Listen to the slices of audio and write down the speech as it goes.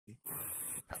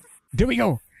There we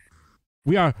go.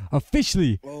 We are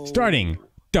officially starting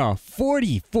the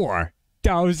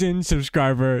 44,000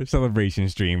 subscriber celebration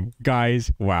stream.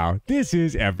 Guys, wow. This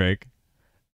is epic.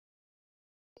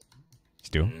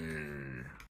 Stu?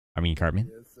 I mean,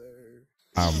 Cartman? Yes, sir.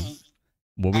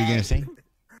 What were you gonna say?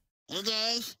 Hey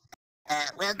guys,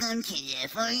 welcome to the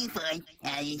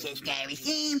 44,000 subscriber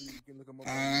stream.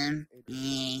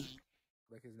 Yeah.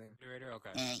 Like his name. Aiderraider, okay.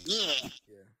 Yeah.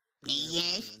 Hey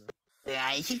guys, we're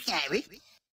all the subscribers.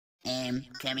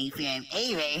 Coming from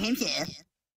Aiderraider himself.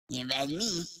 He invited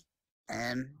me.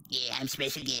 Yeah, I'm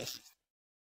special guest.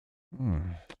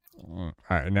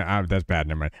 Alright, no, that's bad.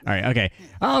 Never mind. Alright, okay.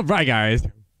 Alright, guys.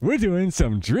 We're doing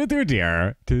some Truth or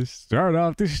Dare to start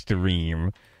off the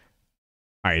stream.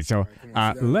 Alright, so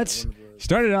let's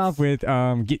start it off with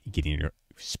getting your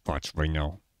spots right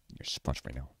now. Your spots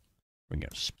right now. We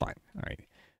got a spot. Alright.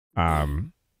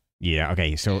 Yeah,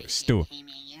 okay, so Stu.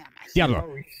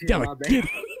 Diablo, get.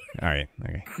 Alright,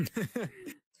 okay.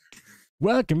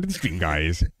 Welcome to the stream,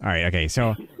 guys. Alright, okay,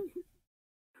 so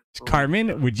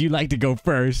Cartman, would you like to go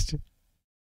first?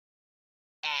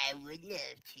 I would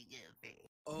love to go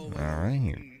first.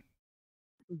 Alright.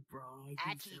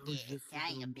 I should get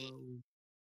dying a bit.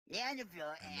 Lay on the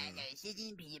floor and I got sitting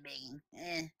in pizza bacon.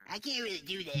 I can't really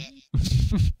do that.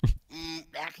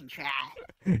 But I can try.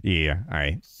 Yeah,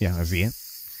 alright. Yeah, let's see it.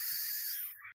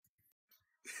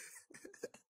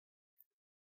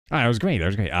 Oh, that was great. That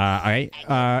was great. Alright.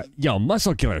 Yo,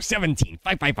 Muscle Killer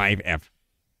 17555F.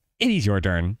 It is your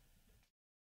turn.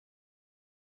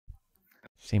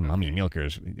 Say mommy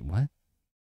milkers. What?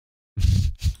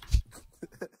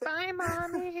 Bye,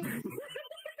 mommy.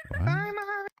 What? Bye,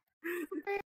 mommy.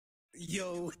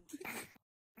 Yo.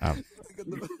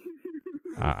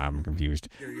 I'm confused.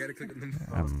 Yo, you gotta click on the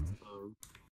box.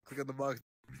 Click on the box.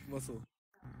 Muscle.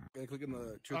 You gotta click on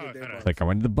the Truth or Dare box. Click on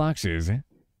one of the boxes.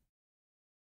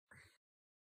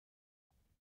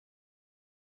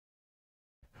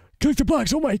 Click the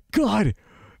box. Oh my god.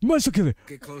 Muscle Killer.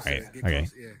 Get closer. Alright, Get okay.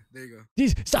 closer. Yeah, there you go.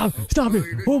 Jeez, stop it.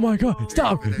 Oh my god,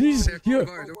 stop. Jeez,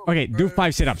 okay, do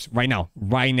 5 sit-ups right now.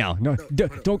 Right now. No,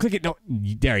 don't click it. No,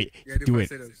 there. Yeah, Do it.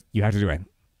 5 sit-ups. You have to do it.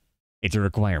 It's a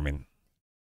requirement.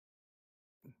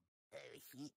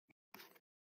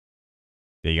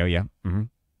 There you go, yeah. Mm-hmm.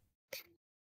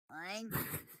 One,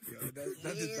 Yo, that does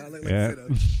not look Yeah. like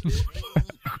sit-ups.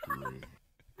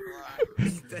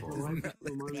 That does not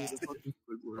look like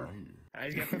I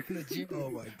just got from the gym.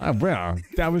 Oh my god. Oh, bro,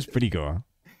 that was pretty cool. All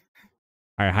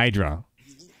right, Hydra.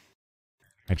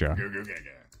 Hydra.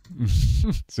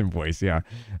 Some voice, yeah.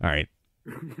 All right.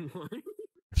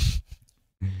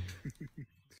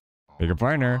 Pick a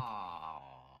partner.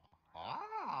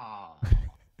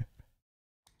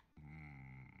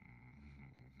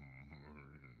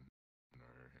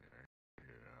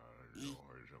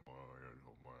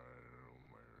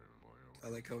 I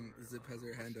like how Zip has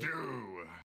her hand up.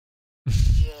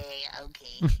 yeah,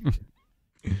 okay.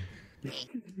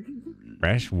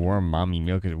 Fresh, warm, mommy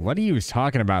milk. What are you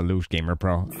talking about, Loose Gamer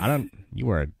Pro? I don't. You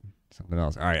were something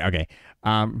else. All right, okay.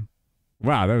 Wow,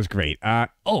 that was great.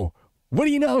 Oh, what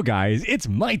do you know, guys? It's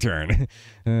my turn.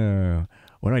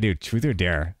 What do I do? Truth or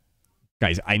Dare?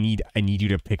 Guys, I need you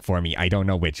to pick for me. I don't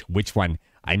know which one.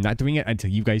 I'm not doing it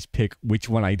until you guys pick which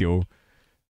one I do.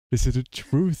 Is it a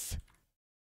truth?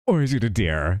 Or is it a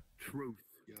dare? Truth.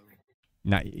 Yo.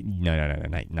 No,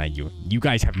 not you. You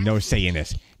guys have no say in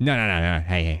this. No.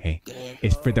 Hey.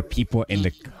 It's for the people in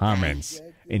the comments,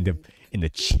 in the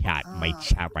chat, my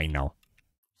chat right now.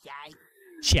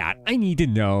 Chat, I need to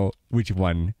know which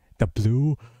one, the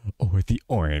blue or the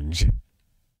orange.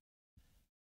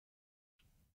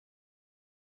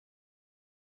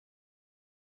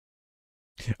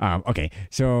 Okay,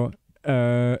 so we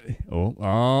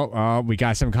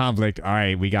got some conflict. All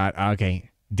right, we got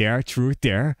okay. Dare, truth,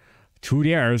 dare. 2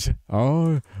 dares.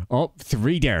 Oh,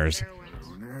 3 dares.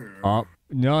 Oh,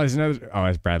 no, there's another. Oh,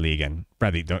 it's Bradley again.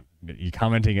 Bradley, don't you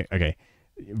commenting it? Okay,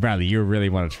 Bradley, you really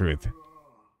want a truth.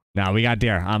 Now we got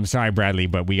dare. I'm sorry, Bradley,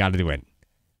 but we got to do it.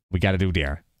 We got to do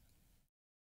dare.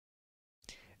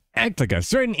 Act like a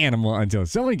certain animal until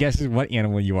someone guesses what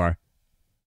animal you are.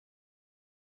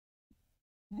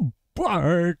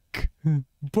 Bark.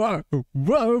 Bark.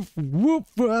 Woof. Woof.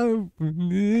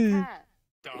 Woof.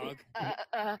 Dog.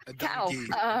 A Cow. donkey.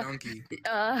 A donkey. A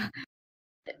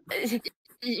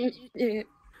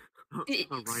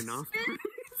rhino.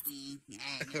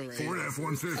 Ford A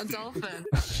F-150. dolphin.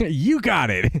 You got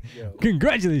it.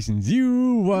 Congratulations.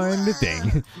 You won the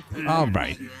thing. All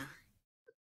right.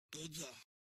 Good job.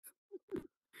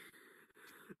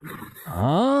 Huh?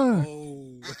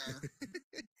 Oh.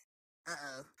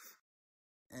 Uh-oh.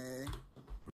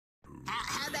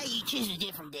 How about you choose a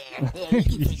different there? Yeah, you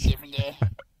can choose a different there.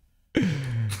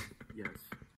 Yes.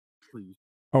 Please.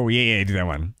 Oh, yeah, do that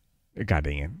one. God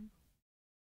dang it.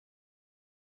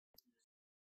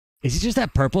 Is it just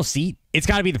that purple seat? It's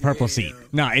got to be the purple seat.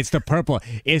 No, it's the purple.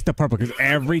 It's the purple because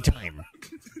every time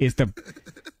it's the...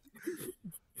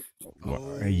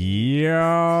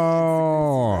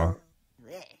 Yo!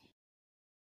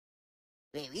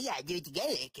 Wait, we gotta do it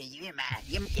together because you're my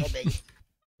dad buddy.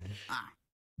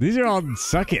 These are all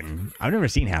sucking. I've never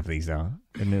seen half of these, though.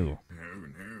 They're new.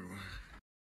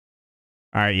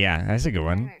 All right, yeah, that's a good I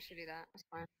one. can actually do that. That's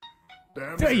fine.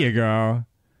 There you go.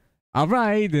 All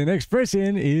right, the next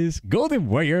person is Golden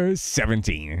Warrior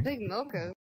 17. Big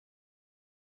Milko.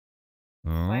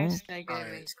 Oh, Why should I get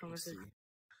in this conversation?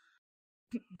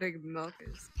 Big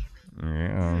Milkers.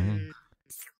 yeah.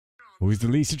 Who's the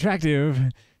least attractive?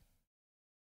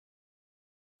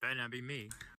 Better not be me.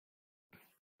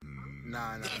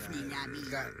 Nah. Definitely not me.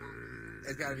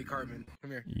 It's gotta be Cartman.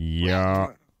 Come here.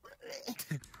 Yeah.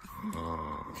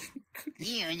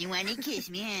 You only want to kiss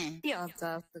me, huh? The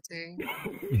audacity.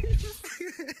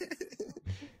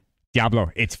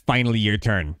 Diablo, it's finally your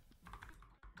turn.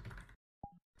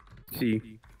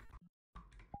 See.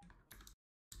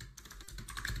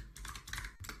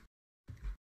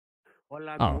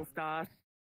 Hola, Oh. ¿cómo estás?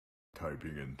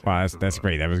 Typing in. Wow, that's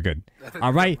great. That was good.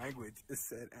 All right, Language. It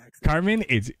said accent. Carmen,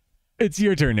 it's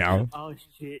your turn now. Oh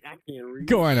shit, I can't read.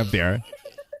 Go on up there.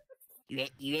 You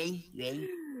ready? You ready?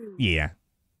 Yeah.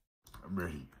 I'm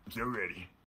ready. So ready.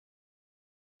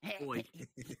 Boy.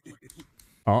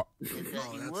 Oh, The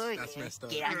fucking that's warrior. messed up.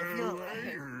 Get on the floor.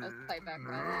 Let's play back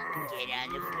by that. Get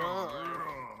on the floor.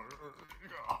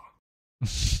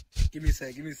 Give me a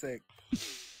sec.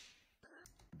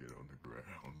 Get on the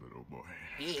ground, little boy.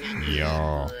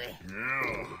 Yo. Boy.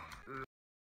 Yeah.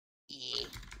 Yeah.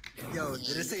 Yo,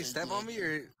 did it say step on me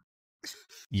or?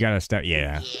 you gotta step.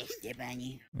 Yeah. Yeah, step on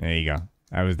you. There you go.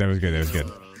 That was good. That was good.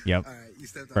 Yep. All right, you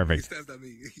stepped on Perfect. Me. You stepped on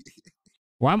me.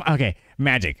 Well, okay.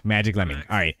 Magic Lemming.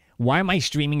 All right. Why am I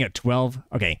streaming at 12?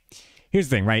 Okay. Here's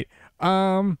the thing, right?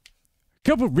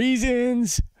 Couple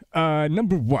reasons.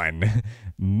 Number one,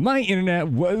 my internet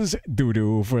was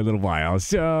doo-doo for a little while,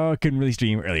 so I couldn't really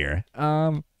stream earlier.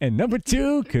 And number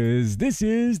two, because this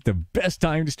is the best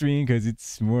time to stream because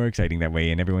it's more exciting that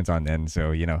way and everyone's on then, so,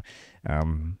 you know,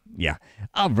 yeah.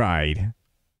 All right.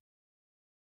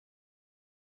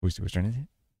 Whose turn is it?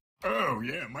 Oh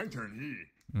yeah, my turn.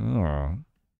 Oh.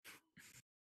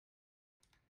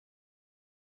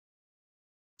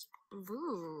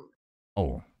 Ooh.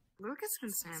 Oh. Lucas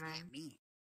concerning. Me.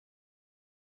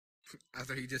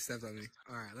 After he just stepped on me.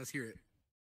 All right, let's hear it.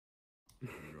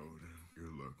 Golden, you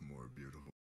look more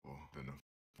beautiful than a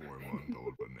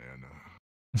 4-month-old banana.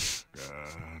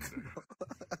 God.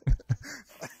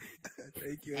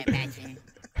 Thank you. Imagine.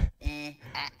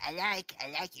 I like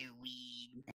your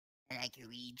weed. I like your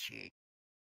weed shirt.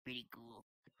 Pretty cool.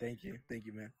 Thank you,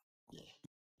 man.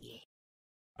 Yeah.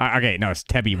 Okay, no, it's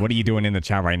Tebby. What are you doing in the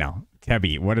chat right now?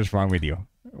 Tebby, what is wrong with you?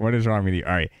 What is wrong with you?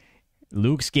 All right.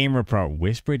 Luke's Gamer Pro,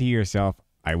 whisper to yourself,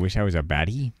 I wish I was a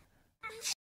baddie.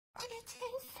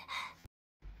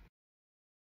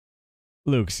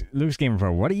 Luke's Gamer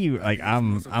Pro, what are you, like,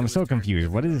 I'm so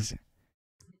confused. What are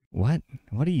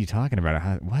you talking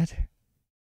about? What?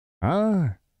 All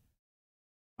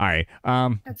right,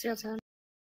 That's your turn.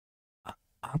 I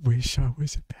wish I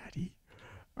was a baddie.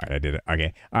 All right, I did it.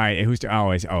 Okay. All right, who's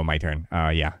oh, my turn.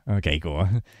 Yeah. Okay, cool.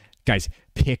 Guys,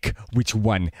 pick which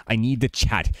one. I need the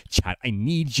chat. Chat, I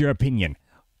need your opinion.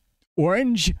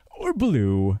 Orange or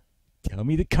blue? Tell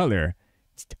me the color.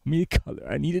 Just tell me the color.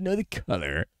 I need to know the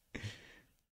color.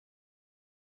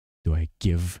 Do I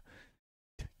give?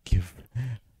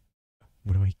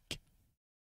 What do I give?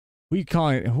 Who you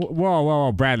calling?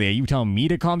 Whoa, Bradley, are you telling me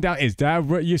to calm down? Is that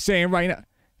what you're saying right now?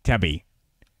 Tebby,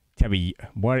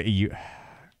 what are you...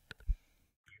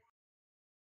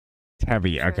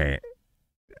 Tebby, okay.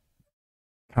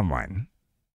 Come on.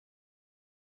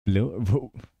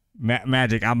 Blue...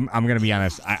 Magic, I'm gonna be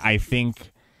honest. I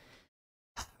think...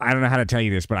 I don't know how to tell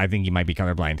you this, but I think you might be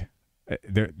colorblind.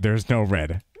 There's no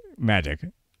red. Magic.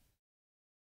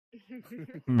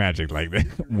 Magic like this.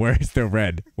 Where's the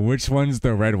red? Which one's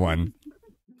the red one?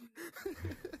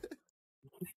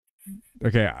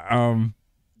 Okay,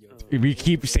 we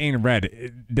keep saying red.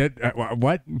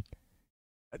 What?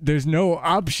 There's no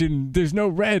option. There's no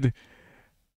red.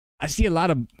 I see a lot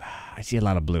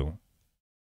of blue.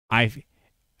 I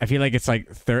feel like it's like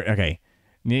third. Okay,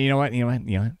 you know what?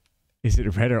 Is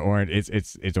it red or orange?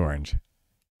 It's orange.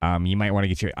 You might want to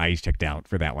get your eyes checked out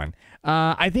for that one.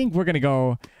 I think we're gonna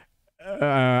go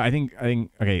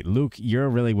Okay, Luke, you're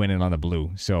really winning on the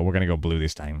blue, so we're gonna go blue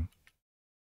this time.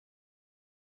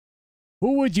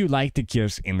 Who would you like to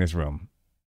kiss in this room?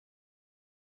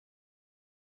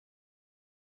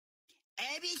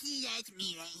 Obviously, that's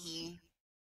me right here.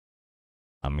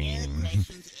 I No mean,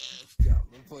 questions asked. Yeah,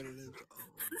 look what it is.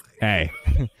 Oh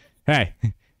my hey,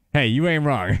 hey, you ain't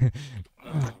wrong.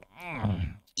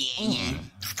 Yeah.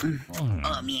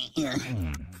 Oh,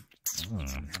 man.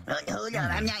 Hold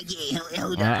on, I'm not gay.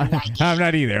 Hold on, I'm not gay. I'm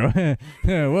not either.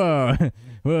 Whoa,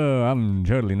 whoa, I'm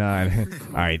totally not.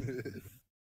 All right,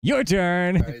 your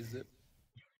turn. Alright, Zip.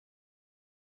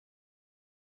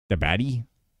 The baddie?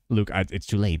 Luke, it's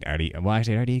too late. I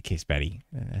already kissed Betty.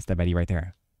 That's the Betty right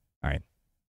there. All right.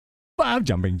 5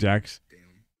 jumping jacks. Damn.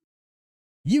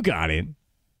 You got it.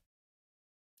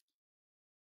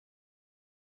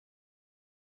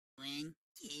 1,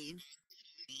 2,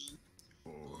 3,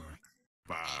 4,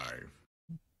 5.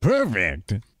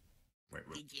 Perfect. Wait.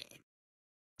 good job.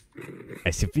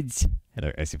 Esifids.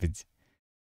 Hello, Esifids.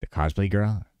 The cosplay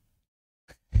girl.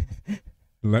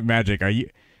 Magic, are you...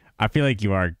 I feel like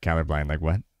you are colorblind. Like,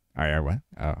 what? All right, what?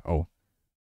 Oh.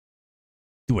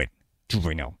 Do it. Do it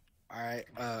right now. Alright,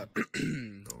 Don't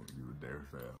you dare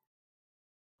fail.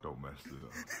 Don't mess it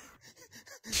up.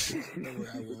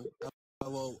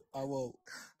 no, I won't.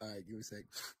 Alright, give me a sec.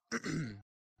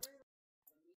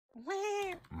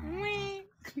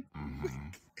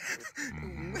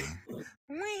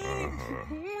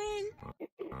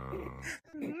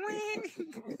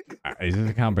 Is this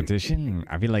a competition?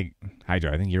 I feel like,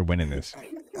 Hydra, I think you're winning this.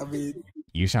 I mean,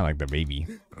 You sound like the baby.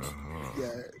 yeah.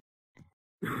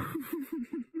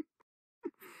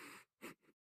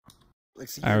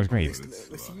 Let's see. That was great.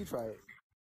 Let's see you try it.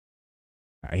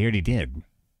 I already did.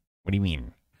 What do you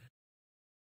mean?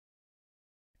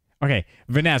 Okay,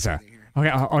 Vanessa. Okay,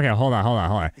 hold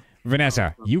on.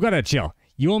 Vanessa, you gotta chill.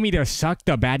 You want me to suck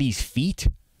the baddie's feet?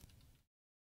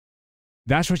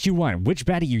 That's what you want. Which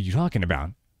baddie are you talking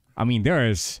about? I mean,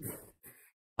 there's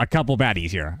a couple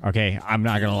baddies here, okay? I'm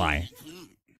not gonna lie.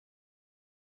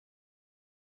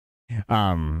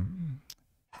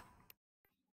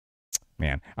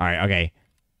 Man. Alright, okay.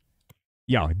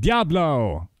 Yo,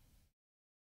 Diablo!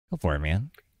 Go for it,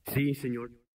 man. Si, senor.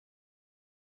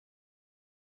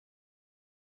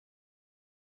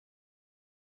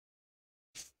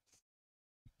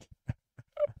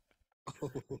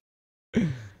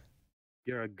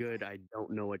 You're a good, I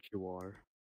don't know what you are.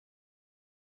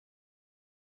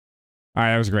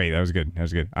 Alright, that was great. That was good.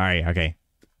 Alright, okay.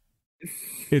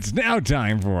 It's now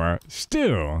time for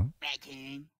Stew. My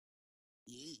turn.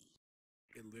 Yeah.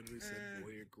 It literally said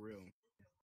Warrior Grill.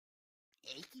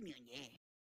 Ask me on that.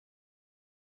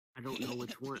 I don't know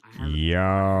which one. I haven't.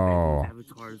 Yo.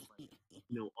 Avatars.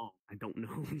 No, I don't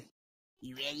know.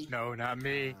 You ready? No, not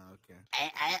me. Okay.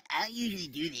 I don't usually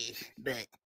do this, but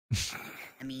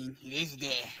I mean, it is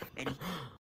there. Ready?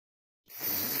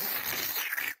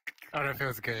 Oh, that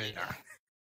feels good.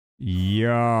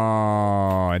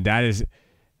 Yo. That is...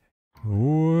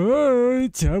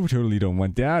 What? I totally don't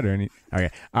want that or any... Okay.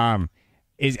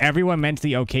 Is everyone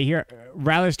mentally okay here?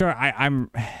 Rallistar, I'm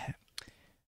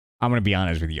gonna be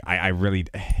honest with you. I really...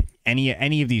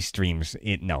 Any of these streams,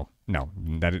 no.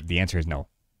 The answer is no.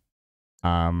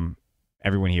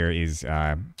 Everyone here is,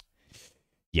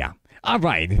 yeah. All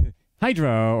right.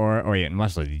 Hydra or yeah,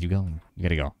 Muscle, did you go? You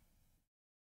gotta go.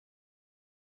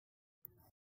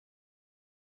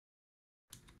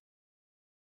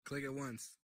 Click it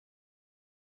once.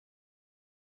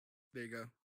 There you go.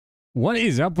 What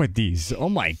is up with these? Oh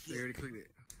my. They already clicked it.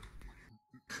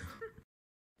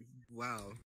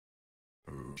 Wow.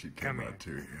 Oh, she Come came here. out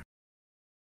to you.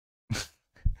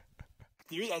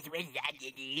 Do it as well as I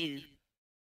did to you.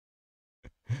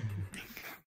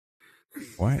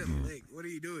 What? Like, what are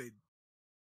you doing?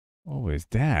 What was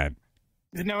that?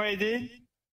 Isn't that what I did?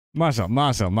 Muscle.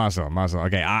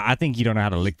 Okay, I think you don't know how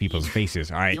to lick people's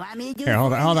faces. All right. You want me to do Here, it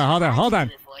hold for on. you? I do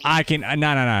it for you. can.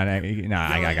 No.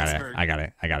 I got expert.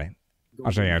 it.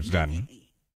 I'll show you how it's done.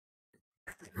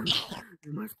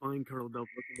 My spine curled up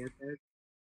looking at that.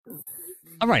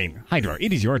 All right, Hydra,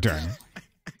 it is your turn.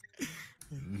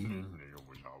 Nigga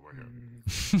was over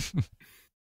here.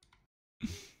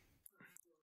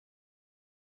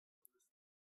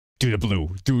 Do the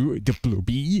blue.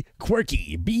 Be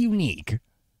quirky. Be unique.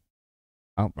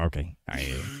 Oh, okay. What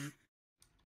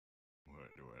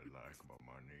do I like about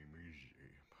my name is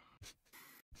Abe?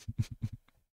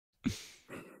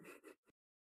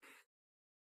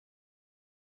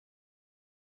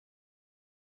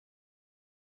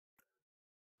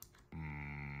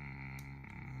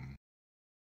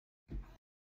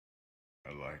 I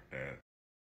like that.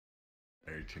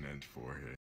 18-inch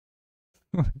forehead.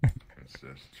 It's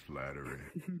just flattery.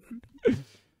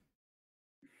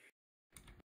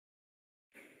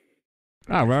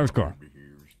 Oh, well, that was cool.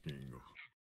 Behaves jingle.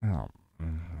 Oh,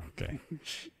 okay.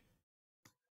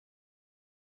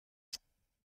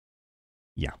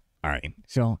 Yeah. All right.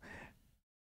 So,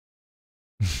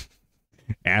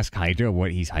 ask Hydro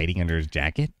what he's hiding under his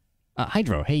jacket.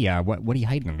 Hydro, hey, what are you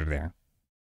hiding under there?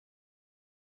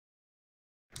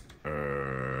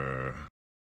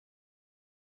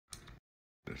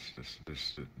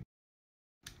 This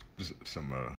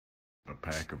some a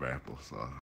pack of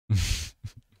applesauce.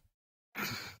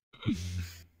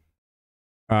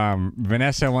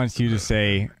 Vanessa wants you to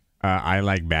say, I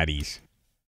like baddies.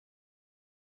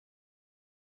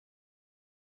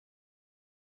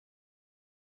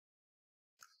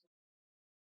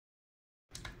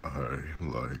 I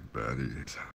like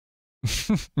baddies.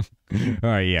 All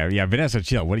right, yeah, Vanessa,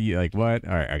 chill. What do you like? What?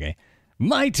 All right, okay.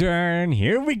 My turn.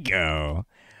 Here we go.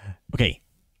 Okay,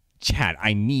 chat,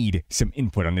 I need some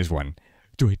input on this one.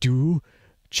 Do I do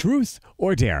truth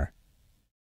or dare?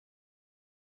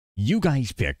 You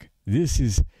guys pick. This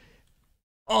is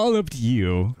all up to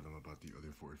you. Tell them about the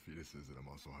other 4 fetuses that I'm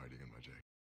also hiding in my jacket.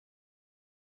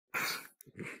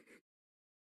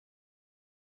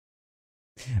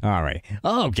 All right.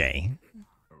 Okay.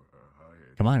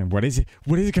 Hi, Come on. What is it?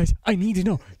 What is it, guys? I need to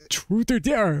know. Truth or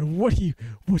dare? What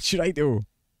should I do?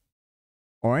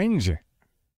 Orange.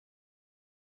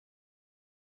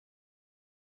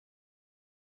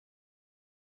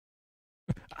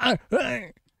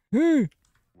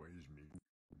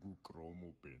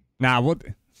 Nah, what?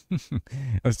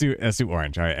 let's do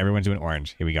orange. All right, everyone's doing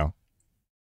orange. Here we go.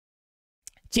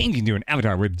 Changing to an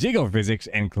avatar with jiggle physics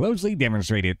and closely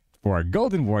demonstrated for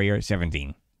Golden Warrior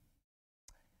 17.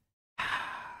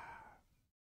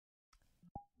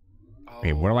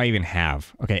 Okay, what do I even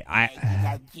have? Okay,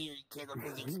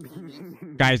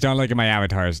 guys, don't look at my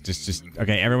avatars. Just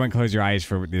okay. Everyone, close your eyes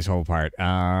for this whole part.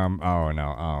 Oh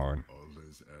no.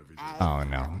 Oh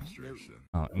no.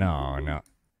 Oh no.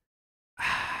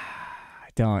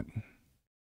 Don't.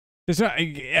 Just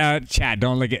chat.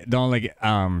 Don't look at. Don't look at.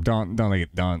 Don't look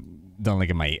at. Don't look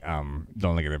at my.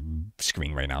 Don't look at the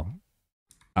screen right now.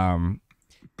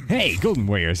 Hey, Golden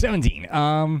Warrior 17.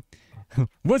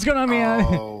 What's going on, man?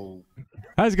 Oh.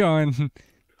 How's it going?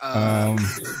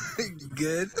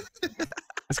 Good.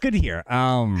 It's good to hear.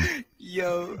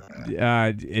 Yo.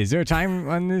 Is there a time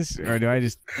on this, or do I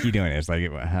just keep doing this?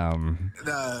 Like, I'm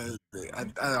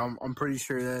pretty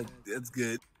sure that it's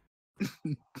good.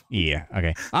 Yeah.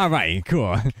 Okay. All right.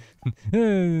 Cool.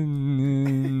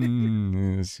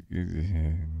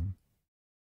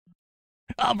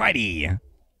 Alrighty.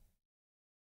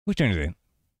 Whose turn is it?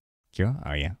 Kira?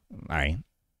 Oh yeah. All right.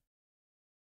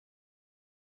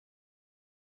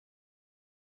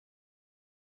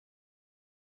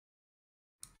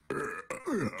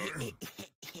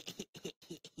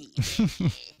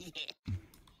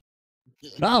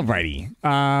 Alrighty.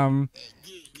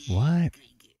 What?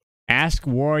 Ask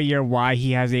Warrior why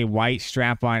he has a white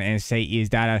strap on and say,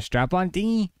 is that a strap on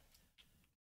thingy?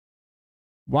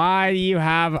 Why do you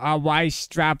have a white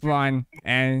strap on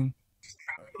and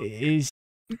is...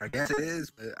 I guess it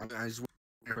is, but I just want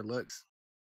her looks.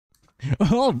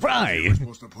 All right. You're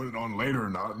supposed to put it on later,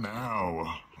 not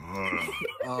now.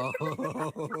 Oh.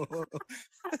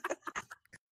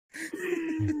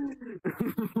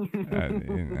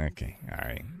 Okay. All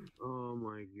right. Oh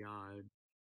my god.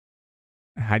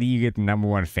 How do you get the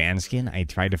 #1 fan skin? I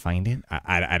tried to find it.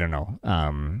 I don't know.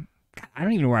 I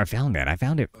don't even know where I found that. I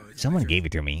found it. Someone gave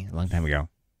it to me a long time ago.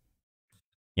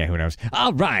 Yeah, who knows?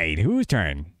 All right, whose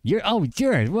turn? It's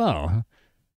yours. Whoa.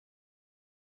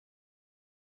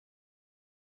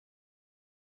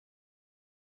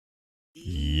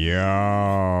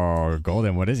 Yo,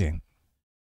 Golden, what is it?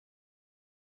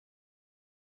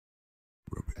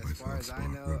 Rubbing As far myself as I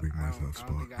spot, know, rubbing I don't- myself I don't spot,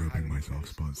 think I have rubbing any myself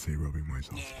fetish. spot, say rubbing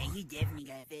myself Yeah, spot. you definitely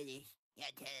got a fetish. Yeah,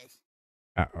 tell us.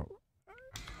 Uh-oh.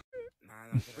 Nah, I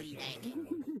don't think What do you I think?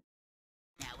 can.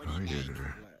 Now, what do Hi, you think?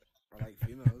 Aiderraider. I like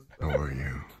females. How are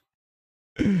you?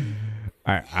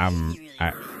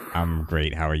 I'm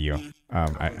great. How are you?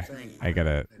 I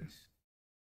gotta.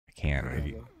 I can't.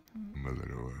 I'm a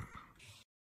little.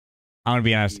 I'm gonna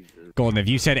be honest, Golden. If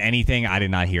you said anything, I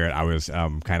did not hear it. I was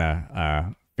kind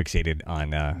of fixated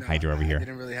on Hydra over I here.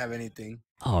 didn't really have anything.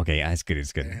 Oh, okay. That's good.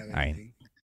 It's I good. didn't All have right. anything.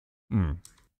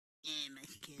 Yeah,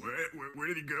 Mexican. Where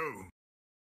did he go?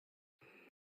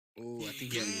 Oh, I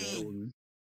think he had low.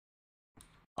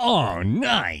 Oh,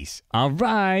 nice. All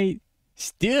right.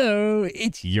 Stu,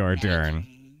 it's your turn.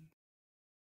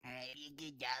 Alright, be a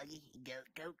good doggy.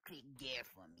 Go click dare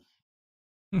for me.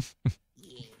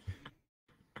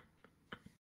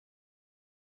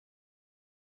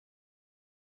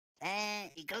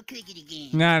 Go click it again.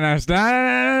 No, stop.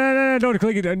 No, don't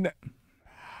click it. No.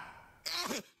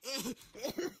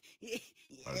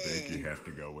 I think you have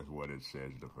to go with what it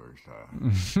says the first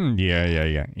time. Yeah.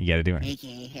 You gotta do it.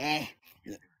 Okay.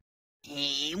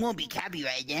 It won't be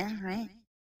copyright now, right?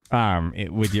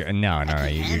 With your no,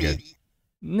 you're good.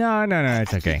 No,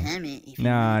 it's okay.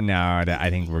 No, I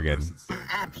think we're good.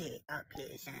 I'll play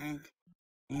it, son.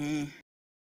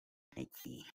 Let's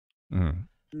see. Mm.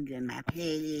 I'm doing my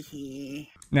playlist here.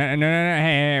 No,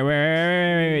 hey,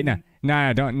 wait,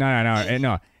 no, don't,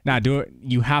 no, do it.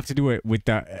 You have to do it with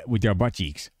your butt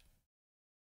cheeks.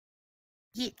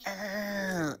 Yeah.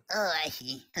 I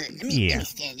see. Let me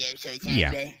stand up so it's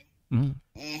Yeah. better.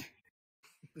 Mm-hmm.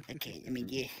 Okay, let me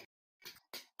just.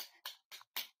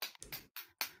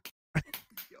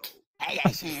 I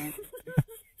got some.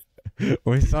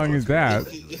 What song is that?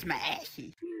 It's my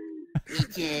action.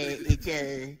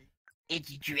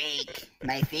 It's Drake,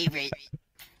 my favorite.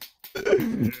 Yeah, I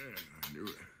knew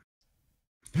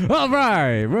it. All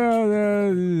right. Well,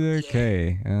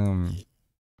 okay. I'm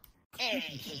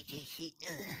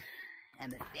a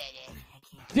fat ass.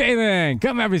 Jalen,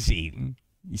 come have a seat.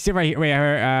 You sit right here. Wait,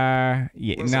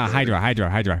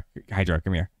 Hydra,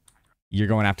 come here. You're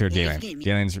going after Jalen.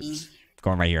 Jalen's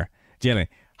going right here. Jalen,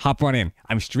 hop on in.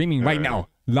 I'm streaming right now,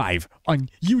 live on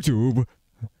YouTube.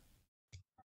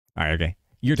 All right, okay.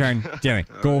 Your turn, Jalen.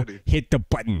 Go hit the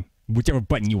button, whichever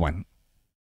button you want.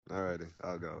 Alrighty,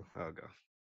 I'll go.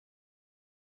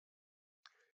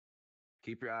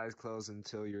 Keep your eyes closed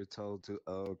until you're told to.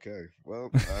 Okay.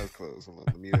 Well, eyes closed. Hold on.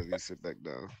 Let me at least sit back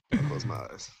down. I'll close my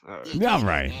eyes. All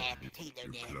right.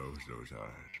 Close those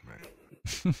eyes,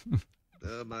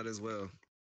 man. Might as well.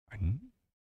 All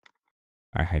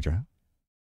right, Hydra.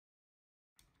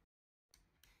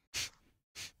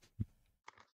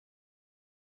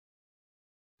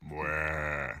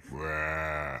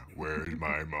 Where's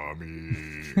my mommy?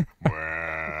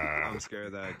 I'm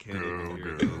scared that I can't even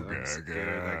hear it. I'm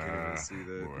scared I can't even see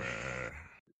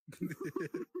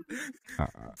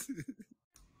that.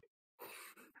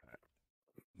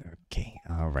 Okay,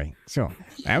 all right. So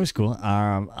that was cool.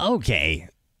 Okay.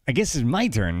 I guess it's my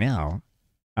turn now.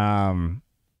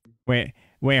 Wait,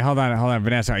 hold on,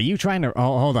 Vanessa. Are you trying to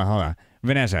hold on.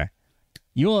 Vanessa,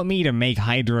 you want me to make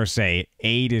Hydra say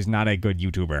Aid is not a good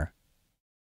YouTuber?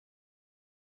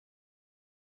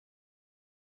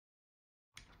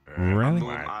 Really?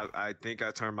 I think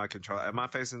I turned my control. Am I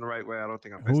facing the right way? I don't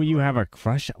think I'm Who facing you the right have way. a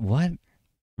crush? What?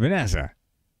 Vanessa,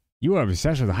 you are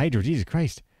obsessed with Hydra. Jesus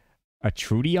Christ. A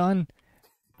Trudy on?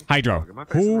 Hydro, Am I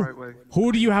facing the right way?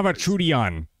 who do you have a Trudy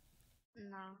on?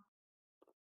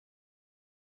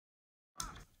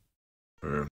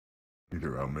 No.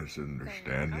 Either I'm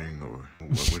misunderstanding or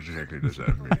what exactly does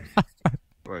that mean?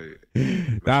 Wait.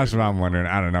 That's what I'm wondering.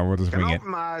 I don't know. We'll just Can wing I it. open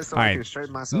my eyes so All I right. can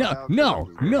straighten myself out? No.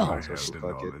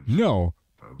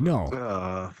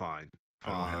 Fine. I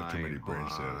don't have too many brain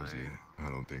cells yet. I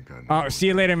don't think I know. Oh, see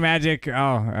you later, Magic.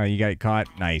 Oh, you got caught.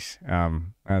 Nice.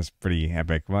 That's pretty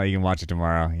epic. Well, you can watch it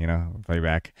tomorrow. You know, play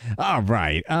back. All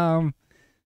right.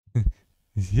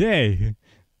 Yay.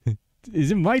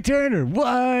 Is it my turn or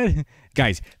what?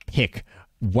 Guys, pick.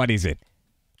 What is it?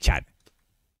 Chat.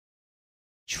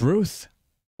 Truth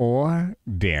or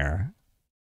dare?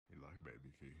 You like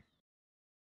baby feet?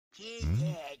 Do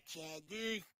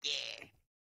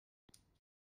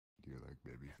you like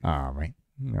baby feet? All right.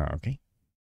 Okay.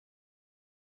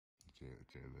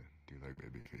 Taylor, do you like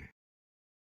baby feet?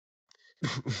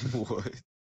 What?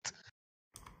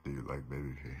 Do you like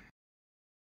baby feet?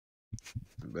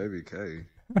 Baby K.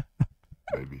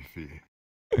 Baby feet.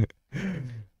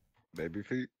 Baby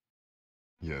feet?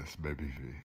 Yes, baby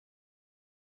feet.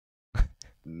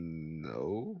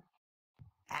 No.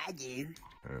 I do.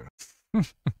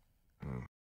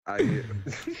 I.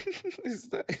 Is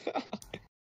that?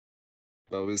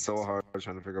 That was so hard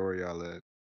trying to figure out where y'all at.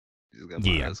 You just got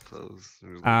my eyes closed.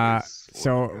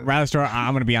 So Rattlestar,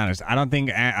 I'm gonna be honest. I don't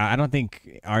think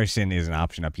arson is an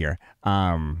option up here.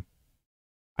 I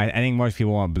think most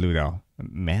people want blue though.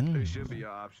 Men. It should be your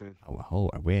option. Oh,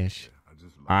 I wish.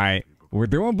 All right, we're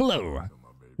doing blue.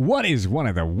 What is one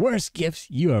of the worst gifts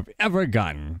you have ever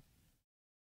gotten?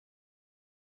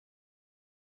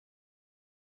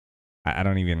 I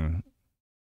don't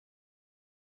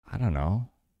know.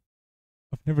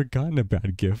 I've never gotten a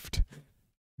bad gift.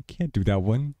 I can't do that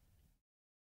one.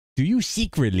 Do you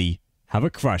secretly have a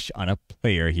crush on a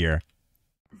player here?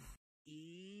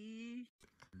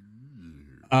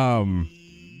 I'm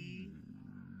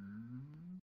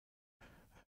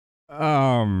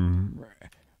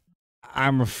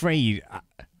afraid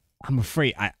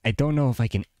I don't know if I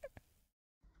can.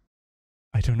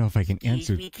 I don't know if I can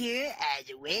answer. Excuse me, Kira. Out of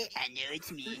the way. I know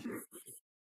it's me.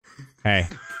 Hey,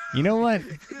 you know what?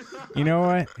 You know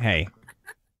what? Hey,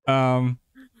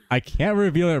 I can't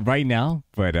reveal it right now,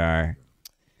 but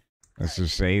let's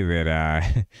just say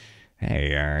that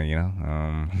hey, you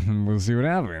know, we'll see what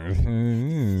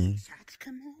happens. Socks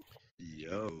come off.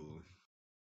 Yo.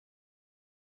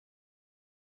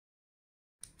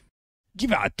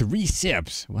 Give out 3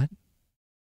 sips. What?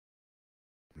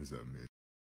 Is that me?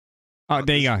 Oh,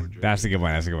 there you go. Georgia. That's a good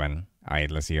one. That's a good one. All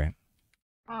right, let's hear it.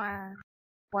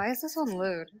 Why is this on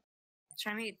load?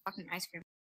 Trying to eat fucking ice cream.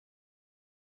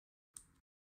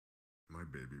 My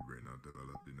baby brain not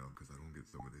developed, you know, because I don't get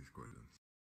some of these questions.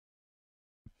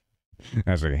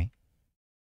 That's okay.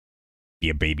 Be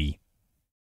a baby.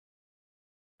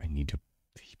 I need a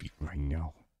baby right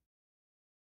now.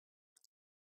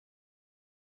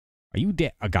 Are you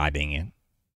dead? Oh, God dang it.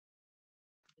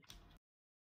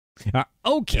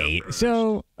 Okay,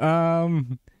 so,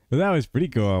 that was pretty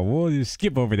cool. We'll just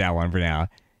skip over that one for now.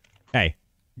 Hey,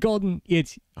 Golden,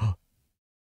 it's... Oh,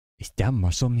 is that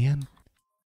Muscle Man?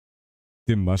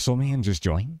 Did Muscle Man just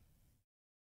join?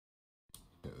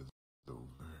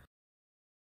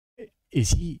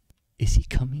 Is he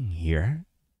coming here?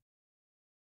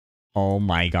 Oh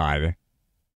my god.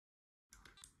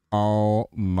 Oh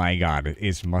my god,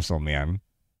 it's Muscle Man.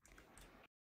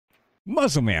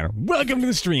 Muscle Man, welcome to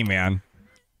the stream, man.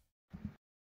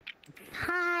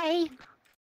 Hi.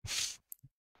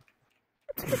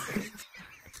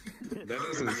 That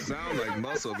doesn't sound like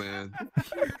Muscle Man.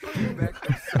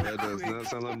 That does not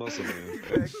sound like Muscle Man.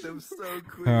 Backed him so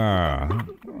quick.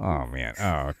 Oh man.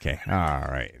 Oh, okay. All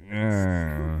right.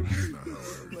 Oh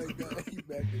my god, he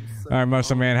backed him so All right,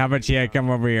 Muscle Man. How about you come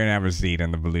over here and have a seat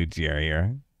on the blue chair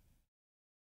here?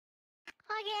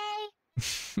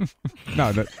 Okay.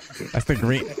 No, that's the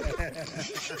green.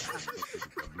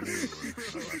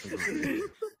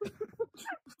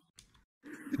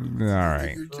 All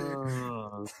right.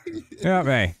 Yeah,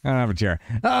 hey, I don't have a chair.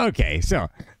 Okay, so,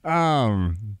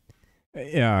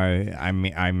 yeah,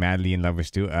 I'm madly in love with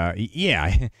Stu.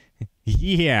 Yeah,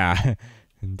 yeah,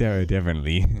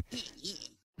 definitely.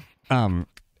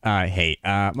 Hey,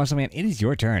 Muscle Man, it is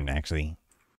your turn, actually.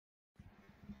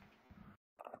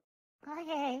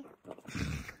 Okay.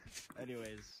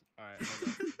 Anyways, alright,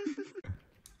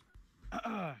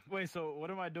 hold on. Wait, so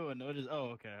what am I doing? What is,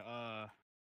 oh, okay,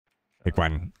 Pick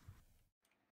one.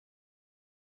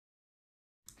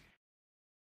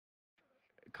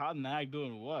 Cotton Ag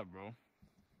doing what, bro?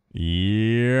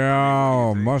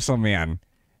 Yo, Muscle Man,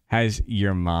 has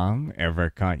your mom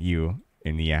ever caught you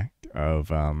in the act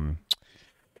of,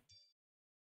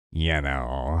 you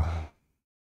know...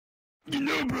 You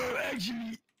know, bro,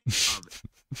 actually...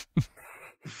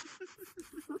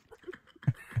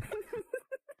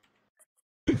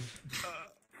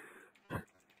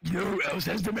 You know who else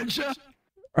has dementia?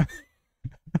 Oh.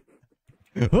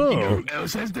 You know who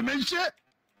else has dementia?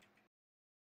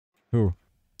 Who?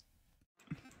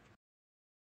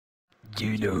 Do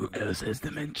you know who else has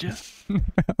dementia?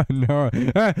 No.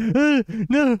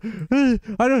 No.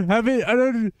 I don't have it. I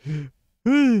don't.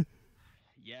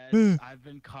 Yes, I've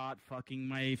been caught fucking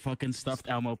my fucking stuffed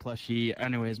Elmo plushie.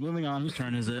 Anyways, moving on. Whose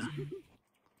turn is it?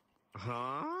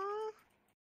 Huh?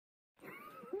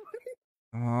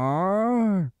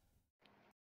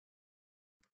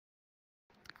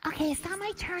 Okay, it's not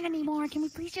my turn anymore. Can we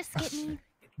please just skip me?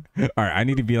 All right, I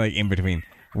need to be like in between.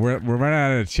 We're running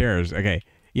out of chairs. Okay,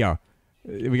 yo,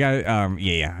 we got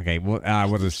yeah. Okay, we'll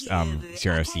just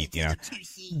share a seat. You know.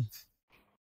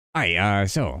 All right.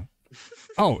 So,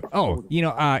 you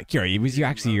know, Kira, it was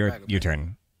actually your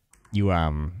turn. You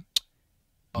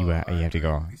you have to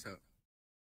go.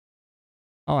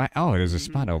 Oh, there's a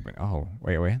spot open. Oh,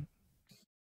 wait.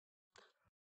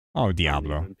 Oh,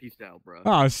 Diablo. Peace out, bro.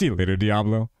 Oh, see you later,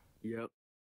 Diablo. Yep.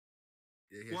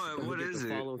 What is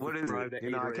it? What is it?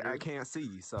 You know, I can't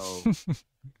see, so.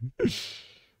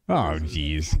 Oh,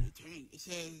 jeez. It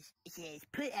says,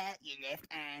 put out your left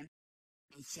arm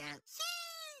and shout,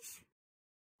 sheesh.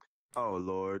 Oh,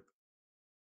 Lord.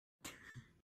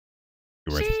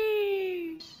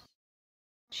 Sheesh.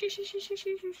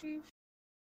 Sheesh.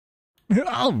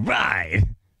 All right.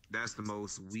 That's the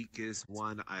most weakest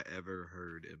one I ever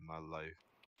heard in my life.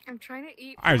 I'm trying to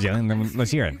eat. All right, Jalen, then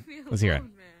let's hear it. Let's hear it.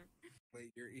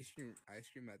 Wait, you're eating ice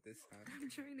cream at this time? I'm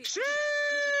trying to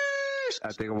Sheesh!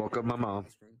 I think I woke up my mom.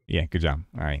 Yeah, good job.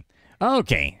 All right.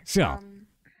 Okay, so.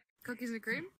 Cookies and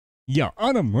cream? Yo,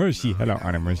 Honor Mercy. Hello,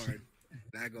 Honor Mercy.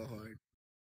 That go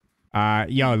hard.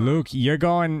 Yo, Luke, you're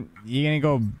gonna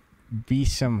go be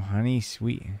some honey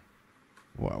sweet.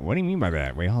 What do you mean by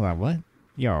that? Wait, hold on. What?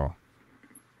 Yo,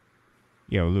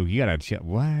 Yo, Luke, you gotta chill.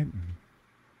 What?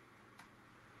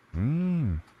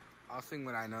 I'll sing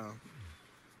what I know.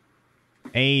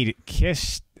 Aid,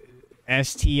 kiss,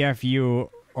 STFU,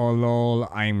 oh lol,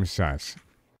 I'm sus.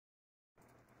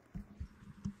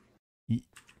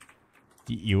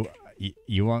 You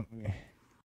want...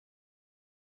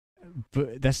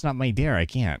 But that's not my dare, I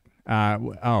can't.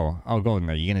 Golden,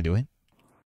 are you gonna do it?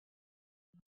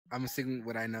 I'm gonna sing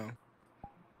what I know.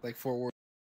 Like 4 words.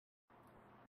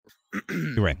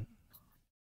 Do it.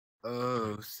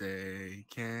 Oh, say,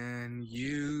 can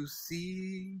you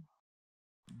see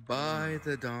by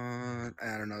the dawn?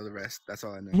 I don't know the rest. That's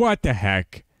all I know. What the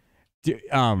heck?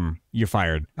 You're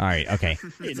fired. All right, okay.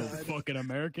 Ain't no fucking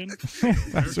American.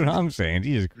 That's what I'm saying.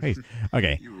 Jesus Christ.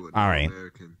 Okay, all right.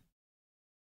 American.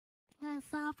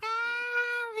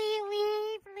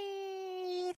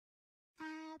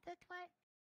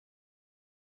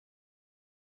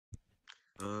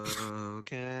 Oh,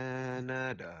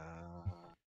 Canada.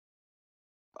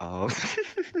 Oh.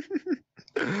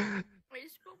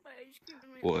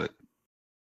 What?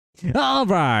 All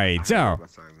right, so.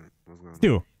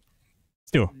 Stu.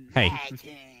 Hey.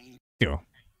 Stu.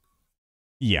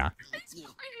 Yeah.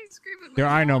 There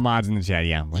are no mods in the chat,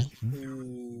 yeah. What?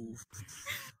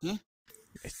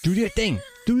 Do the thing.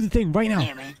 Do the thing right now.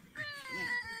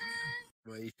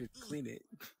 Well, you should clean it.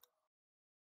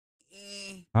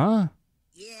 Huh?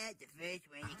 Yeah, the first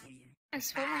one I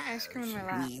spilled my ice cream in my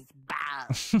lap.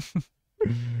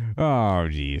 Oh,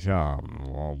 jeez.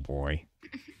 Oh, boy.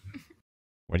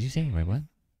 What did you say? Wait, what?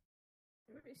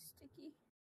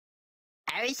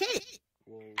 I already said it.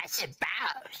 I said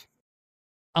bows.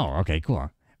 Oh, okay, cool.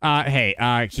 Hey,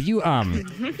 can you,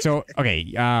 so,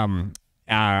 okay,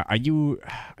 are you,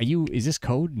 is this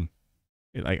code?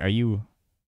 Like, are you?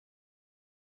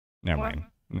 Never mind.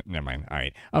 Never mind. All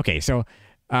right. Okay, so,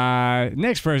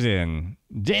 next person,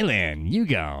 Jalen, you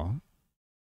go.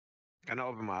 Can I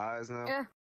open my eyes now? Yeah.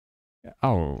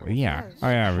 Oh, yeah. Oh,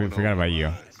 yeah, we forgot about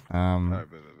you. Alright.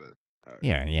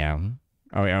 Yeah.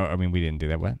 Oh, I mean, we didn't do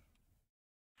that. What?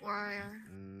 Why?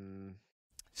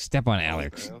 Step on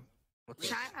Alex.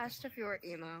 Chat asked if you were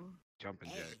emo. Jumping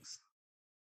jacks.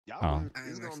 Oh. Y'all,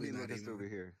 he's gonna be looking over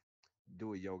here.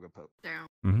 Do a yoga pose. Down.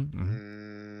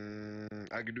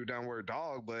 I could do downward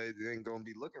dog, but it ain't gonna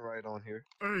be looking right on here.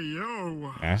 Hey,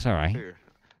 yo. That's all right. Here.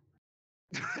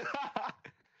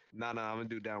 Nah, I'm gonna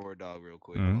do downward dog real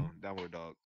quick. Hold on. Downward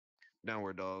dog.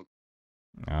 Downward dog.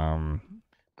 Alright.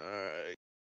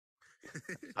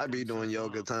 I be doing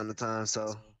yoga time to time,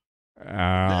 so. There's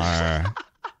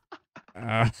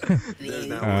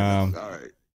downward dog.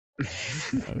 Alright.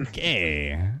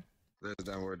 Okay. There's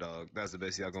downward dog. That's the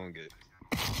best y'all gonna get.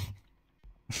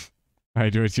 All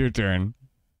right, it's your turn.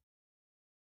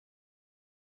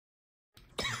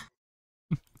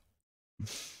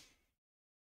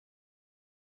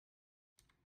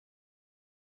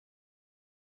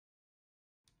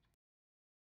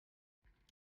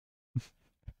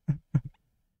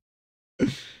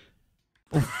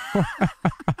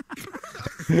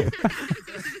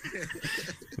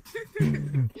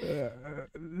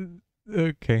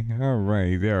 Okay, all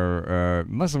right. There,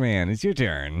 Muscle Man, it's your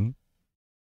turn.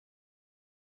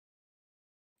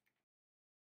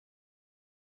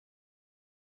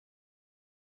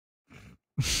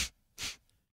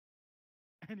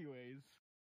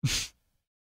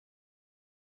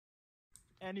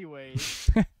 Anyways.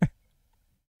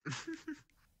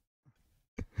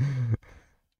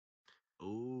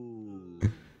 Ooh.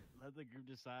 Let the group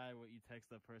decide what you text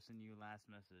the person you last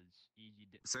message.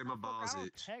 E.g. Say my balls I don't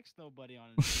itch. text nobody on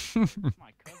it's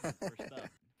my cousin first up.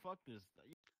 Fuck this.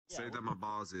 Yeah, Say that my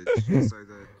balls itch. Say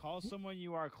that. Call someone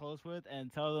you are close with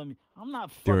and tell them I'm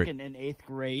not Do it. fucking in 8th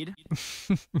grade.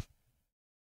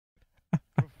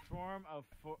 Perform a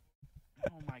oh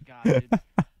my god.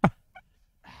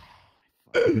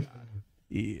 Dude.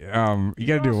 You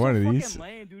gotta do one of these.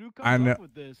 Lame, dude. Who I comes know. up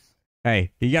with this?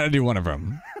 Hey, you gotta do one of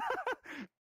them.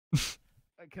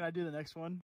 Can I do the next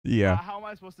one? Yeah. How am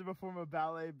I supposed to perform a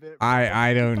ballet bit?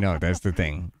 I don't know. That's the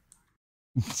thing.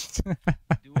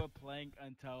 Do a plank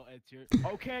until it's your.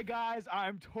 Okay, guys,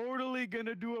 I'm totally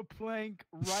gonna do a plank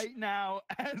right now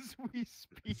as we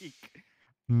speak.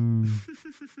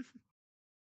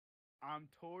 I'm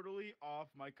totally off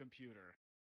my computer.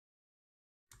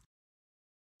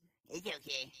 It's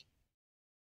okay.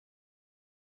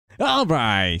 All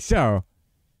right, so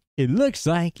it looks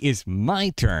like it's my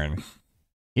turn.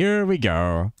 Here we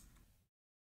go.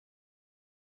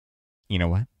 You know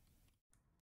what?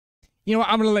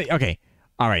 I'm gonna let. Okay,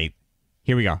 all right.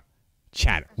 Here we go.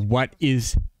 Chat. What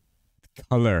is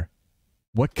color?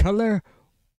 What color?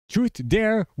 Truth,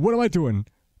 dare. What am I doing?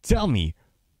 Tell me.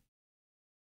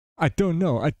 I don't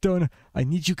know. I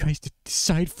need you guys to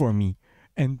decide for me.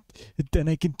 And then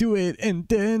I can do it. And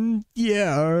then,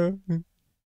 yeah.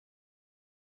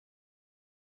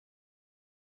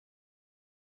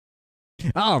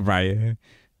 All right.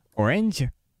 Orange.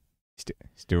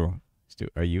 Stu,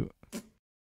 are you?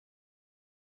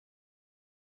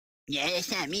 Yeah,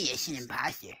 that's not me. That's an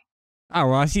imposter. Oh,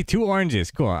 well, I see 2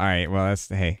 oranges. Cool. All right. Well, that's,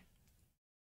 hey.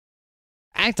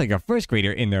 Act like a first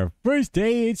grader in their first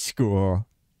day at school.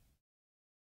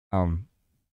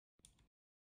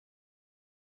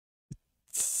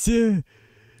 So,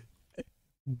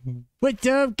 what's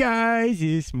up, guys?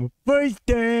 It's my first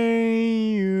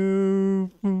day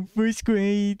of first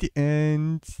grade,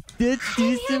 and let's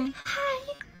do some.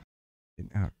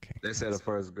 Okay. They said a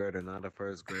first grader, not a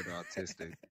first grader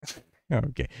autistic.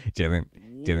 Okay, Jalen.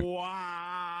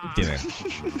 Wow. Jalen.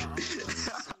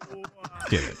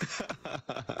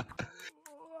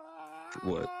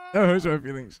 What? That hurts my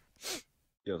feelings.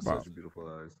 You have Wow. such beautiful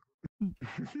eyes.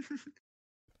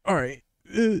 All right,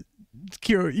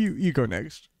 Kira, you go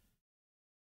next.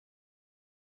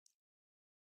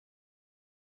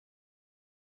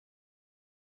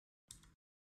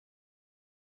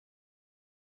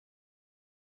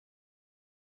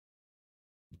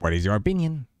 What is your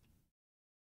opinion?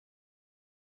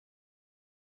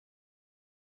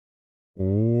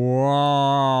 Whoa.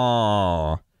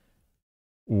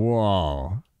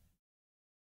 Whoa.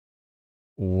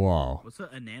 Whoa. What's a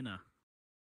banana?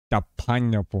 The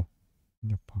pineapple.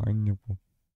 The pineapple.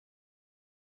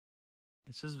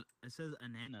 It says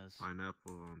ananas.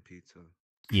 Pineapple on pizza.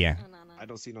 Yeah. I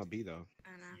don't see no B though.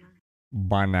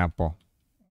 Pineapple.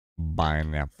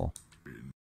 Pineapple.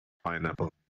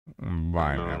 Pineapple.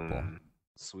 Pineapple.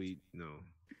 Sweet, no.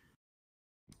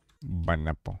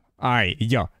 Pineapple. Alright,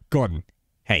 yo, Gordon.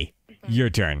 Hey, your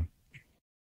turn.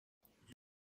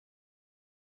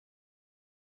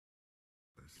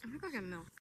 I'm gonna go get milk.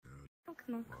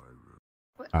 Milk.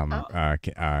 What?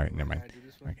 Okay, never mind. Can I do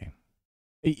this one? Okay.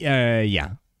 Yeah.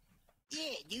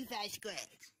 Yeah, do 5 squares.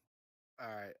 All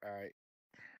right.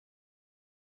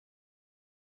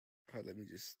 Oh, let me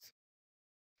just.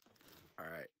 All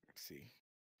right. Let's see.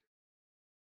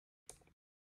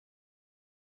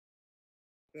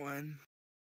 1,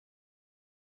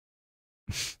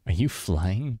 Are you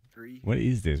flying? 3. What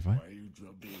is this? What? Why you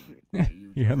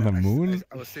jumping? You're on the moon?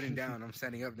 I was sitting down. I'm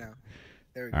standing up now.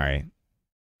 There we go. Alright.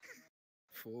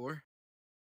 4,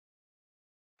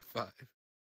 5.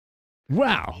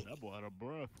 Wow. That boy out of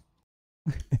breath.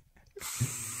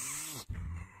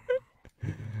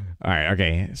 Alright,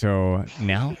 okay. So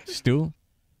now, Stu?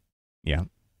 Yeah.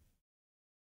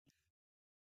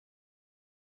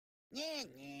 Yeah.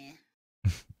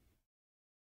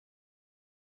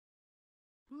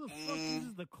 Who the fuck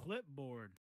uses the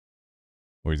clipboard?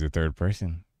 Where's the third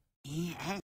person?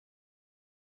 Yeah,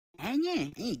 I know.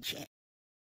 I need to check.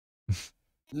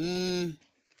 Did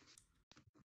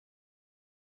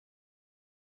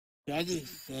I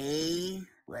just say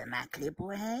what my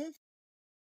clipboard has?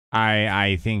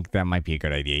 I think that might be a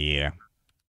good idea, yeah.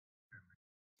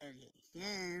 Okay, so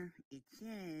it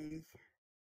says.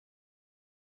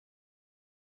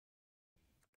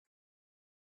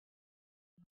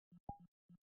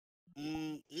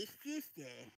 It's just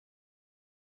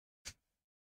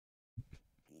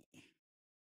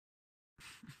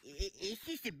it's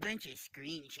just a bunch of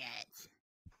screenshots.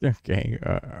 Okay.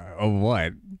 Of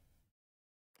what?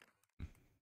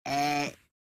 I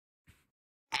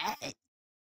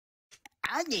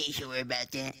I'll not sure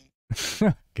about that.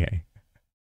 Okay.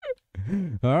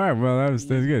 All right. Well, that was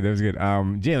good. That was good.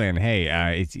 Jalen, hey,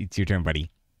 it's your turn, buddy.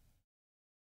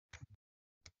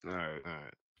 All right.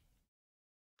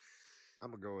 I'm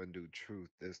gonna go and do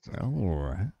truth this time.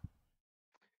 Oh.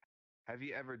 Have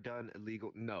you ever done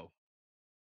illegal? No.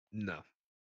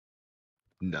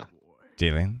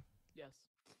 Jalen. Yes.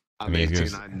 I'm mean, if 18.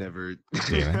 you're- I never.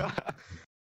 Jalen?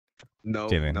 No.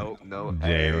 Jalen. No. Jalen?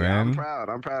 Hey, I'm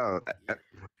proud.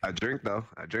 I drink though.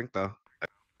 I drink.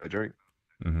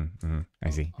 I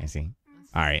see.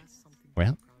 All right.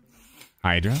 Well,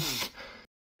 Hydra.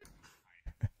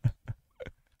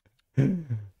 Yeah,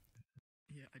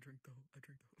 I drink though.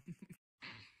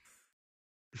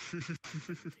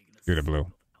 You're the blue.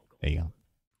 There you go.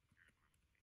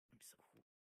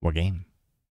 What game?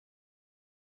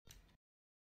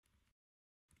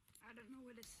 I don't know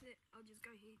where to sit. I'll just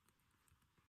go here.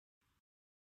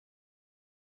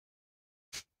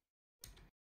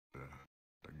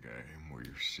 The game where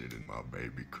you sit in my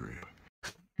baby crib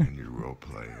and you role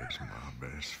play as my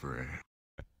best friend.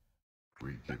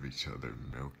 We give each other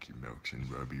milky milks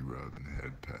and rubby rub and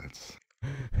head pats.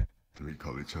 We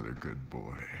call each other good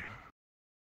boy.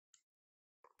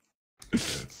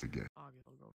 That's the game.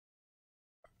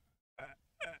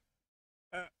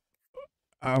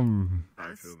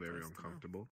 I feel very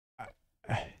uncomfortable.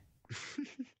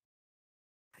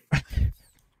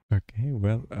 Okay,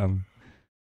 well,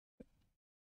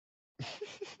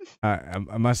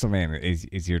 Muscle Man,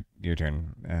 is your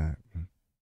turn.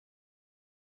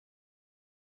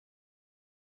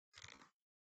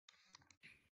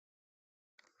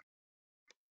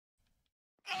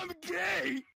 I'm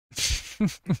gay.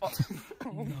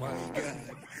 Oh my god.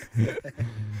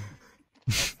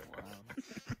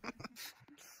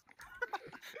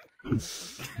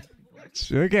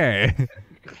 It's okay.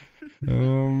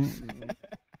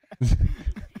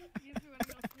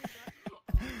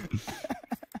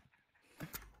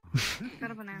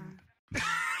 Got a banana.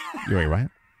 Wait, what?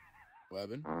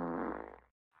 Weapon.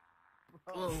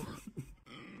 Whoa.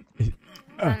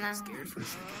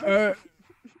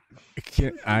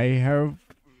 Can I have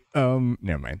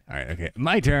never mind. Alright, okay.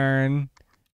 My turn.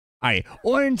 Alright,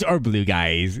 orange or blue,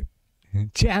 guys?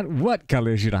 Chat, what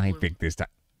color should I pick this time?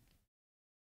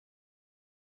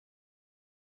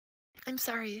 I'm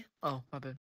sorry. Oh, my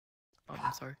bad. Oh,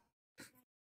 I'm sorry.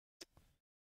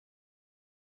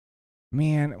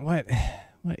 Man, what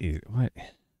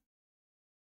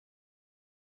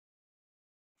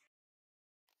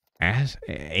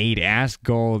ask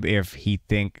Gold if he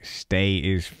thinks Stay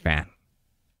is fat.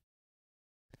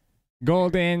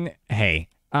 Golden, hey,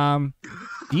 do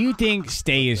you think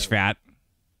Stay is fat?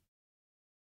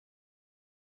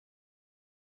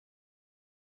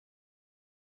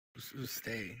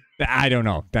 Stay. I don't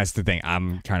know. That's the thing.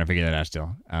 I'm trying to figure that out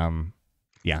still.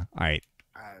 Yeah. All right.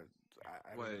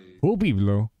 Poopy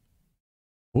blue.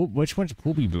 Which one's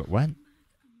poopy blue? What?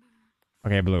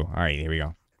 Okay, blue. All right, here we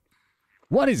go.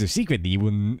 What is the secret that you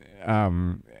wouldn't?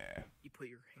 You put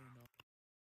your hand on.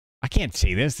 I can't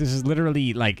say this. This is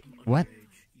literally like what?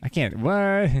 I can't.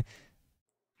 What?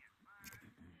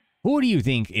 Who do you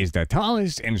think is the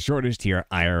tallest and shortest here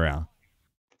IRL?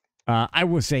 I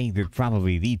will say that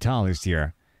probably the tallest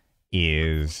here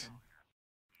is.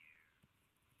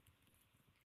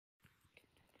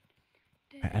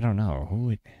 I don't know who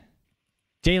would.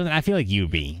 Jalen, I feel like you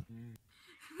be.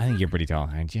 I think you're pretty tall,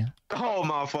 aren't you? Oh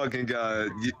my fucking god.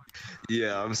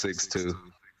 Yeah, I'm 6'2".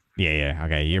 Yeah.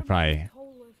 Okay, you're probably.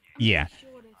 Yeah.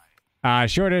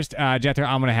 Shortest, Jethro,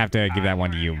 I'm gonna have to give that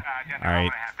one to you. All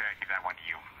right.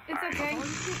 It's okay.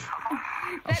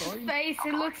 That face,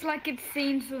 it looks like it's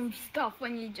seen some stuff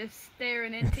when you're just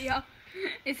staring into you.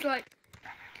 It's like,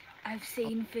 I've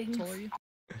seen things.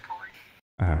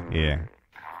 Yeah.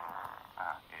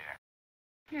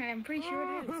 Yeah, I'm pretty sure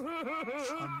it is. What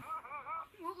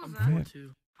was I'm that?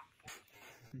 4'2".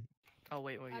 Oh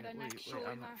wait, I don't actually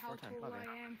know how tall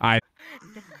I.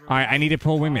 Alright, I need to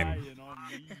pull women.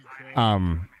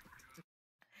 I'm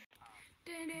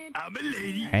a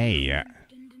lady. Hey. Yeah.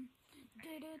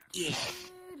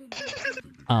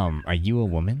 Are you a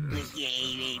woman?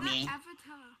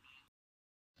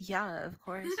 Yeah, of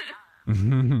course.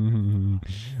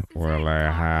 Well,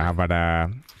 how about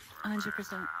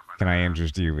 100%. can I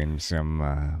interest you in some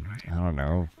I don't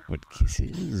know, what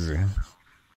kisses,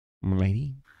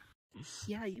 lady?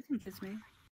 Yeah, you can kiss me.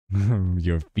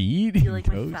 Your feet? You like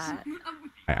my toes? fat?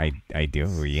 I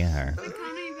do, yeah. I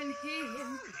can't even hear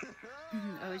him.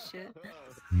 Oh shit.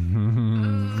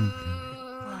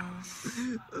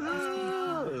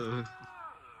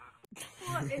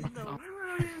 What in the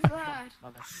world is that?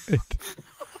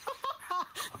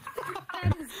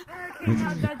 That is okay,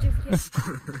 how that just gets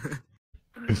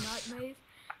in the nightmares.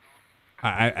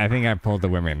 I think I pulled the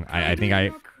women. I think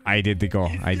I did the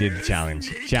goal. I did the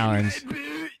challenge. Challenge. There's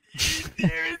a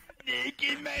snake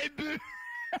in my boot.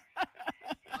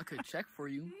 I could check for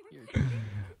you.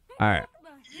 Alright.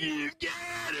 You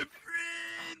got a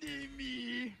friend in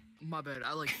me. My bad.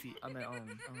 I like feet. I mean, I don't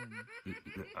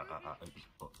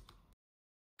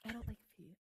like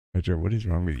feet. Pedro, what is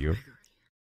wrong with you?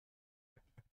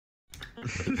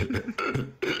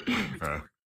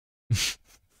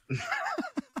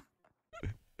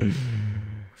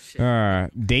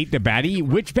 Date the baddie?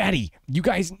 Which baddie? You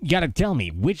guys gotta tell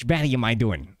me. Which baddie am I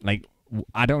doing? Like,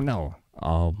 I don't know.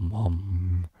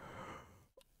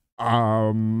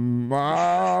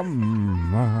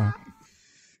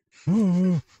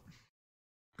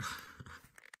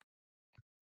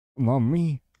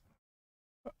 Mommy.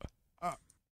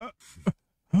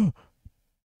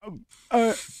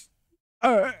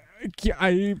 Can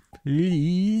I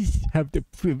please have the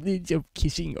privilege of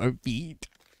kissing your feet,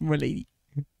 my lady?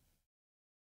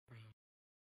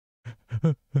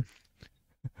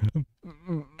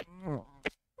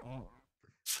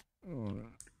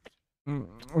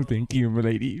 Oh, thank you, my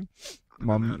lady.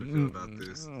 Mom. How to feel about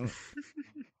this?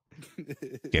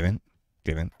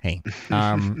 Dylan, hey.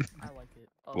 I like it.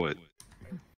 Oh. What?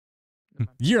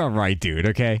 You're alright, dude,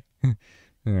 okay?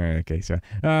 Alright, okay, so,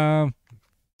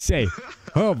 say,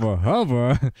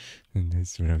 hubba.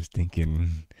 That's what I was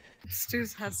thinking.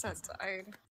 Stu's headset died.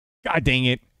 God dang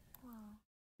it.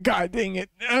 God dang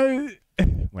it.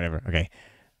 Whatever, okay.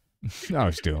 Oh,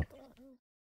 Stu.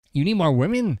 You need more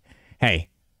women? Hey,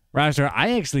 Roster,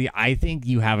 I think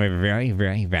you have a very,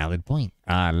 very valid point.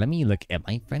 Let me look at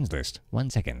my friends list.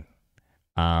 1 second.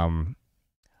 Oh,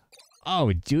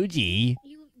 Juji.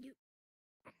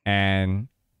 And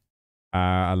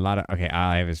a lot of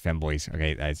I have his femboys.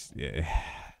 Okay, that's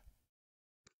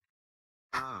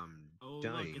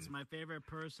Look, it's my favorite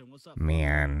person. What's up,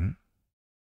 man.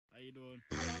 How you doing?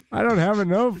 I don't have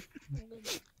enough.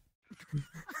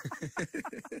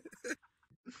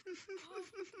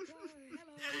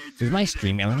 Does my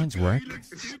stream elements work?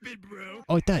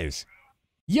 Oh, it does.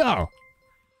 Yo,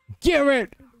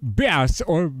 Garrett Bass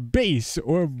or Bass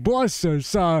or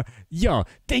Bossa. Yo,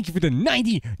 thank you for the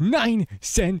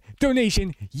 99-cent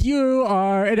donation. You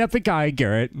are an epic guy,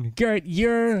 Garrett. Garrett,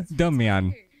 you're the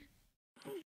man.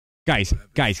 Guys,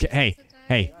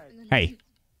 hey. I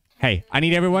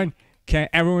need everyone. Can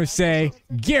everyone say,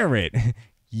 Garrett,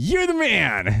 you're the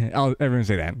man. Everyone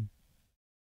say that.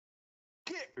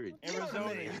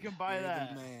 Arizona, you can buy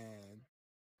that.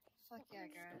 Fuck yeah,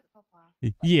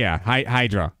 Garrett. Yeah,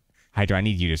 Hydra, I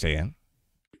need you to say it.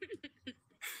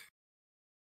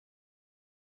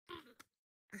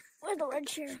 Where's the red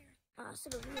chair?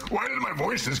 Why did my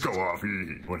voices go off?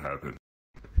 What happened?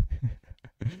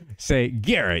 Say,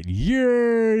 Garrett,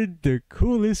 you're the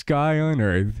coolest guy on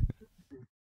earth.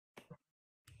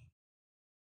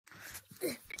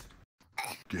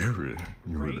 Garrett,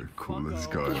 you're the coolest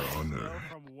guy on earth.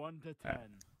 From 1 to 10.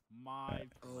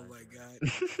 Oh my god.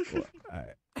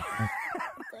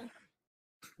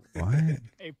 What?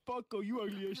 Hey, fucko, you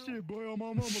ugly as shit, boy. On my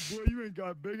mama, boy. You ain't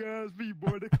got big ass feet,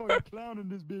 boy. They call you clown in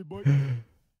this big boy.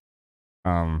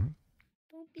 Don't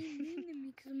be mean to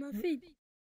me because of my feet.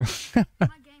 My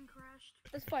game crashed.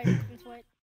 Let's fight.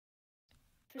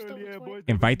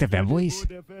 Invite the femboys?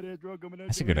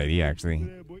 That's a good idea, actually.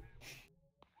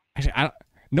 Actually,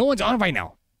 no one's on right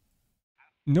now.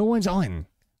 No one's on.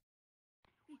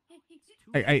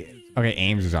 Okay,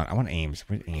 Ames is on. I want Ames.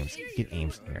 Where's Ames? Get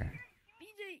Ames there.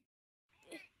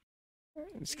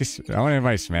 I want to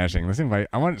invite Smashing.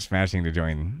 I want Smashing to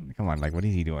join. Come on, like, what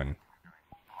is he doing?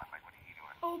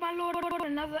 Oh my lord!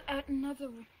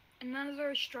 Another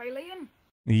Australian.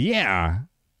 Yeah.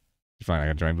 He's probably not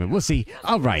gonna join, but we'll see.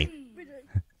 All right.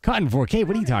 Cotton 4K.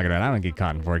 What are you talking about? I don't get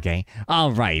Cotton 4K.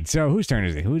 All right. So whose turn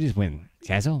is it? Who just win?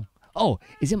 Chazo? Oh,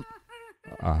 is it?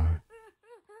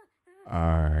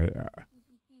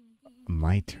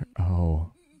 My turn.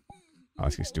 Oh,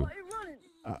 let's get Stu.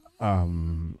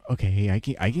 Okay,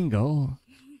 I can go.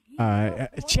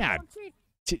 Chad.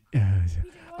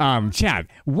 Chad.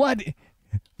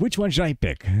 Which one should I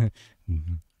pick?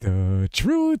 The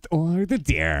truth or the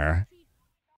dare?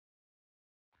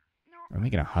 We're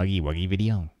making a Huggy Wuggy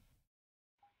video.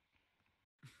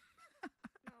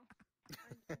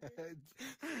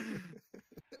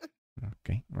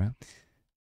 Okay, well.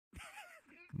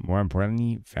 More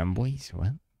importantly, femboys?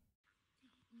 What?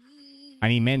 I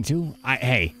need men too?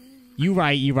 Hey, you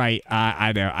right.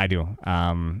 I do.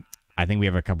 I think we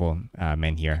have a couple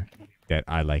men here that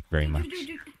I like very much. Is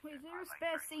there a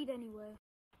spare seat anywhere?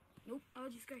 Nope, I'll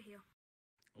just go here.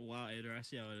 Wow, Aider, I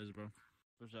see how it is, bro.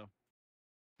 For sure.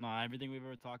 Nah, everything we've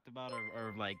ever talked about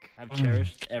or like have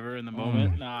cherished ever in the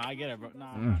moment. Nah, I get it, bro.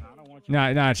 Nah, I don't want you.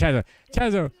 Nah, Chazo. I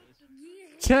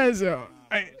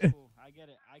get it,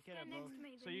 bro.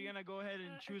 So you're gonna go ahead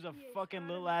and choose a fucking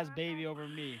little ass baby over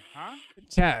me, huh?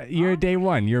 Chat, you're day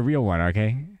one. You're a real one,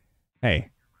 okay? Hey.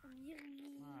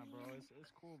 Nah, bro, it's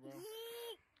cool, bro.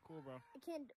 Cool, bro. I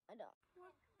can't. I don't.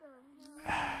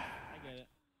 I get it.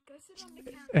 Go sit on the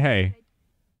counter. Hey.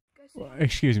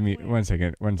 Excuse me. 1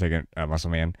 second. Muscle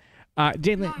man.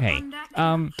 Jalen, hey.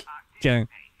 Jalen,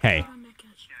 hey.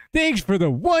 Thanks for the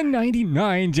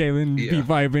 $1.99, Jalen B.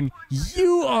 Vibin.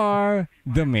 You are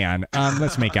the man.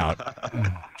 Let's make out.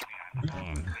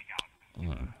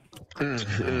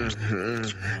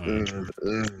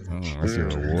 What's your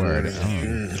reward?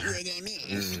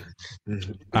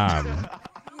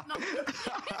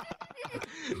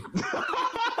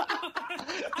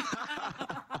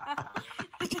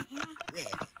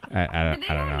 I don't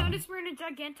know. Notice we're in a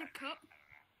gigantic cup.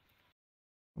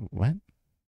 What?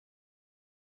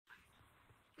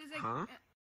 Huh?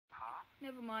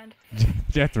 Never mind.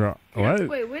 Jethro. What?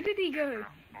 Wait, where did he go?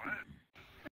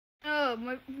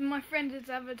 Oh, my friend is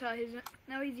Avatar.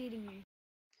 Now he's eating me.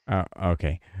 Oh,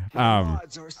 okay.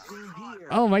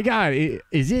 Oh my God,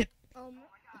 is it?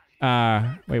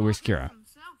 Wait, where's Kira?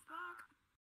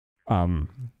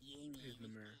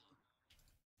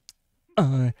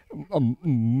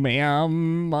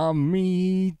 Ma'am,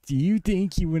 mommy, do you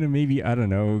think you wanna maybe, I don't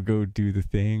know, go do the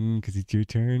thing because it's your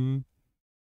turn?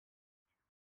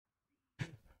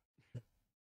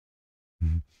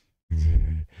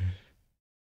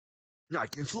 I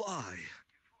can fly.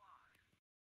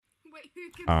 Wait, who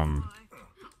can fly?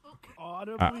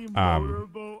 Audibly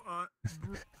motorboat,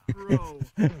 bro.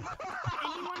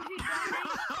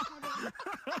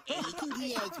 Anyone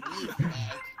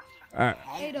who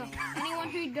Ada, anyone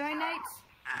who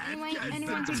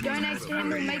donates to him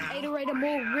will make Aiderraider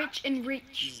more rich and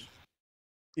rich.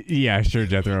 Yeah, sure,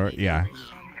 Jethro. Yeah.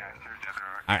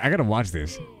 I gotta watch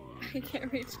this. I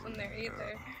can't reach from there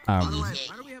either. Why do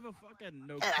we have a fucking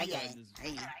no this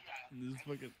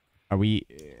fucking... Are we,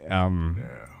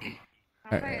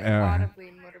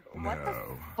 audibly motorboat. What the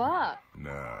fuck?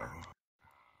 No.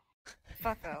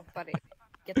 Fucko, buddy.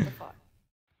 Get the fuck.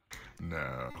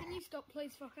 No. Can you stop,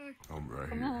 please, fucko? I'm right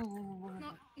Come here. on.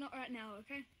 Not right now,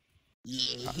 okay?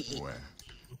 Where?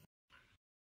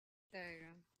 There you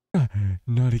go.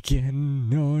 Not again.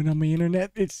 No, not my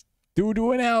internet. It's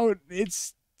doo-dooing out.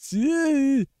 It's...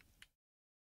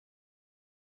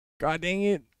 God dang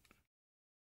it.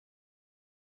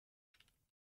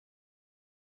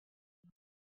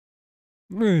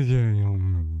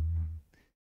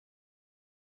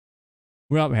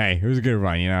 Well, hey, it was a good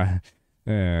run, you know.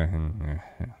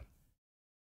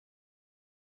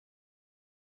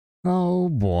 Oh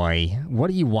boy, what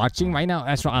are you watching right now?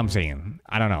 That's what I'm saying.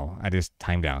 I don't know. I just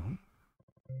timed out.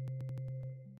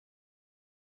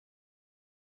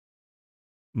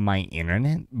 My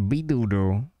internet?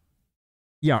 Be-doo-doo.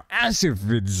 Yo,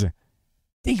 Acidids.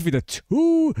 Thank you for the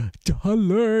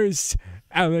 $2.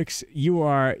 Alex,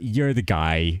 you're the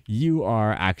guy. You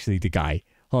are actually the guy.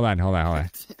 Hold on.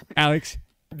 Alex,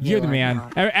 you're the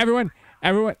man. Everyone,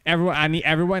 I need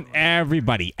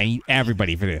everybody. I need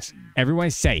everybody for this. Everyone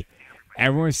say,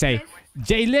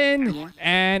 Jalen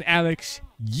and Alex,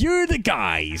 you're the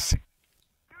guys.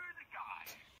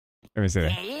 Everyone say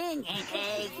that.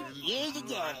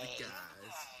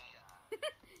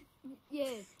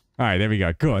 Yes. All right, there we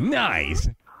go. Cool, nice.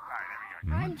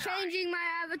 I'm changing my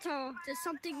avatar to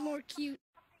something more cute.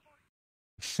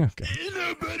 Okay. Ain't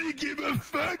nobody give a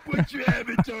fuck what your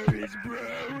avatar is,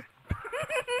 bro.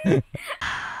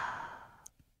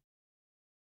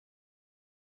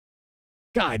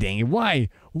 God dang it! Why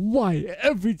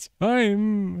every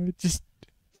time? I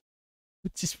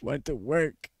just want to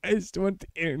work. I just want the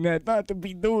internet not to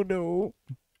be no.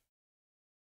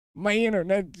 My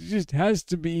internet just has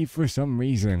to be for some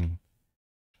reason.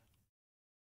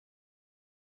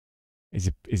 Is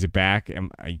it back?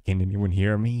 Can anyone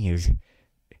hear me? Is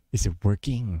it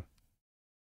working?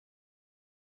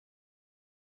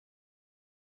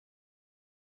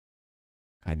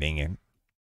 God dang it.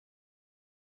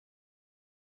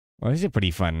 Well, this is a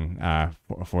pretty fun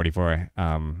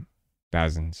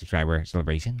 44,000 subscriber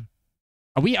celebration.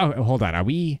 Are we hold on, are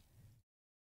we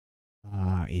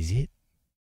is it?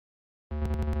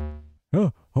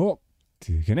 Oh,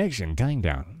 to connection, time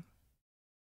down.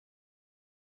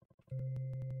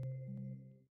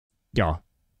 Yo,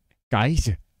 guys,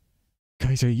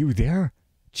 are you there?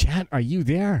 Chat, are you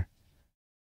there?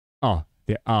 Oh,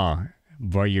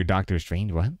 boy, your Doctor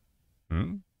Strange, what?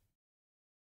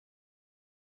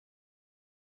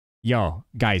 Yo,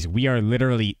 guys, we are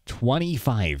literally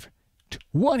 25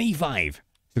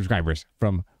 subscribers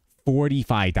from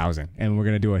 45,000, and we're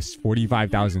gonna do a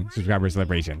 45,000 subscriber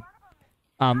celebration.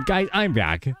 Guys, I'm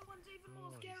back.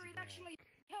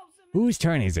 Whose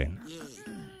turn is it?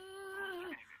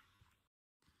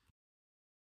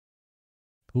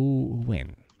 Who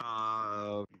win?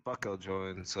 Fucko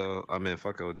joined, so I mean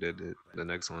Fucko did it, the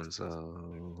next one, so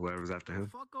whoever's after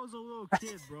him. Fucko's a little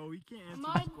kid, bro. He can't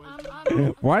answer this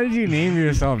question. Why did you name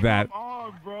yourself that? Come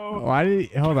on, bro. Why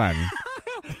did hold on?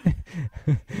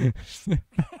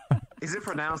 Is it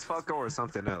pronounced Fucko or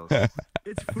something else?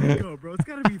 It's Fuko, bro. It's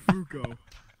gotta be Fuko.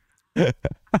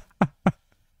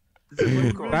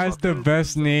 That's the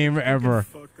best name ever.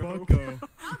 Fuko.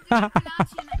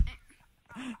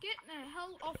 Get the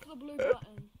hell off the blue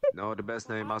button. No, the best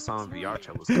name I saw in VR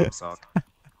chat was Cupsock.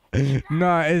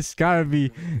 No, it's gotta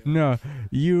be. No,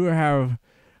 you have.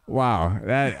 Wow,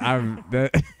 that I'm.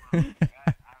 That.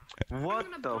 What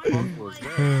the fuck was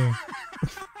that?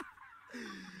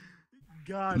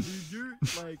 God, dude, you're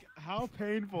like, how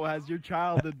painful has your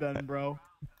childhood been, bro?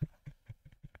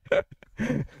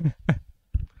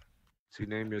 You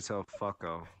name yourself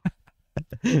Fucko.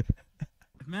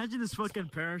 Imagine his fucking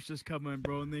parents just come in,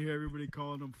 bro, and they hear everybody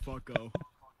calling him Fucko.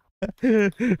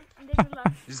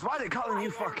 Just why they calling you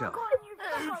Fucko?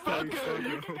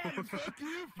 Fucko.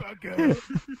 Fuckers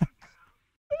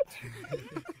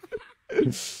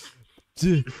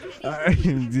are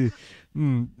teddies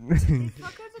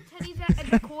that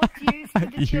the court used for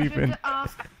the children to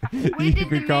ask, where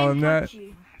did the man touch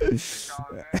you?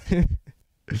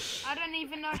 I don't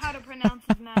even know how to pronounce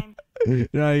his name.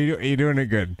 No, you're doing it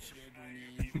good.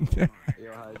 Yo,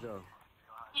 hi, Joe.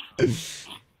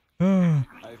 How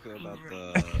you feel about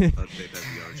the update that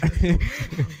we are trying to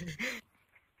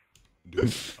do?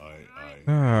 Dude, oh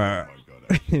my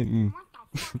god.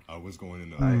 I was going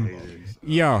in the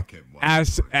Yo,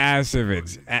 ass of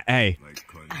it. Hey,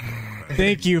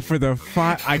 thank you for the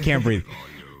I can't breathe.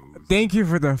 Thank you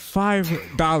for the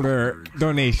 $5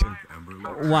 donation.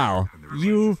 Wow,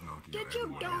 you. Did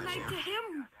you donate to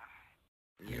him?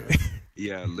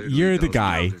 Yeah, You're the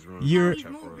guy. You're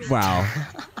wow.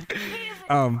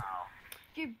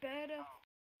 You better.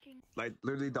 Like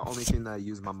literally the only thing that I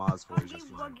use my mods for is just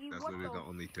for that's literally the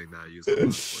only thing that I use my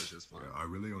mods for is just for I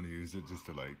really only use it just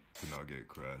to like to not get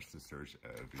crashed to search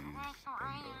Abby's and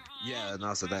yeah, and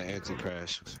also that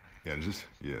anti-crash. Yeah, just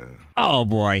yeah. Oh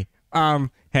boy.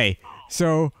 Hey.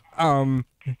 So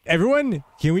everyone,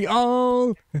 can we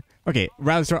all? Okay,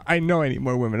 Rather, I know I need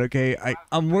more women. Okay,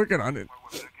 I'm working on it.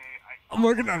 I'm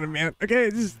working on it, man.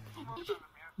 Okay, just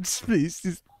please,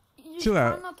 just chill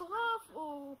out. Not to laugh,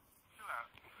 or...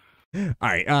 All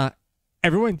right,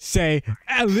 everyone say,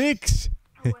 Alex,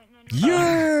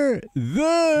 you're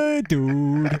the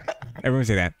dude. Everyone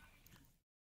say that.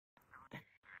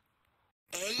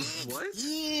 What?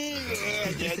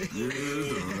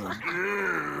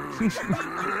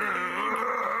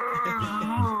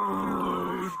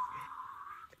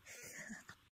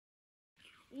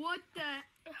 What the?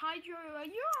 Hydro, are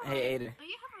you? Hey, Aider. Are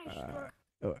you having a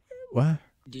stroke? What?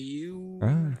 Do you?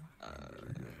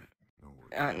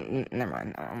 Never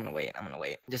mind. I'm gonna wait.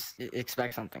 Just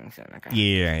expect something soon, okay?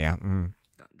 Yeah. Don't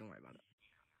worry about it.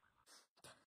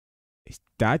 Is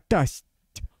that dust?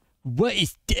 What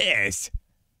is this?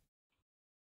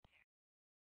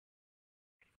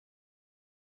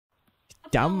 Is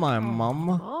that my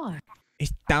mom?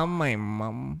 Is that my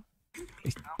mom?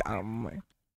 Is that my...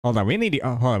 Hold on, we need to...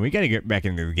 hold on, we gotta get back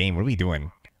into the game. What are we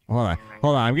doing? Hold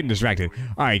on, I'm getting distracted.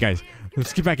 Alright, guys,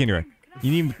 let's get back into it.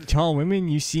 You need tall women?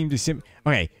 You seem to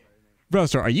Okay,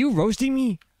 Brother, are you roasting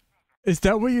me? Is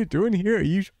that what you're doing here? Are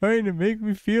you trying to make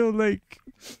me feel like...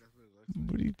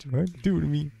 What are you trying to do to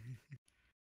me?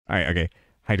 Alright, okay.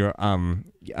 Hydro, Oh,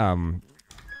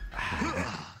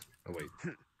 wait.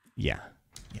 Yeah.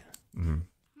 Mm-hmm.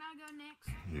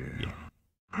 Yeah.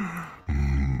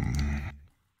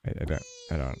 I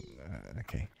don't,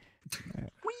 okay.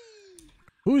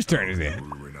 Whose turn is it?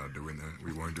 We're not doing that.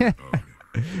 We weren't doing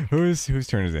Whose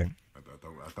turn is it? I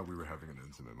thought we were having an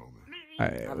intimate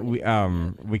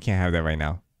moment. We can't have that right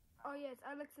now. Oh yes,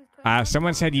 Alex's turn.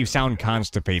 Someone said you sound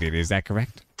constipated. Is that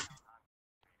correct?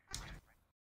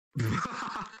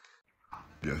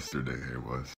 Yesterday it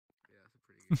was.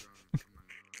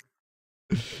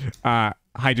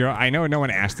 Hydro, I know no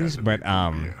one asked this, but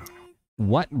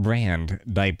what brand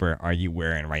diaper are you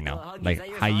wearing right now? Like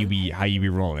how you be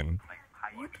rolling?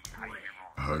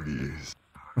 Huggies.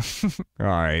 All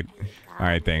right,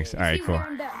 thanks. All right, cool.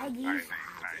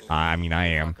 I mean, I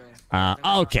am.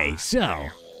 Okay, so.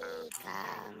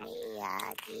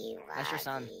 That's your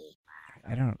son.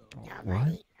 I don't.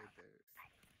 What?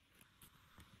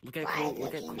 Look at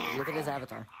his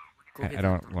avatar. I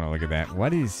don't want to look at that.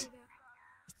 What is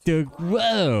the...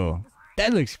 Whoa!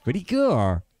 That looks pretty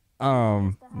cool.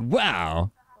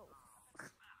 Wow.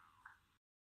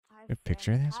 A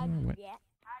picture of that somewhere? What?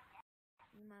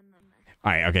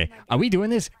 Alright, okay. Are we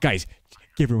doing this? Guys,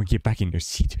 everyone get back in your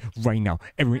seat right now.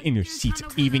 Everyone in your seats,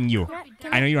 even you.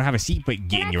 I know you don't have a seat, but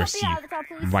get in your seat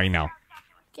right now.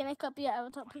 Can I copy your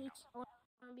avatar, please? I want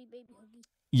to be baby huggy.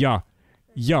 Yo.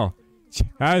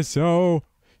 Chazo,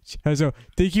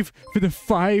 thank you for the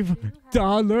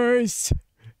 $5.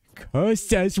 Cause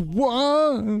that's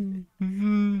one.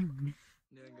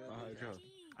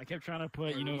 I kept trying to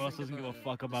put, you know who else doesn't give a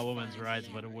fuck about women's rights,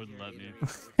 but it wouldn't let me.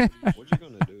 What you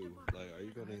gonna do? Like, are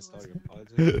you gonna install your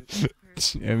pods?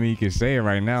 I mean, you can say it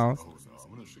right now.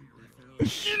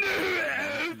 You know who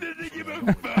else doesn't give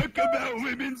a fuck about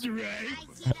women's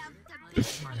rights?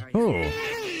 Oh.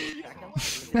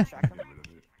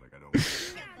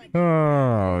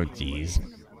 Oh, jeez.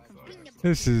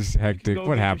 This is hectic.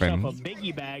 What happened? A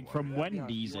biggie bag from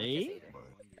Wendy's, eh?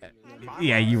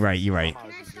 Yeah, you're right. You're right.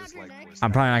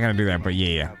 I'm probably not gonna do that, but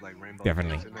yeah,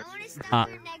 definitely.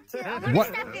 What?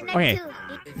 Okay.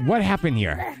 What happened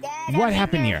here? What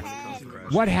happened here?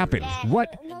 What happened?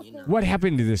 What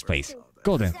happened to this place?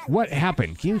 Golden, what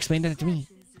happened? Can you explain that to me?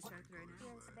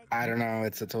 I don't know.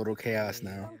 It's a total chaos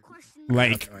now.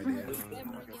 Like.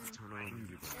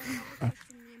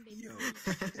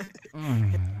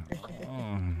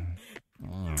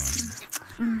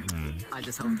 I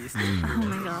just hope these. Oh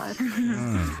my god.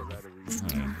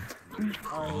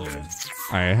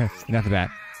 Alright, enough of that.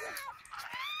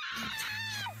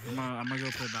 I'm gonna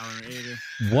go play Aiderraider.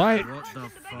 What? What the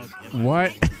fuck?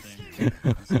 What?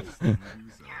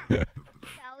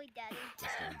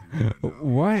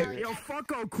 What? Yo,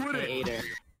 fucko, quit it.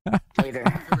 Aider.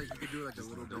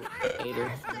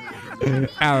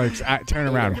 Alex, turn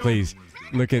around, please.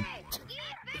 Look at.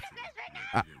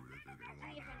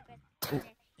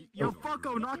 Yo,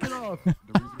 fucko, knock it off.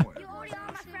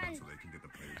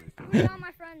 You're all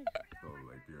my friend.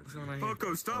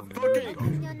 Fucko, stop fucking! Okay,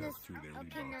 no,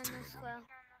 well.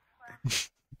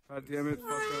 God damn it,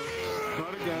 fucko.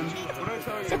 Not again. What did I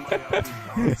tell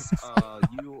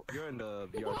you? You're in the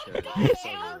VR chat. We're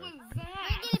gonna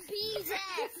beat his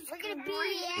ass. We're gonna beat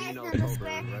his ass on the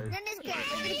square. Then this guy,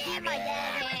 we're gonna beat my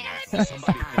dad's ass.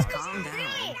 Guys, calm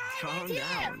down. Calm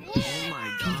down. Oh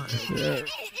my god.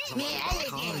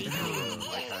 Calm down.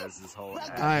 Like, has this whole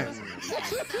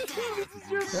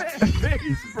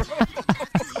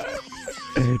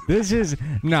This is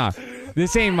nah.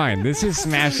 This ain't mine. This is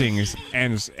Smashing's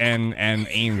and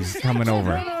Ames coming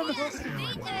over.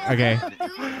 Okay.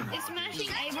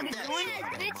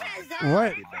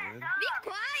 What?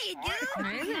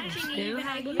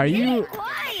 Are you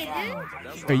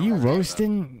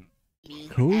roasting?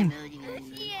 Who?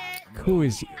 Who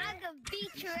is?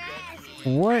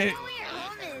 What?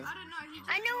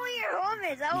 I know where your home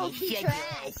is. I will beat your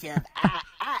ass.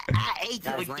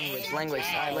 Guys, language.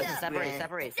 Alright, listen,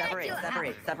 separate. Stop,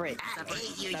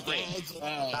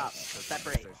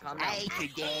 separate. Calm down.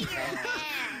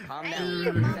 Calm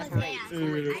down.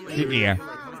 Separate. Yeah.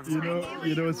 You know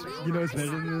what's better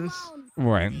than this?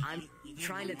 What? I'm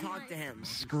trying to talk to him.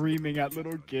 Screaming at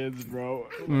little kids, bro.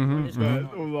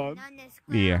 Hold on.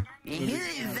 Yeah. Yeah,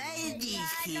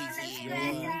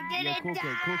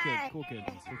 cool kid.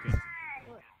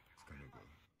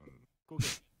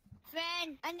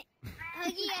 Friend,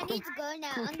 Huggy, I need to go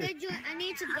now. I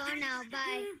need to go now.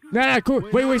 Bye. Nah, cool.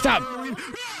 Wait, stop. Bye.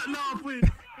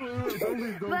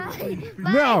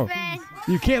 No, friend.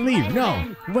 you can't leave.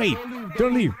 No, wait,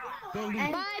 don't leave. Bye,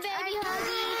 baby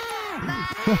Huggy. Bye.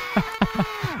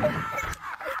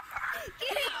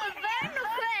 Give me a friend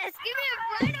request. Give me a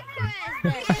friend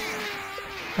request.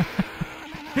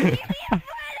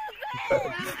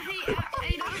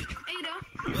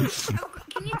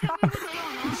 Can you tell me what's going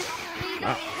on?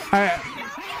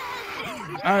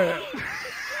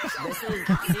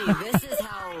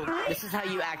 This is how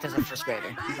you act as a first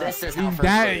grader. This is how first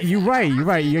graders You're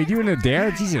right. You're doing a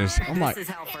dare, Jesus. Oh my. This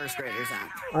is how first graders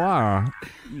act. Wow.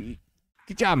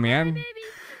 Good job, man.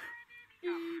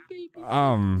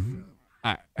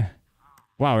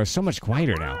 Wow, it's so much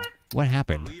quieter now. What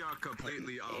happened? We are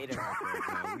completely off track right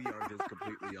now. We are just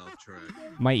completely off track.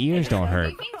 My ears don't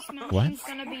hurt. What?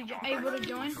 Gonna be able to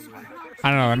join?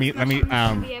 I don't know. Let me. Hold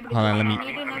on. Let me.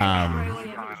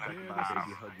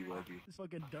 It's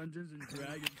fucking Dungeons and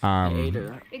Dragons.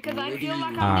 Because I feel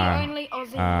like I'm the only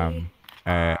Aussie.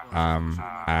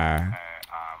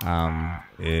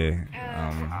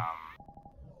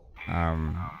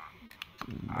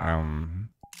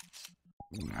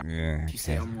 Yeah. You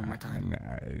say it one more time.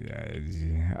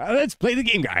 Let's play the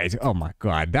game, guys. Oh my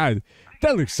god, that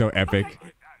looks so epic.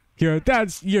 You're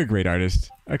a great artist.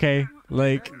 Okay,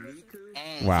 like,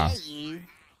 wow.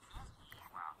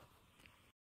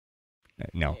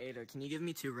 No. Aider, can you give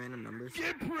me 2 random numbers?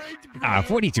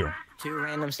 42. 2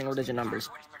 random single-digit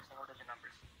numbers.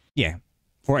 Yeah,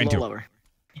 4 and 2. Lower.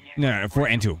 No, 4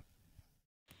 and 2.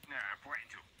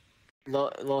 Low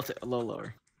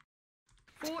lower.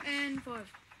 4 and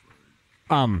 5.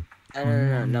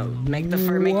 No. Make the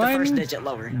first digit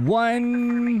lower.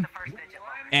 1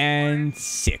 and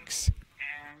 6.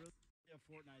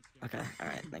 Okay. All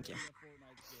right. Thank you.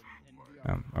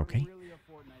 Okay.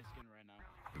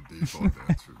 The default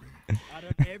answer me. Out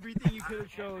of everything you could have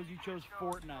chose, you chose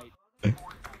Fortnite. Wait,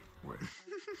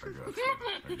 I got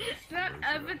you. That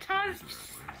avatar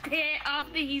stare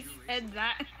after he said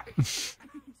that.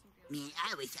 Man, I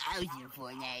was in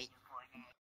Fortnite.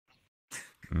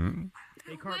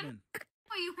 Hey, Cartman.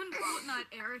 Are you in Fortnite,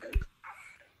 Eric?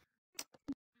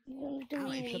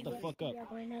 Alex, Shut the fuck up.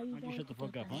 Why'd you shut the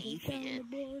fuck up, huh? You shut up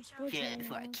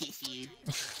before I kiss you.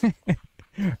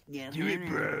 Yeah, Do it,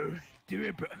 bro. Do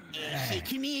it, bro. Shit,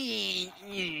 come in.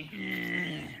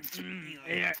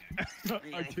 Yeah.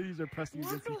 Our titties are pressing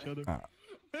against each other.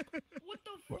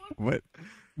 What?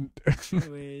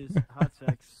 Anyways, hot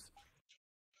sex.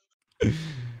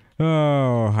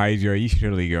 Oh, Hydra, you should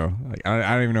really go. Like,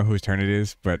 I don't even know whose turn it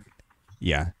is, but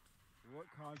yeah. What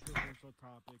controversial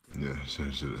topic? Yeah,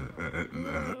 should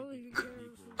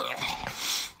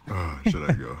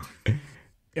I go?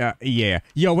 Yeah.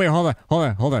 Yo, wait, hold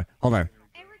on.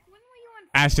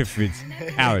 Astrophids,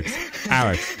 Alex.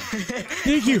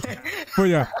 Thank you for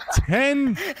the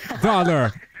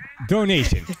 $10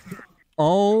 donation.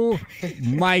 Oh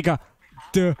my god.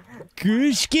 The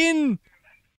Gushkin.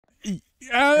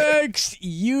 Alex,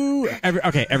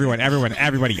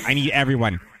 everybody. I need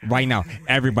everyone right now.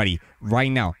 Everybody, right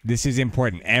now. This is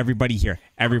important. Everybody here.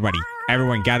 Everyone,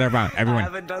 gather around. Everyone.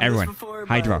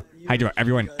 Hydra.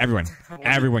 Everyone,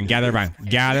 gather around.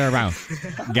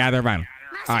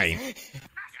 All right.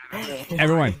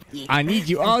 Everyone, I need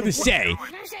you all to say,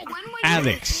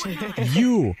 Alex,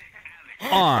 you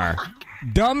are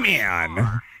the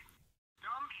man.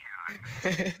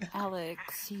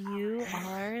 Alex, you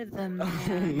are the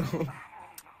man.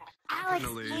 Alex,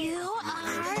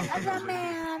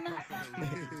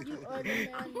 you are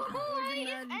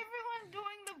the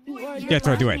man.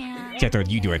 Jethro, do it. Jethro,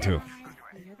 you do it too.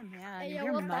 You're the man.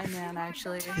 You're my man,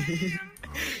 actually.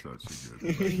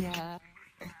 Yeah.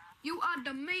 You are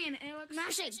the man, Alex.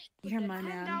 Mashing. You're my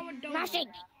man. Mashing.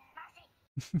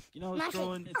 You know,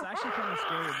 Scrolling, it's actually kind of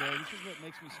scary, bro. This is what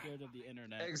makes me scared of the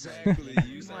internet. Exactly.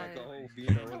 You sound like a whole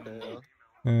beano. What the hell?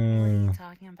 What are you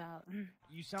talking about?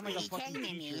 You sound like a fucking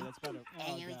teacher. That's better.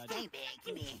 Oh, God.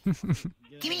 Come here.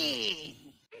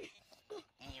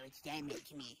 Hey, what's time?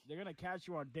 Come here. They're gonna catch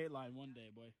you on Dateline one day,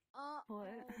 boy. What?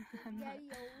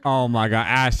 Oh my god,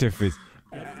 Astrophids.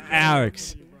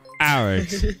 Alex.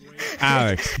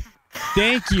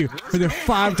 Thank you for the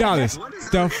 $5.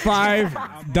 The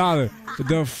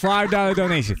 $5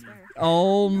 donation.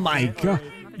 Oh my god.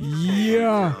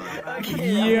 Yo.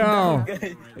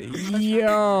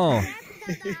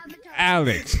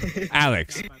 Alex.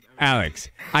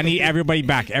 I need everybody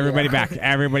back. Everybody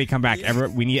come back.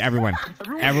 We need everyone.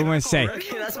 Everyone say.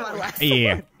 Okay, that's my last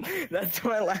yeah. one. That's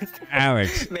my last one.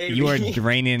 Alex, you are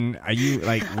draining. Are you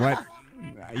like what?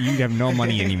 You have no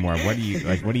money anymore. What are you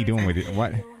like? What are you doing with it?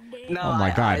 What? No, oh my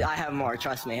god. I have more.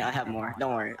 Trust me, I have more.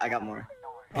 Don't worry, I got more.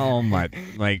 Oh my,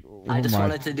 like. Oh I just my.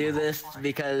 wanted to do this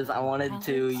because I wanted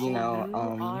to, you know, You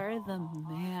are the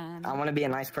man. I want to be a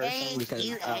nice person because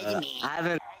I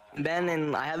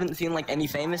haven't seen like any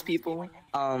famous people.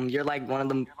 You're like one of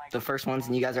the first ones,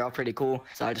 and you guys are all pretty cool.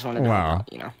 So I just wanted to, wow.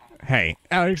 You know. Hey,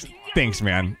 Alex, thanks,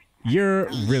 man. You're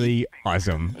really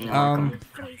awesome.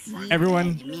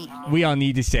 Everyone, we all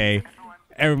need to say,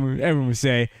 everyone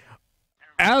say,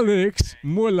 Alex,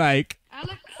 more like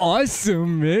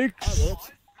awesome mix.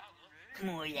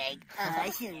 More like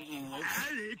awesome.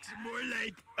 Alex, more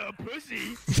like a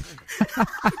pussy.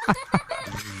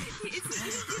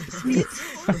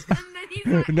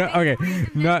 No, okay,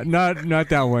 not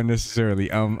that one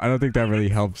necessarily. I don't think that really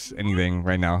helps anything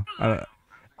right now. Aider,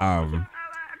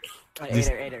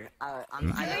 I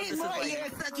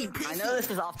know this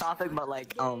is off topic, but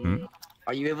like, are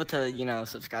you able to, you know,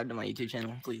 subscribe to my YouTube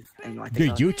channel, please? And my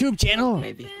Your YouTube channel?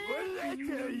 Maybe.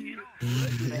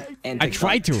 I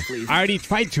tried to. Please. I already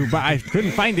tried to, but I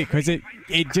couldn't find it because it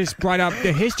just brought up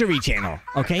the history channel.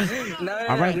 Okay.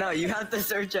 No. You have to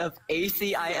search up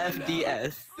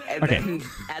ACIFDS, and then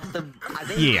at the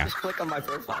you just click on my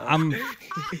profile.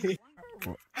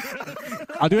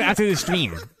 I'll do it after the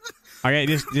stream. Okay,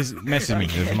 just message me.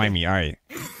 Just remind me. All right.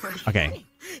 Okay.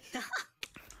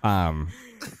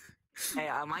 Hey,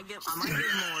 I might get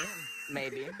more,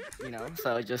 maybe. You know,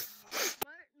 so just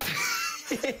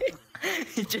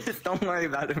don't worry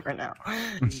about it for now.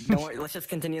 Don't worry. Let's just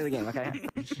continue the game, okay?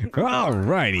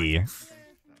 Alrighty.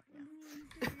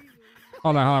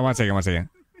 Hold on. One second.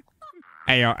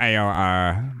 Ayo.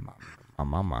 My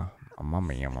mama.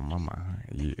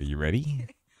 You ready?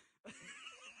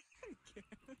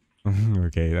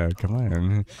 Okay, come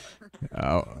on.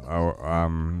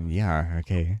 Yeah,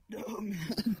 okay.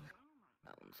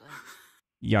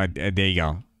 Yeah, there you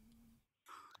go.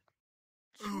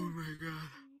 Oh my god.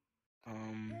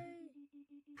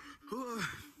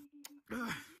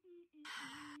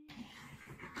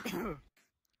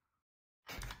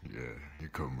 Yeah, you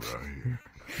come right here.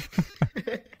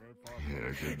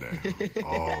 Yeah, get down.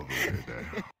 All the way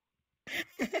down.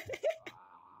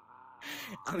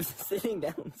 I'm sitting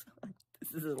down so I have to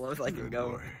This is as low as I can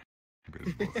go.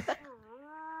 Good boy.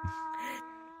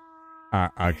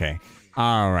 Okay.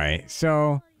 All right.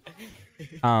 So,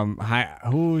 hi.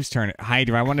 Whose turn?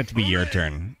 Hydra, I want it to be your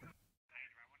turn.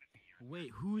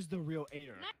 Wait, who's the real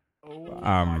Aider? Oh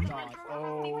Um, my god.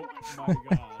 Oh my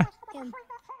god. Him.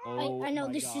 Oh I know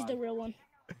my this god. is the real one.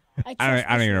 I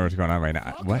don't even know what's going on right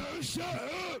now. What?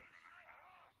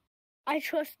 I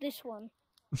trust this one.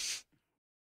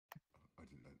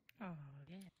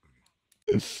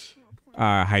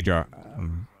 Hydra.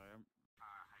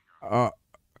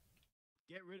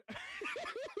 Get rid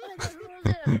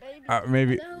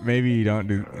Maybe you don't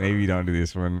do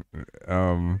this one.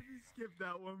 Skip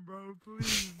that one, bro,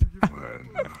 please.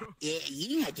 Yeah,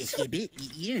 you don't have to skip it.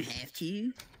 You don't have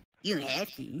to. You don't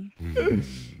have to.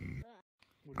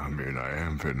 I mean, I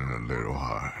am feeling a little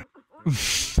high.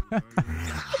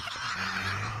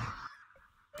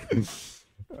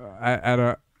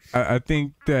 I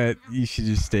think that you should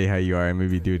just stay how you are and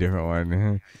maybe do a different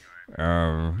one.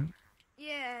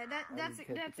 Yeah, that's a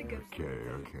good. Okay.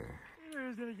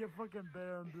 You're gonna get fucking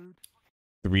banned, dude.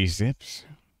 3 zips.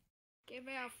 Give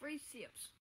out free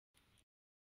sips.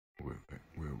 Wait.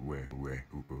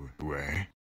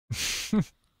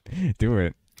 Do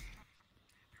it.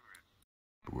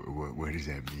 What does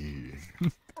that mean?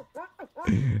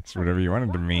 It's whatever you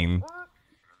wanted to mean.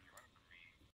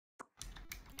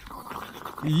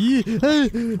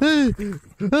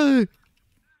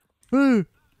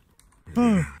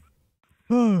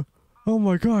 Oh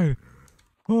my god.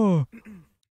 Look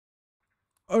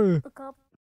up.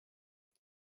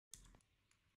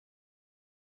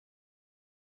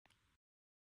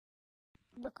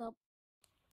 Look up.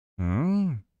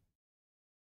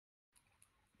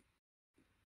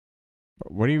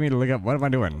 What do you mean to look up? What am I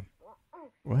doing?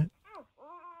 What?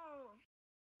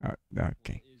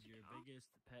 Okay. Is your biggest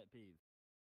pet peeve?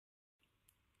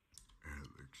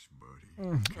 Alex, buddy.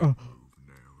 Move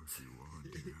now if you want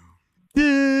to.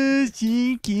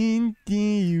 She can do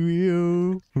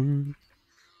you. Only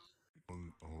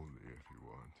if you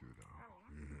want to, though.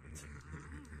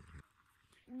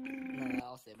 No,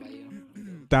 I'll say by you.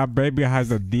 That baby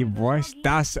has a deep voice.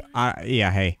 That's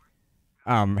yeah. Hey,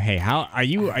 hey, how are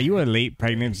you? Are you a late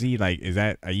pregnancy? Like, is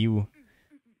that? Are you?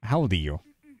 How old are you?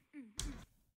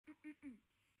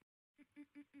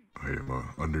 I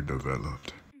am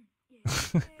underdeveloped.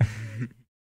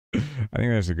 I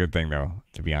think that's a good thing, though.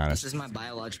 To be honest. This is my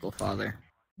biological father.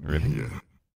 Really?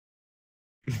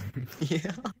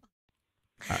 Yeah.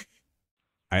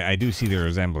 I do see the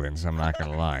resemblance. I'm not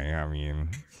gonna lie. I mean.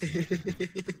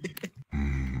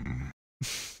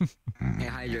 Hey,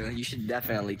 Hydra, you should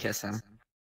definitely kiss him.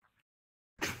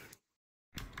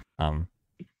 I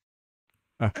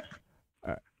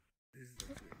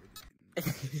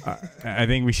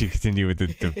think we should continue with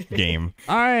the game.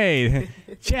 All right,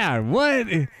 Chad. What?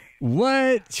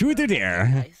 Truth or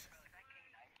dare?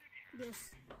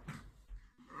 Yes.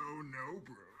 Oh no,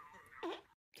 bro.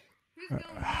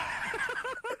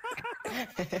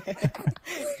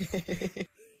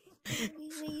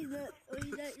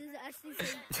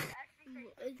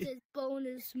 It says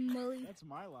bonus Molly. That's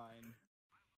my line.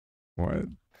 What?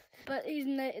 But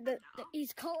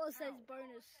his collar says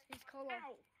bonus. His collar.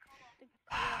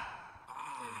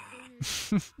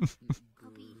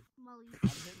 Copy Molly. I'm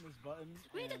hitting this button.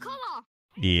 Read the collar.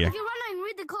 Yeah. If you're running,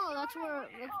 read the collar. That's where.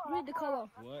 Read the collar.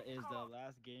 What is the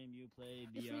last game you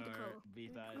played? Just read the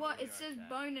collar. What? It says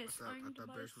bonus owned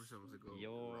by.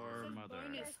 Your mother.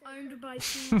 Bonus owned by.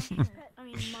 I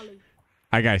mean Molly.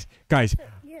 Hi guys,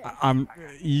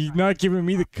 you're not giving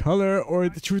me the color or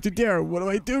the truth or dare. What do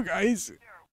I do, guys?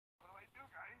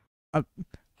 You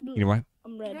know what?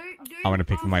 I'm red. I'm gonna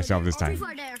pick for myself this time. Do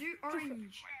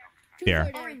orange. There.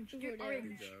 Orange. Do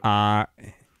orange. I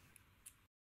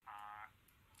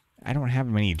don't have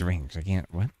many drinks. I can't.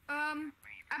 What?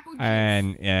 Apple juice.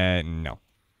 And no.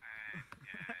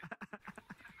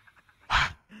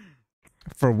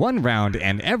 For one round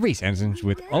and every sentence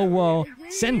with Owo,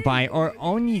 Senpai, or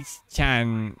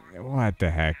Oni-chan. What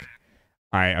the heck?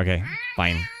 Alright, okay.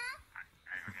 Fine.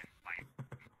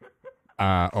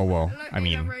 Owo. I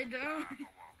mean.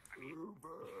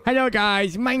 Hello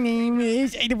guys, my name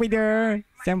is Aiderraider.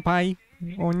 Senpai,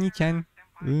 Oni-chan.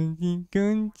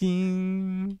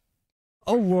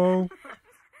 Owo.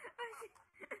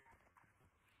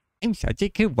 I'm such a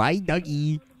kawaii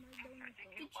doggy.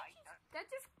 That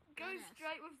just goes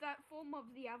straight with that form of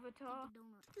the avatar.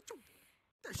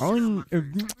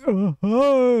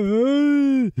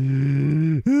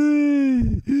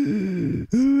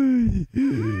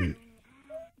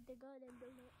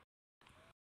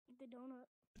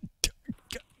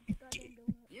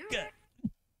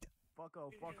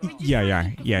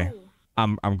 Yeah.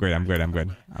 I'm good.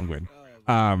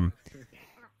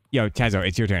 Yo, Tazo,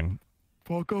 it's your turn.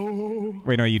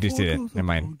 Wait, no, you just did it. Never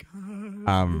mind.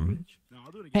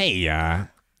 Hey,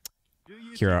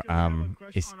 Kira,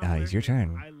 it's your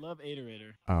turn. I love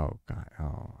Aiderraider. Oh God.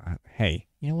 Oh, hey,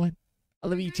 you know what? I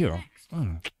love you too.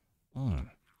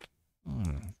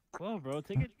 Well, bro,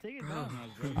 take it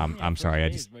down, bro. I'm sorry.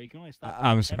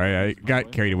 I'm sorry. I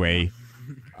got carried away.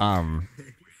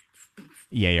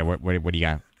 Yeah. What do you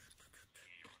got?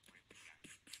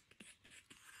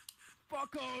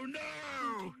 Fucko,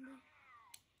 no!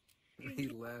 He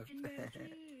left.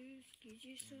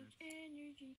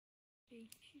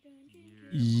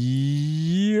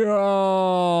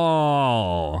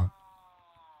 Yo.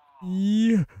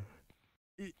 Yeah.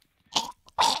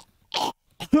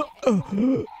 That's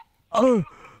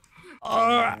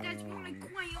what I'm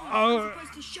quite I'm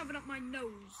supposed to shove it up my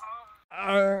nose.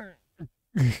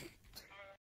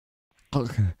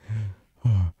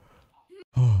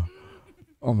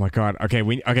 Oh my God.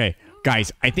 Okay,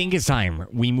 guys. I think it's time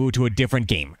we move to a different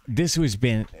game. This has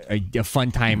been a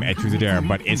fun time at Truth or Dare,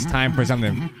 but it's time for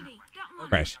something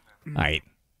fresh. All right.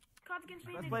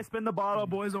 Let's play spin the bottle,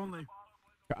 boys only.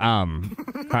 No.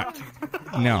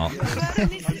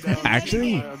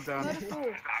 Actually, I'm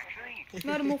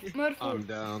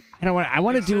down. I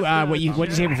want to do what you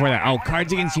say before that. Oh,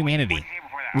 Cards Against Humanity.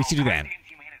 We should do that.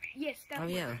 Yes, Oh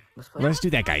yeah. Let's do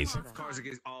that, guys. Cards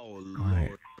Against. Oh All lord.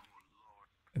 right.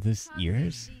 This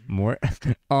yours? More?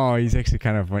 Oh, he's actually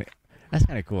kind of funny. That's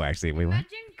kind of cool, actually. Wait, what? Imagine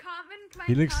Carvin playing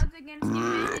He looks- Cards Against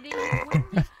Humanity.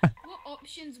 What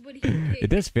options would he pick? It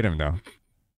does fit him, though.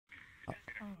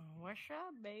 What's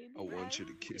up, baby? I want you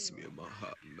to kiss me in my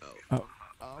hot mouth. Oh,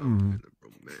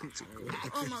 Romantic.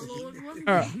 Oh my lord.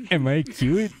 am I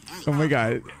cute? Oh my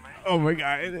God. Oh my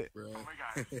God.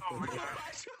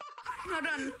 Hold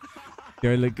on.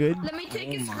 Do I look good? Let me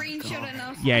take a screenshot and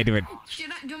I'll. Yeah, do it. Do you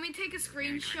want me to take a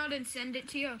screenshot and send it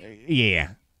to you?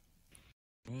 Yeah.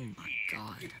 Oh my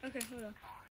God. Okay, hold on.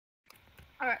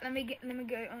 All right, let me go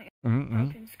on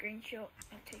open screenshot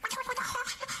and take.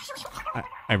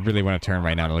 I really want to turn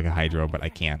right now to look at Hydro, but I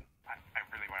can't.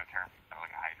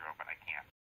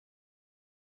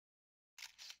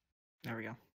 There we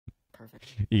go.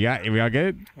 Perfect. We all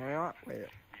good? Here we are. Wait.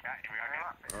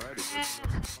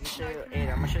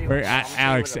 Wait,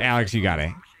 Alex, you got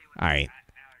it. All right.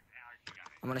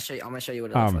 I'm gonna show you what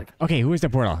it looks like. Okay, who is the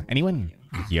portal? Anyone?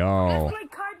 Yo. Let's play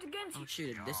Cards Against. Oh shoot,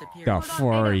 it disappeared. The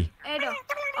furry. Ada,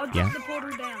 I'll Yeah. take the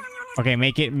portal down. Okay,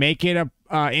 make it a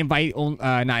invite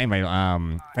not invite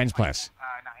friends plus.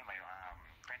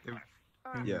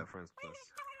 Yeah, friends plus.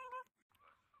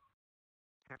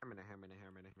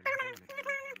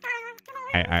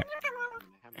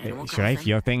 Should I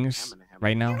feel things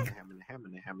right now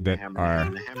that are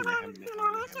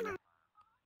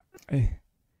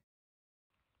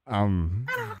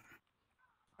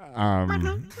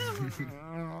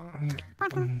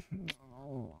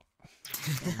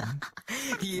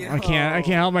I can't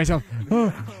help myself.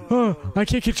 I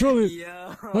can't control it.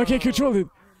 I can't control it.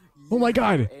 Oh my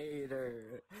God.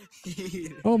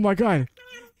 Oh my God.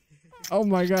 Oh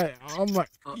my God. Oh my.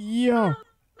 Yeah.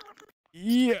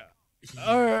 Yeah.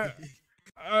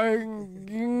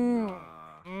 I'm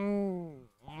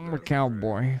a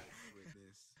cowboy.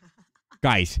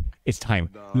 Guys, it's time.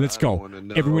 Let's go.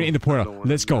 Everyone in the portal.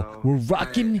 Let's go. We're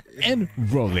rocking and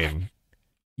rolling.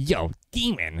 Yo,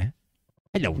 Demon.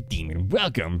 Hello, Demon.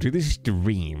 Welcome to the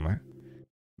stream.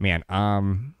 Man,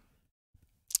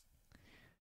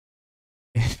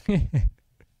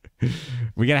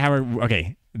 we gotta have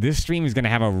okay. This stream is gonna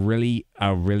have we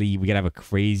gotta have a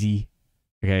crazy,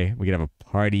 okay? We gotta have a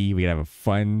party. We gotta have a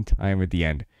fun time at the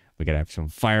end. We gotta have some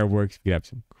fireworks. We gotta have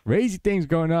some crazy things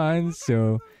going on.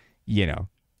 So, you know,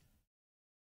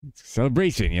 it's a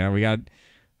celebration. You know, we got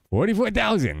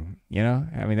 44,000. You know,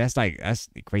 I mean, that's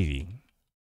crazy.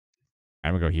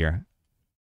 I'm gonna go here.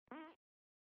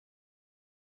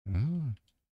 Oh.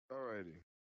 Alrighty.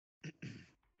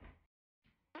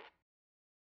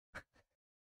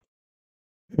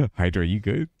 Hydra, you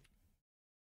good?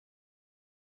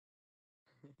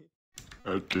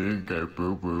 I think I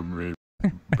boo-boo me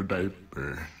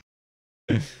diaper.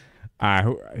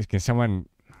 Can someone?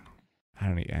 I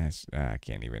don't even. I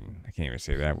can't even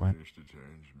say that one.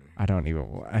 I don't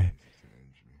even.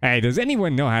 Hey, does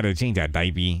anyone know how to change that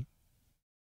diaper?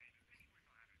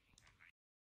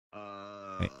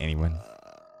 Anyone?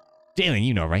 Jalen,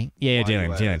 you know, right? Yeah, Jalen.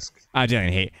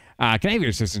 Jalen, hey, can I have your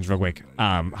assistance real quick?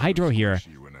 Hydro here.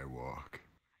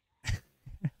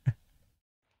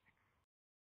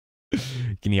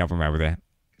 Can you help him out with that?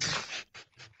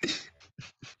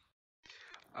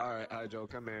 Alright. right, Joe,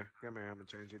 come here. Come here. I'm gonna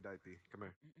change your diaper. Come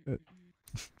here.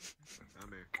 Come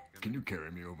here. Can you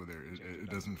carry me over there? It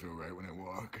doesn't feel right when I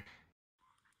walk.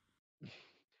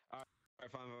 All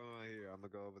right, fine, here. I'm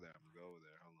gonna go over there. Hold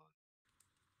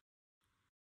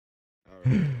on. All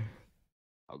right.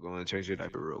 I'll go and change your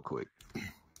diaper real quick.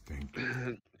 Thank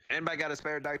you. Anybody got a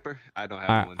spare diaper? I don't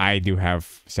have one. I do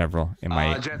have several in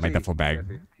my Jeffy, duffel bag.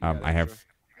 Jeffy, I have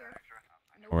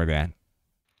over there.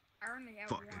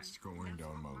 Fuck, it's going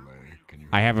down my leg. Can you?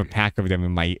 I have a pack of them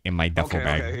in my duffel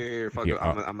bag. Okay, here, fuck it.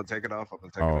 I'm gonna take it off. I'm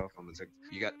gonna take it off. I'm gonna take.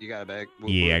 You got a bag?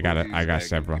 Yeah, I got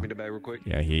several. Give me the bag real quick.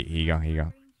 Yeah, here you go.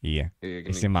 Yeah,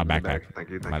 it's in my backpack. Thank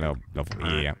you. My little duffel.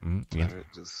 Yeah. Yeah. Right,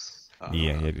 just.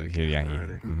 Yeah,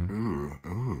 here. Ooh.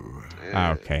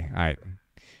 Okay, all right.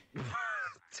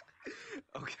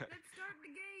 Okay.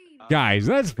 Guys,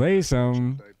 let's play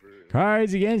some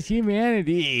Cards Against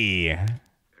Humanity. There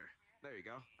you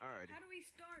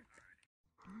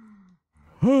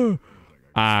go.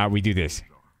 Alrighty. We do this.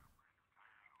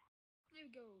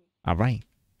 All right.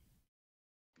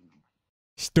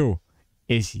 Stu,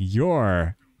 it's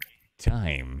your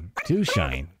time to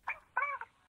shine.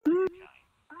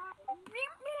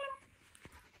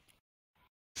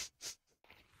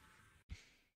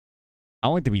 I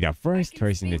want to be the first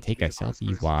person to take a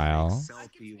selfie while.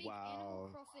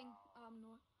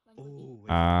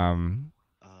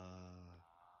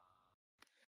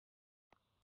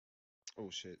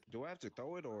 Oh shit! Do I have to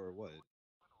throw it or what?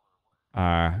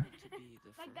 Like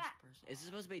that. Is it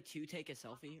supposed to be to take a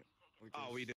selfie? Or just...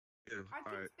 Oh, we do.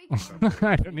 All right.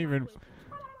 I don't even.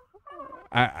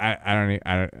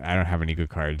 I don't have any good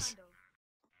cards.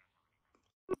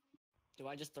 Do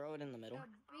I just throw it in the middle?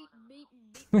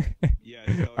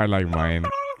 Yeah. I like mine.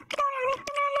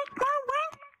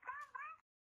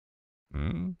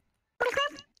 Hmm.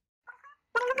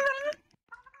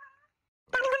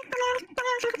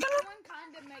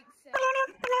 Kind of makes sense. I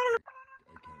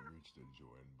can't reach the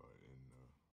join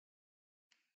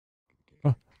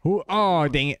button. Who? Oh,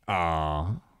 dang it!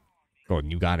 Oh,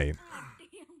 Golden, you got it.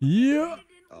 Yeah.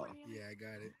 Oh. Yeah, I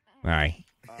got it. All right.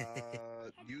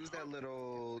 Use that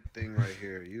little thing right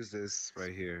here. Use this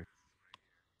right here.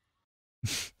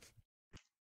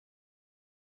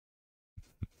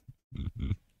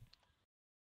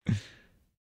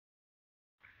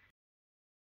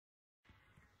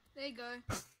 There you go.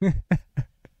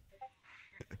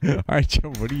 All right,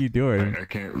 Joe, what are you doing? I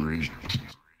can't reach.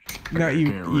 No,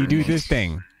 you do this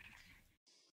thing.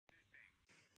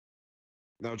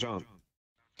 No, jump.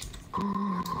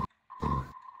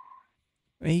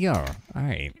 There you go. All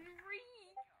right.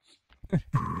 I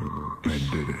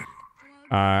did it.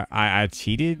 I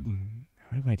cheated.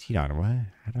 What did I cheat on? What?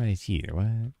 How do I cheat?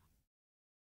 What?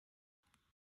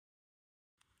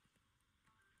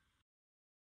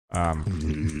 I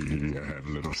have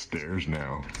little stairs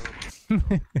now.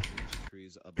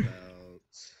 Increase about.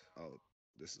 Oh,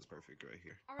 this is perfect right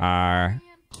here.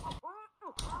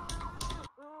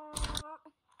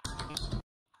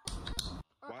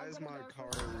 Why is my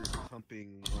card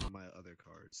pumping one of my other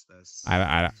cards? That's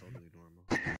totally normal.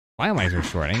 Why am I so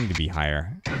short? I need to be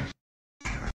higher.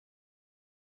 Here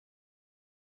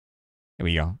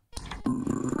we go.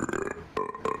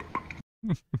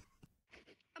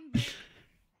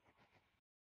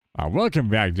 Welcome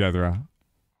back, Jethro.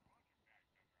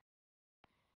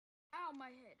 Ow, my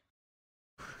head.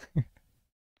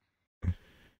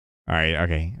 All right,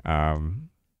 okay. Oh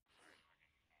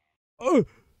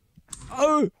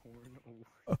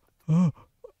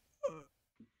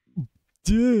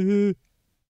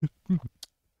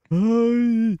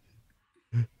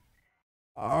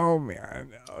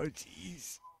man, oh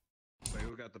jeez. Wait,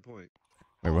 who got the point?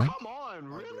 Wait, what? Come on,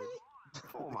 really?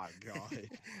 Oh my god.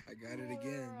 I got it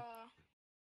again.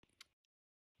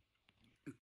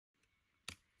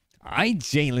 All right,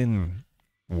 Jalen.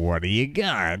 What do you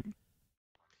got?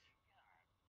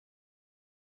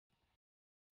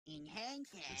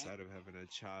 Instead of having a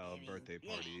child birthday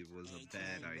party was a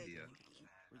bad idea.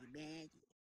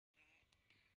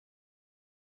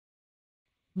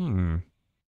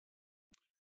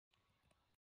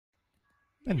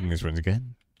 I think this one's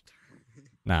good.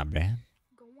 Not bad.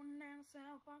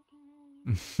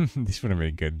 This would have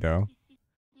been good though.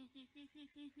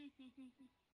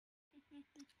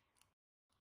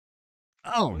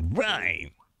 All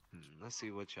right. Let's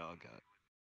see what y'all got.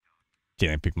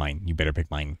 Jalen, pick mine. You better pick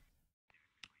mine.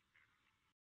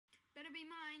 Better be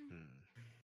mine.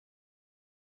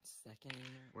 Second.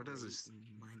 What does this?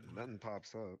 Nothing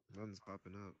pops up. Nothing's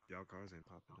popping up. Y'all cards ain't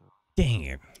popping up. Dang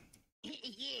it.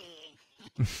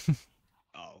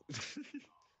 Oh.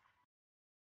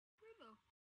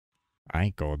 All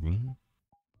right, Golden.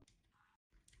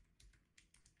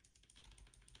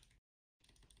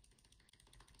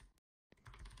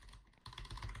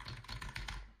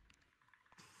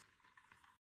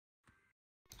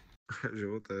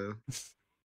 What the hell?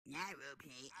 Not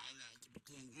roleplay, I like to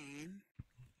begin.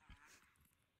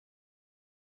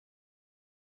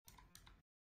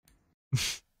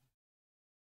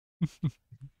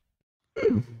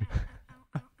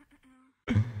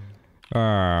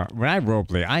 When I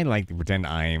roleplay, I like to pretend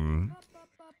I'm.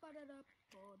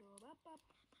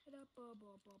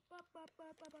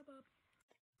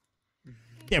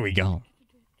 There we go.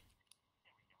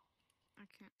 I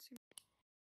can't see.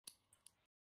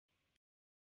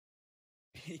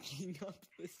 Picking up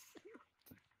the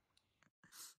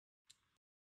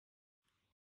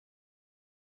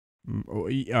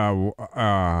What?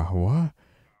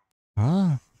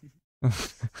 Huh?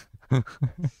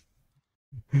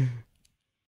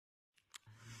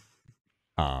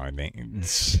 Oh, dang.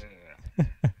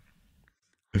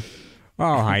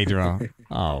 Oh, Hydra.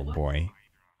 Oh, boy.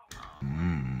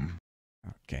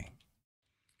 Okay.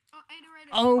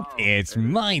 Oh, it's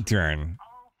my turn.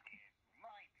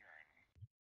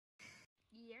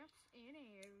 Yes, it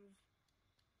is.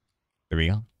 There we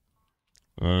go.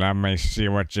 Let me see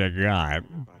what you got.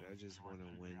 But I just want to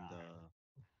win the.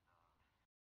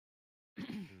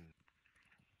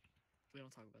 We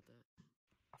don't talk about that.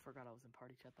 I forgot I was in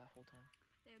party chat that whole time.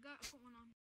 There you go. Put one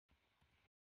on.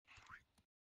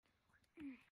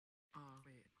 Oh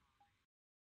wait.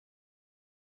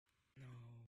 No.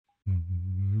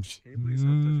 Can you please stop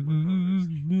touching my colors?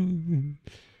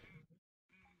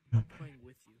 I'm playing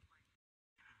with you.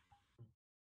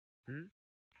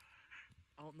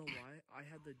 I don't know why. I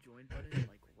had the join button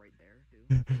like right there too.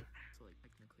 So like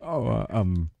technically.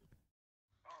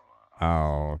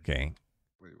 Oh, okay.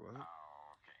 Wait, what?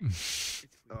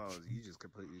 Oh, you just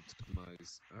completely took my.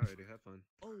 Alrighty, have fun.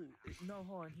 Oh no,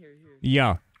 hold on. Here.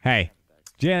 Yo, hey,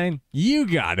 Jen, you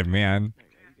got it, man. You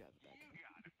got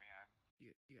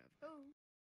it.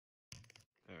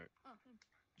 Alright.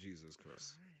 Jesus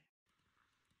Christ.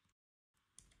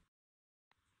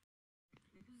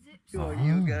 Who are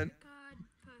you again?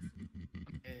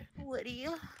 What are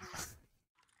you?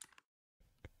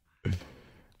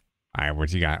 Alright,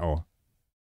 what you got? Oh.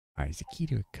 Alright, it's the key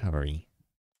to recovery.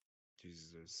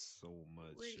 Jesus, there's so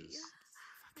much. Woody.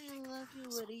 I love you,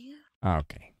 Woody.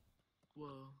 Okay.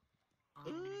 Whoa.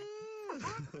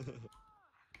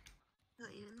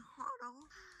 Not even harder.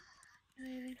 Not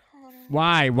even harder.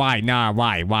 Why? Nah,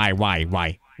 why? Why?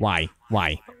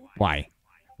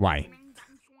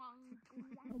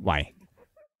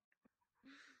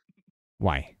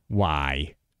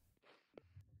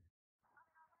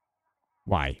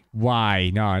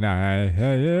 No.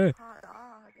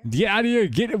 Get out of here.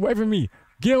 Get away from me.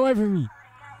 Get away from me.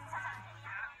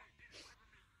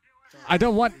 I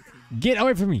don't want. Get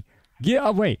away from me. Get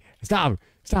away. Stop.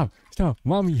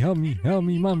 Mommy, help me.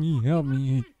 Mommy, help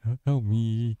me. Help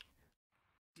me.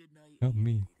 Aider,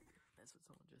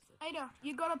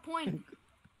 you got a point.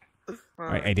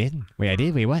 Wait, I did?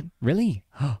 Wait, what? Really?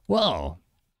 Whoa.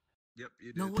 Yep,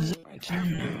 you did. No way.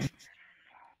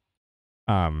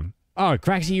 Oh,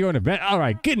 Craxy, you're going to bed?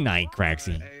 Alright, good night,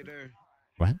 Craxy.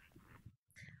 What?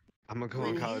 I'm gonna go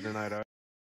and call it tonight. I'll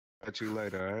catch you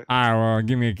later, alright? Alright, well,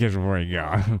 give me a kiss before you go.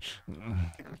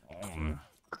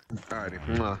 Alrighty.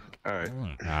 Alright. Alright,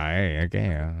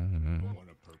 okay.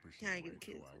 Can I get a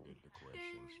kiss?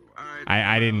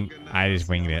 I didn't. I just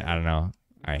winged it. I don't know.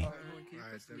 Alright.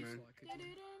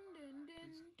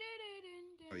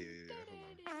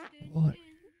 What?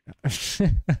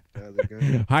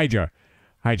 Hydra.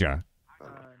 I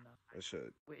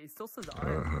should. Wait, it still says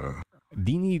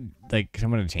Do you need, like,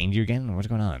 someone to change you again? What's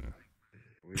going on?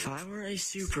 If I were a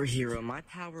superhero, my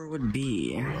power would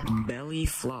be belly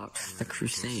flops, the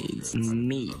Crusades,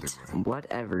 meat,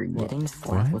 whatever, getting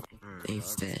slapped with a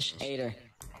fish. Aider,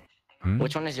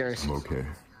 which one is yours? Okay,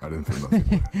 I didn't think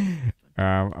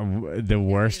nothing. The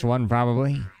worst one,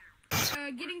 probably?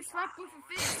 Getting slapped with a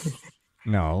fish.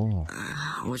 No.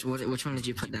 Which one did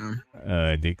you put down?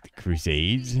 The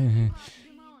Crusades? Do my own,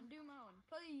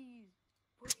 please.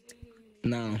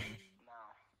 No.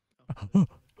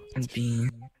 It's B.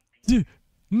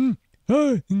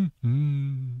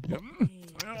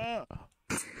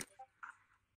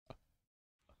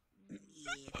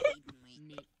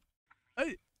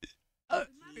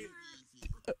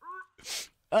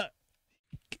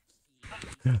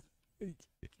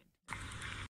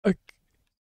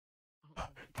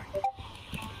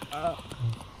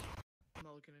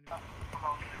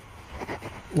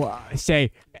 Well,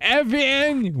 say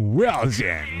Evan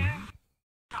Wilson.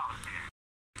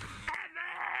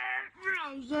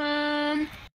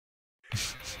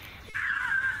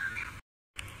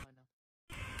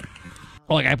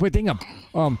 Oh, like I put thing up.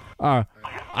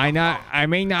 I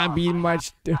may not be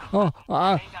much.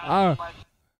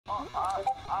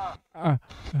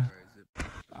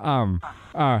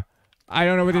 I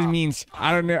don't know what this means.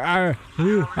 I don't know.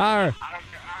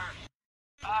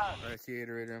 Alright, see you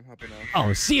Aiderraider. I'm hopping off.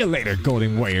 Oh, see you later,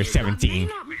 Golden Warrior 17. May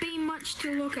not be much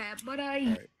to look at, but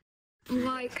I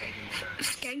like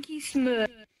Skanky Smurf,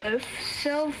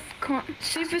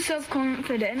 super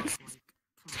self-confidence,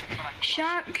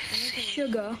 Shark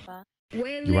Sugar,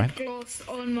 wear You lip what? gloss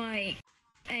on my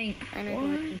ain't. I know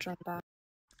you can jump back.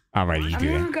 Alright, you I'm do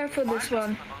gonna that. go for this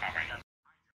one.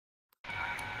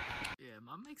 Yeah,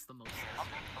 mine makes the most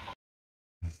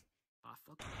sense. Ah,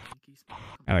 fuck monkeys.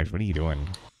 Alex, what are you doing?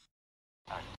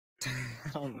 I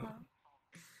don't know.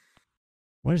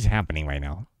 What is happening right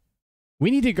now?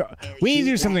 We need to go. We need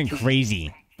to do something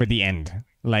crazy for the end.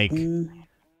 Like,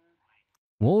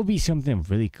 what would be something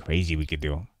really crazy we could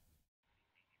do?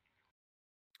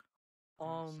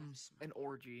 An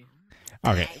orgy.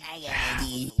 Okay.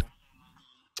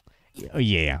 Oh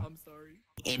yeah. I'm sorry.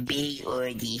 A big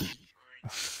orgy.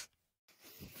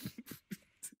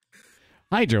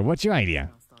 Hydra, what's your idea?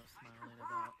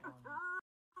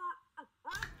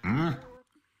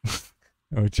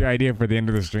 What's your idea for the end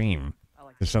of the stream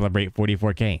to celebrate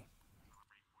 44K?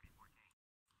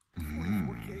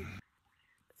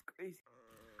 That's crazy.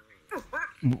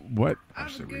 What? I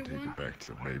said we take it back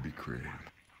to the baby crib.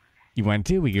 You want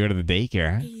to? We go to the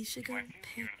daycare. You should go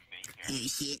pick.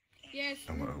 Yes.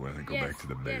 I want to go back to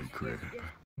the baby crib.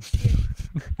 Yes.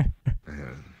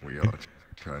 And we all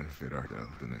try to fit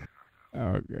ourselves in it.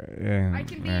 Okay. I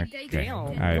can be a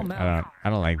daycare. I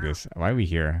don't like this. Why are we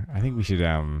here? I think we should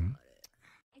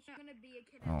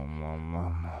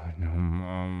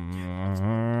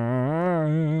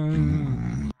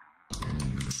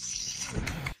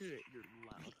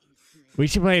we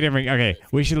should play a different. Okay,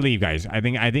 we should leave, guys. I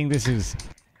think this is.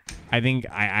 I've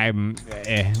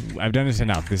done this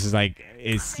enough. This is like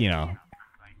it's kind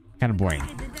of boring.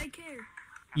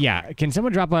 Yeah, can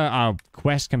someone drop a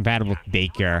Quest compatible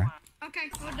daycare? Okay,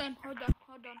 hold on.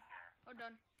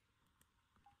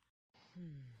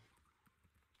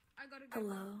 I gotta go.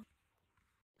 Hello.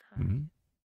 Hmm?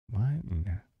 What?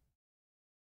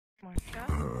 My God.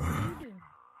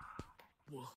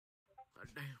 Whoa.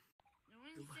 Goddamn. No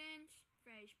incense,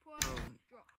 fresh pork,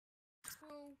 drop.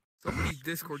 Full. Somebody's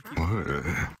Discord keeps.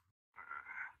 Aiderraider.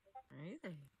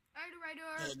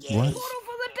 What? Portal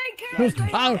for the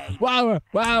daycare. Wow.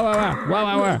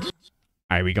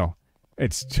 Alright, we go.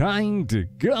 It's time to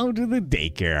go to the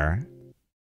daycare.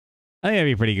 I think that'd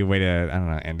be a pretty good way to, I don't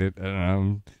know, end it. I don't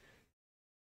know.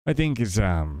 I think it's,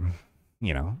 I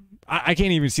can't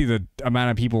even see the amount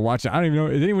of people watching. I don't even know.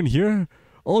 Is anyone here?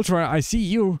 Ultra, I see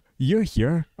you. You're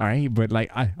here. Alright, but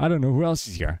like, I don't know who else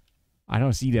is here. I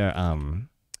don't see the, let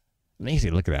me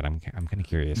see, look at that. I'm kind of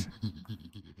curious.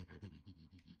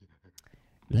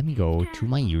 Let me go to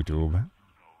my YouTube.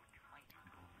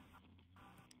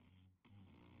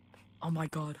 Oh my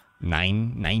God.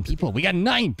 9 people. We got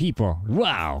 9 people.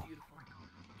 Wow.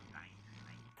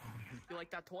 You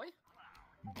like that toy?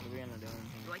 You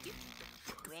like it?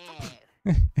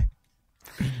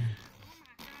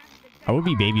 I would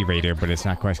be Baby Raider, but it's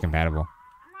not Quest compatible.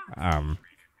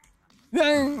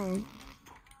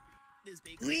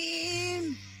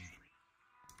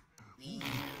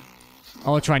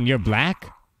 Ultron, you're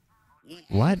black?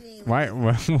 What? Why?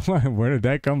 Where did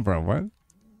that come from? What?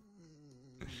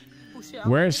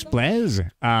 Where's Splez?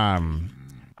 I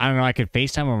don't know. I could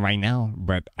FaceTime him right now,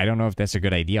 but I don't know if that's a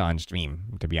good idea on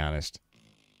stream, to be honest.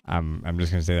 I'm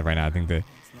just gonna say that right now. I think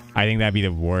that'd be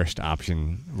the worst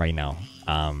option right now.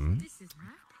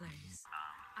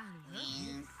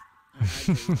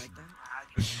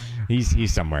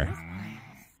 He's somewhere.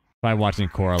 Probably watching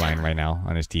Coraline right now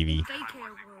on his TV.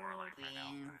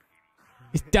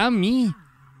 Is that me?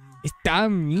 Is that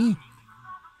me?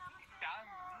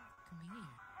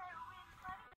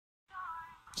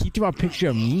 Can you draw a picture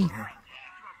of me? I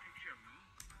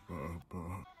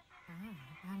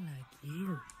like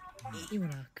you. You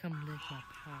wanna come lick my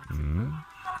pop?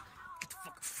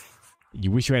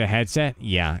 You wish you had a headset?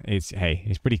 Yeah, it's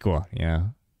pretty cool, yeah.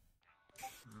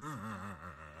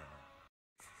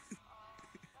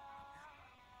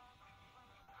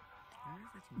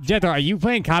 Jetto, are you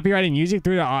playing copyrighted music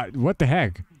through the what the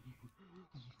heck?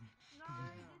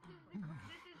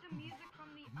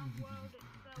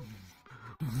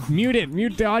 Mute it,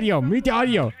 mute the audio, mute the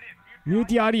audio. Mute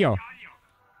the audio.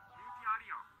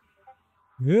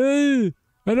 Hey,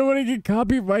 I don't want to get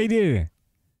copyrighted.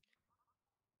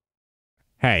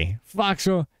 Hey,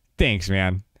 Foxel, thanks,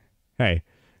 man. Hey,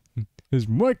 there's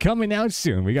more coming out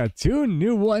soon. We got 2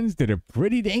 new ones that are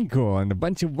pretty dang cool, and a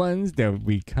bunch of ones that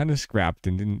we kind of scrapped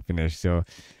and didn't finish. So,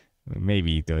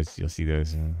 Maybe those. You'll see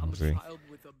those. I'm We'll a see. child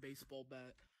with a baseball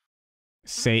bat.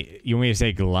 Say, you want me to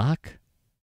say Glock?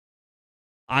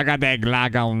 I got that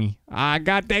Glock on me. I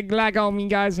got that Glock on me,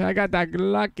 guys. I got that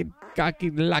Glock. I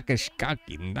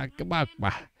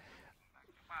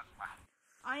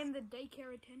am the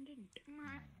daycare attendant.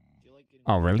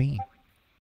 Oh, really?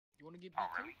 You want to get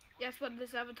beat too? That's what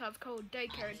this avatar's called,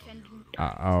 daycare attendant.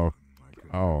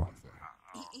 Oh.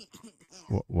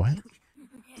 What?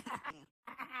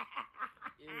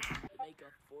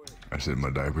 I said my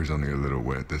diaper's only a little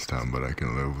wet this time, but I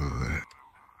can live with it.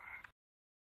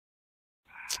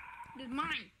 It's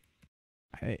mine.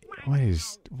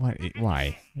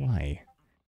 Why?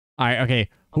 Alright, okay.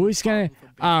 Who's gonna,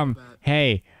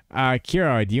 hey,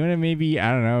 Kira, do you wanna maybe,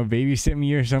 I don't know, babysit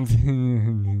me or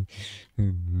something?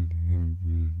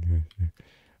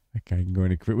 Okay, I can go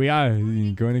into crib. We are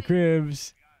going to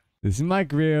cribs. This is my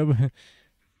crib.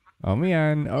 Oh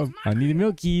man. Oh, I need the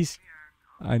milkies.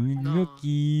 I need the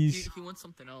milkies. He wants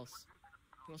something else.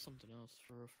 He wants something else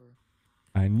for.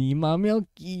 I need my He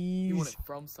milkies. want it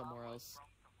from somewhere else.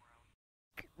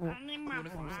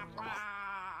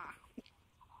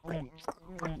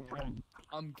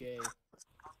 I'm gay.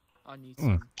 I need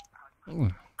some.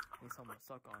 Need someone to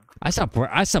suck on.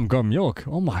 I some good milk.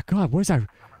 Oh my god, where's that?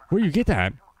 Where you get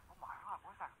that?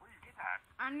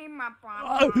 I need my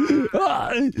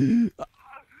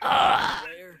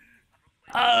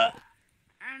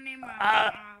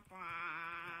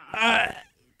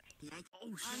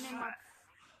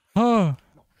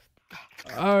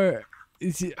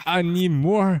I need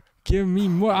more. Give me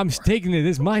more. I'm taking it.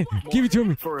 It's mine. Give it to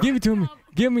me. Give it to me.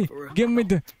 Give me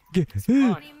the.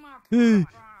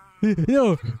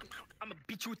 No. I'm gonna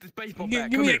beat you with this baseball bat.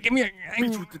 Give me it. Give me it.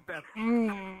 Beat you with this bat. Beat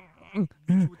you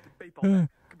with this baseball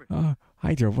bat.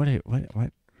 Hydra, what?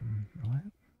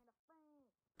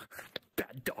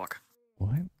 Bad dog.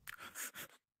 What?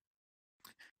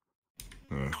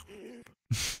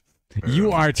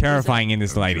 You are terrifying in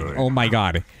this lighting. Oh my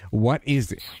god. What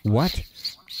is it? What?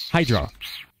 Hydra.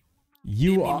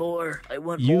 You are. More. I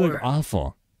want you more. look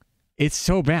awful. It's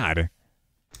so bad.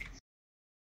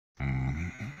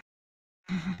 I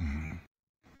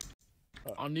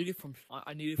need it from.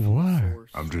 I need it from what? The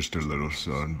source. I'm just a little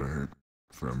sunburned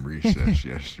from recess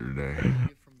yesterday.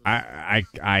 I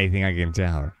think I can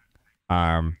tell.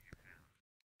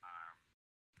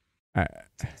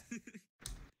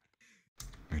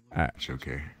 It's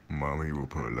okay. Mommy will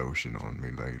put lotion on me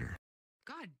later.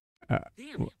 God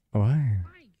damn. What?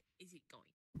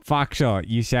 Foxel,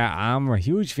 you said I'm a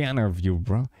huge fan of you,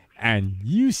 bro. And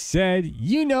you said,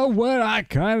 you know what, I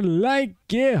kind of like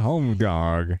it, home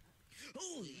dog.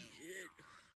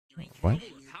 What?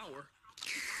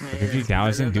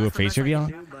 50,000 do a face reveal?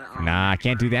 Nah, I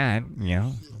can't do that, you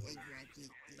know.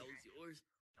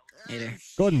 Hey there.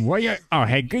 Golden Warrior? Oh,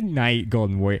 hey, good night,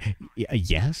 Golden Warrior.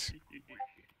 Yes?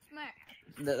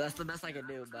 That's the best I could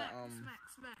do, but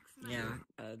yeah.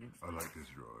 I like this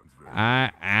drawing.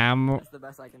 I am. That's the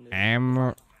best I can do.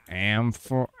 Am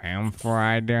for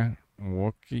Aider.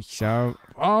 So.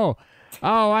 Oh,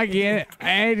 I get it.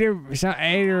 Aider.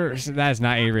 That's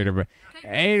not Aiderraider, but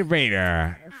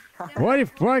Aiderraider.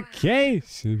 44K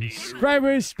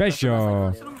subscribers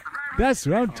special. That's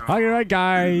what I'm talking about,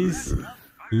 guys.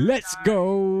 Let's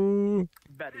go.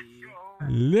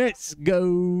 Let's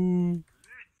go.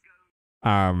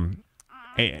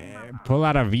 Hey, pull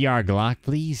out a VR Glock,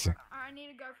 please.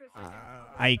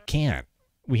 I can't.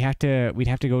 We'd have to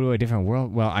go to a different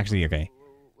world. Well, actually, okay.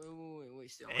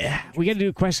 We gotta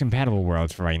do quest compatible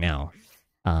worlds for right now.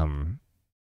 Hey,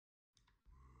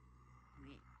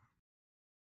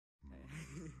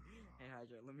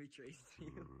 Hydra, let me trace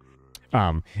you.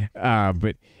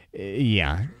 But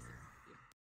yeah.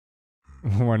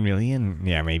 1 million?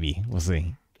 Yeah, maybe. We'll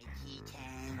see.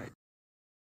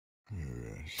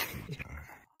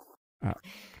 Yeah,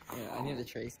 I need to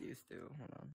trace these too.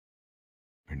 Hold on.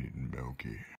 I need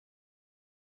Milky.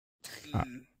 I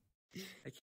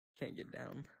can't get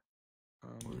down.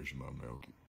 Where's my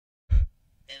Milky?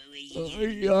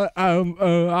 I'll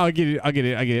get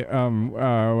it.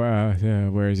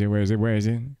 Where is it?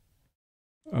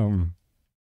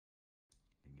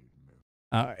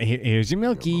 Here's your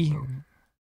Milky.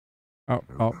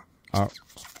 Oh.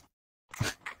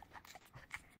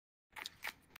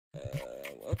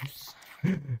 Whoops.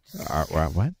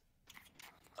 What?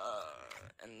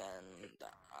 And then the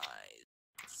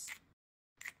eyes.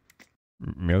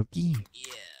 Milky?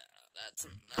 Yeah, that's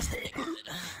pretty good.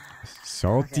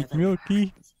 Salty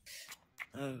Milky?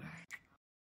 I'm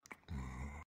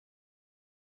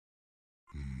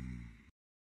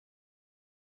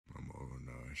all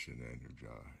nice and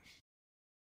energized.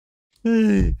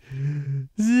 Oh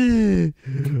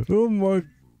my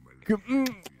god.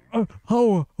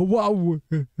 Oh, wow.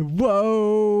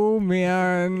 Whoa,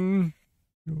 man.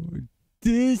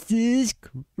 This is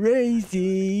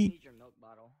crazy.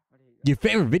 Your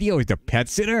favorite video is the pet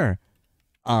sitter?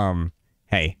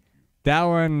 Hey, that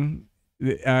one,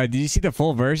 did you see the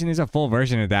full version? There's a full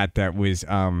version of that was,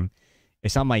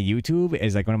 it's on my YouTube.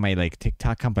 It's like one of my like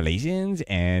TikTok compilations,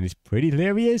 and it's pretty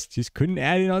hilarious. Just couldn't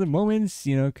add in all the moments,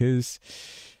 you know, because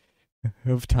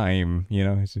of time, you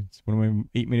know. It's one of my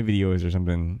 8-minute videos or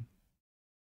something.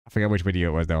 I forgot which video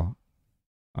it was though.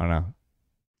 I don't know.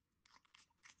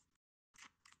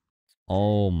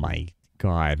 Oh my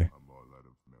god.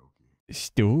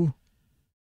 Stu?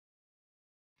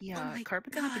 Yeah,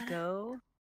 Carpet had to go.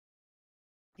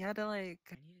 He had to like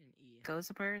go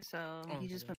somewhere, so he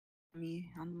just put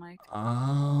me on the mic.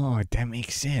 Oh, that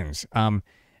makes sense.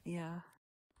 Yeah.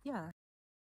 Yeah.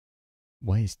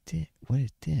 What is this? What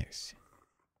is this?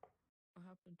 What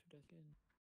happened to that kid?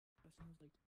 That sounds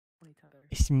like 20 times.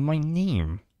 It's my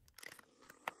name.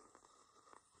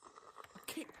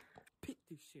 Okay, pick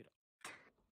this shit up.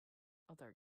 Oh,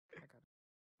 there. I got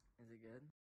it. Is it good?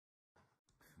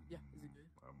 Yeah, is it good?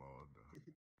 I'm all done.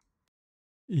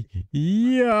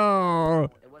 Yo.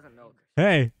 It wasn't milk.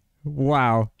 Hey.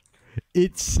 Wow.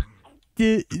 It is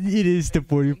the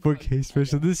 44K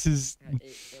special. This is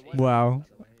wow.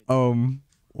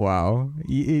 Wow.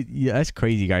 Yeah, that's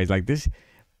crazy, guys. Like this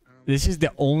is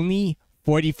the only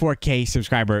 44K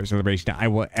subscriber celebration I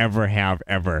will ever have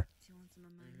ever.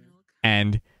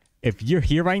 And if you're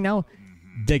here right now,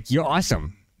 like you're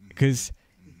awesome, because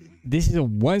this is a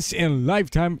once in a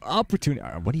lifetime opportunity.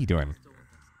 What are you doing?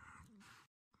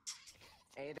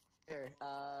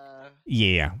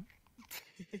 Yeah.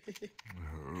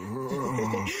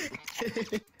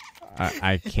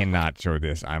 I cannot show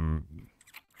this. I'm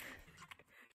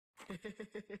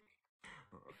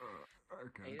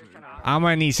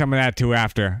gonna need some of that too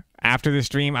after the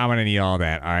stream. I'm gonna need all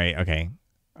that. All right. Okay.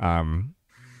 Hey,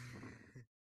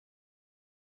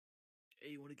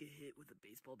 you want to get hit with a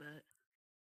baseball bat?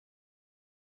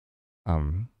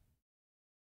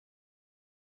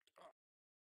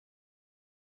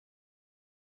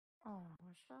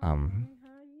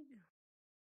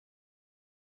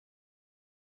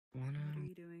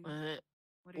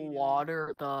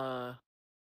 Water the.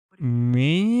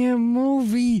 Me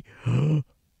movie.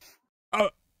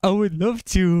 I would love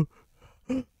to.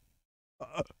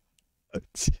 Let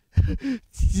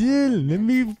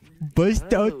me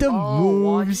bust out the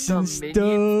moves and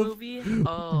stuff.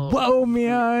 Whoa,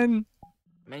 man.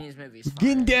 Minions movie's fine.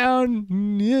 Getting down.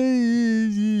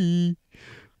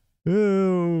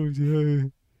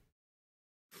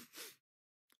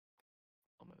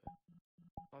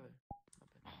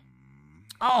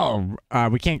 Oh,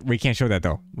 we can't show that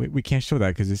though. We can't show that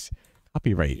because it's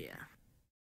copyright. Yeah.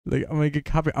 Like I'm gonna get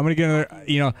copy. I'm gonna get another.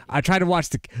 You know, I tried to watch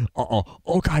the.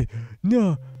 Oh god,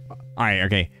 no. All right,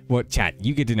 okay. Well, chat,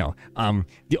 you get to know. I don't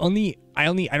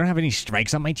have any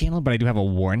strikes on my channel, but I do have a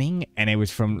warning, and it was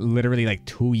from literally like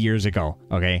 2 years ago.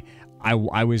 Okay, I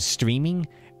was streaming,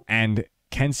 and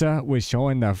Kensa was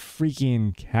showing the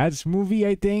freaking Cats movie,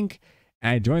 I think,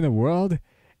 and I joined the world,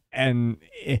 and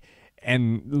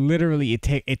literally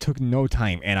it took no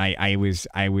time, and I was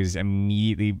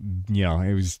immediately, you know,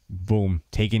 it was boom,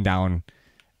 taken down,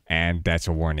 and that's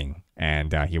a warning,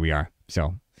 and here we are.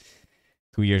 So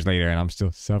 2 years later, and I'm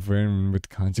still suffering with the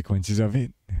consequences of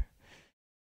it.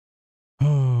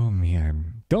 Oh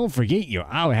man, don't forget you.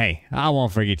 Oh hey, I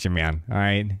won't forget you, man. All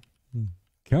right,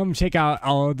 come check out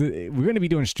all the. We're gonna be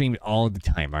doing streams all the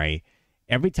time. All right,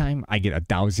 every time I get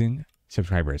 1,000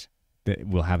 subscribers, that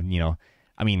we'll have, you know,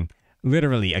 I mean.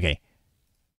 Literally, okay.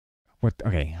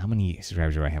 Okay, how many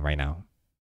subscribers do I have right now?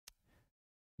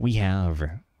 We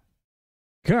have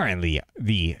currently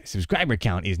the subscriber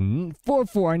count is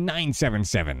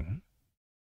 44977.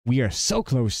 We are so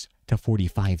close to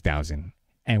 45,000.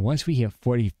 And once we hit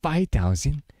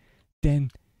 45,000,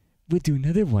 then we'll do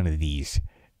another one of these.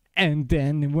 And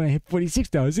then when I hit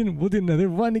 46,000, we'll do another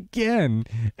one again.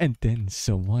 And then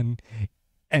so on.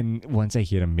 And once I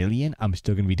hit 1 million, I'm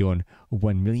still going to be doing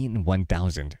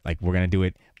 1,001,000. Like, we're going to do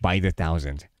it by the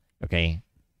 1,000. Okay?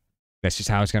 That's just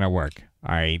how it's going to work.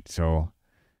 All right? So,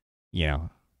 you know.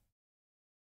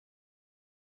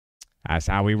 That's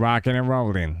how we rocking and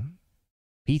rolling.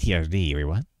 PTSD, wait,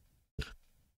 what?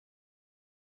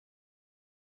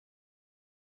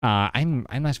 I'm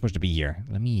not supposed to be here.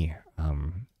 Let me,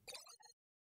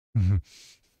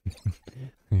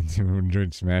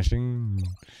 enjoyed smashing.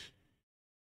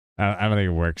 I don't think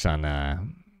it works on,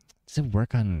 does it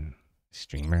work on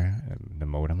streamer, the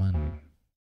mode I'm on?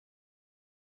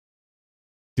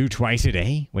 Do twice a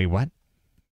day? Wait, what?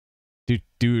 Do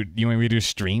you want me to do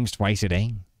streams twice a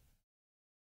day?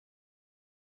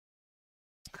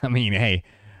 I mean, hey,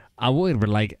 I would, but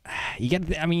like, you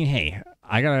get. I mean, hey,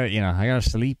 I gotta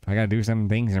sleep. I gotta do some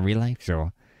things in real life.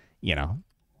 So, you know,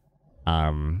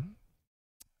 I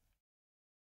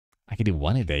could do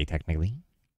one a day technically,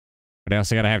 but I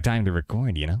also gotta have time to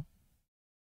record. You know,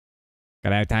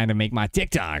 gotta have time to make my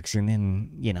TikToks, and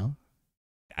then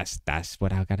that's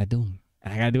what I gotta do.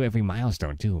 And I gotta do every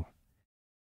milestone too.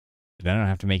 But I don't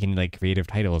have to make any like creative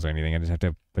titles or anything. I just have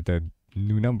to put the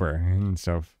new number and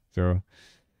stuff. So,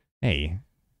 hey.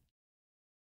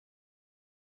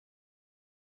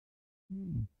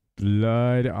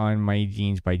 Blood on My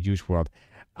Jeans by Juice WRLD.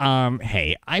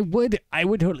 Hey, I would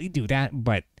totally do that,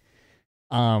 but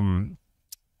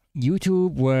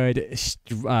YouTube would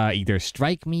either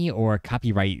strike me or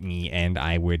copyright me, and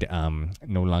I would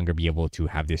no longer be able to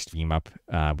have this stream up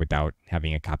without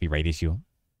having a copyright issue.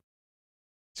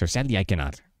 So sadly, I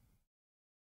cannot.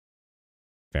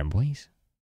 Fanboys?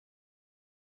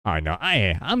 Oh no,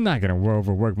 I'm not gonna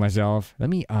overwork myself. Let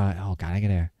me oh god, I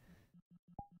gotta.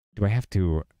 Do I have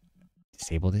to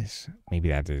disable this? Maybe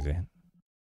that is it.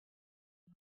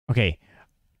 Okay.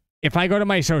 If I go to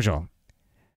my social,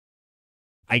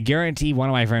 I guarantee one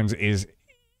of my friends is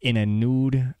in a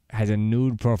nude, has a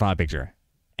nude profile picture.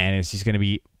 And it's just going to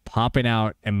be popping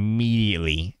out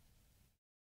immediately.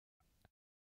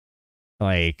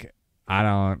 Like, I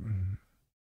don't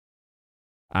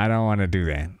want to do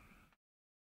that.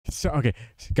 So, okay,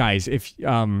 guys, if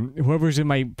whoever's in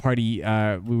my party,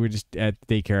 we were just at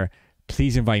daycare,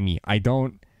 please invite me. I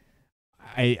don't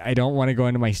want to go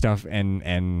into my stuff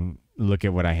and look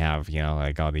at what I have, you know,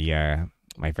 like all the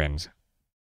my friends.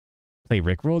 Play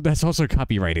Rickroll? That's also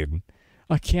copyrighted.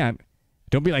 I can't.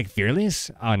 Don't be like fearless.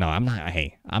 Oh no, I'm not.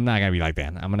 Hey, I'm not gonna be like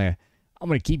that. I'm gonna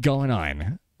keep going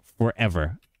on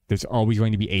forever. There's always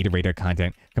going to be Aiderraider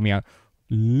content coming out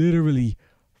literally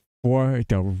for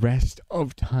the rest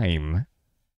of time,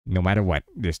 no matter what,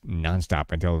 just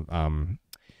nonstop until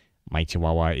my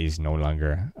Chihuahua is no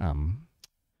longer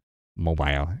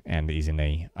mobile and is in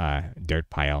a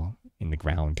dirt pile in the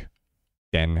ground.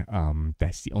 Then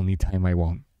that's the only time I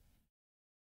won't.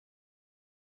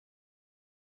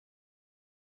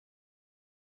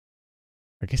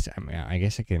 I guess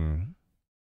I can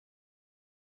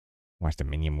watch the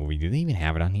Minion movie. Do they even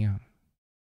have it on here?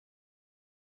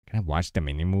 Can I watch the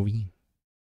Minion movie?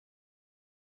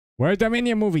 Where's the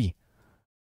Minion movie?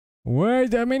 Where's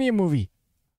the Minion movie?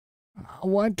 I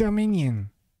want the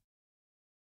Minion.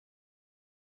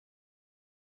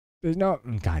 There's no...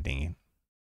 God dang it.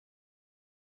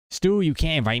 Stu, you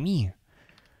can't invite me.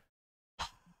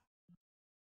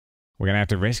 We're gonna have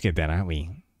to risk it then, aren't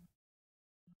we?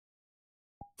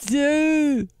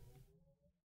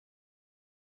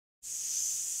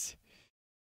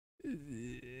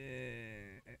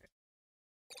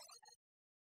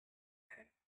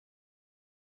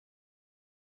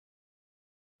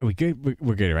 Are we good?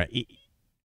 We're good, right?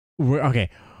 We're okay.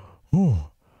 Ooh.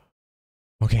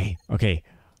 Okay.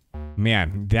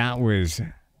 Man, that was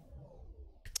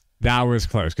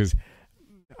close because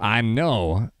I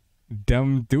know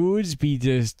them dudes be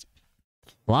just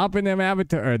flopping them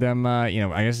avatar or them I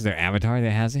guess it's their avatar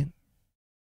that has it.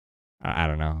 I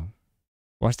don't know.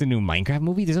 What's the new Minecraft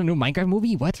movie? There's a new Minecraft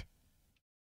movie? What?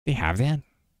 They have that?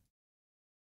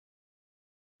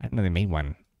 I didn't know they made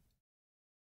one.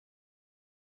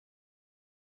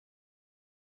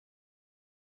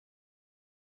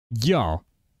 Yo.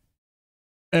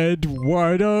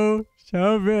 Eduardo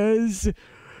Chavez.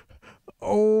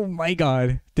 Oh my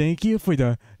god. Thank you for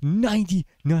the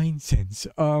 99 cents.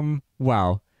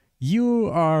 Wow. You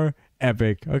are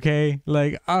epic, okay?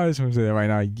 Like, I just want to say that right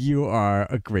now. You are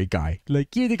a great guy.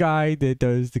 Like, you're the guy that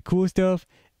does the cool stuff,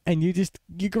 and you're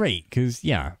great, because,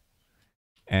 yeah.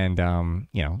 And,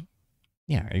 yeah,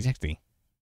 exactly.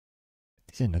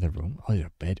 There's another room. Oh, there's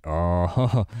a bed.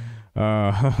 Oh,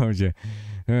 yeah.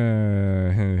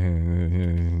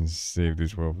 Save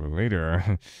this world for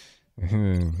later.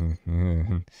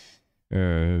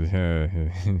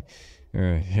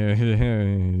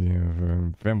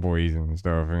 Fanboys and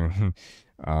stuff,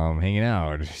 hanging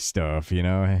out stuff, you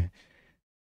know.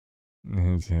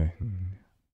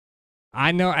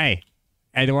 I know, hey,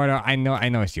 Eduardo, I know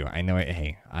it's you. I know it.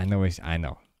 Hey, I know it's you. I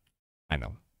know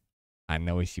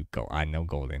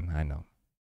Golden. I know.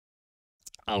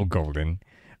 Oh, Golden.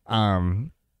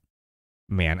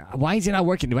 Man, why is it not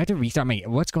working? Do I have to restart my...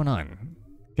 What's going on?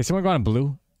 Can someone go on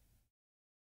blue?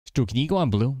 Stu, can you go on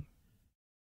blue?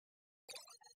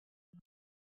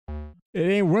 It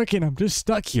ain't working. I'm just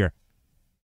stuck here.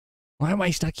 Why am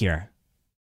I stuck here?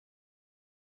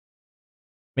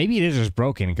 Maybe it is just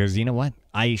broken, because you know what?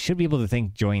 I should be able to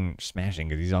think join smashing,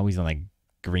 because he's always on, like,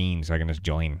 green, so I can just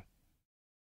join.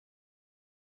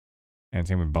 And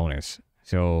same with bonus.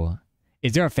 So,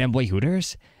 is there a Fanboy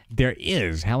Hooters? There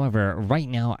is. However, right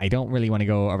now, I don't really want to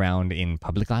go around in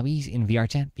public lobbies in VR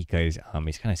chat, because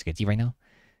it's kind of sketchy right now.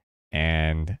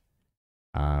 And,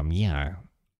 yeah.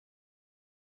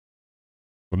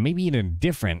 But maybe in a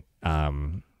different,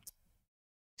 in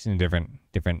a different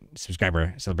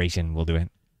subscriber celebration, we'll do it.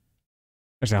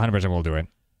 Actually, 100% we'll do it. Am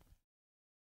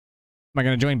I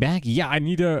gonna join back? Yeah, I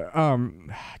need to.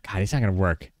 God, it's not gonna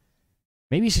work.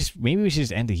 Maybe we should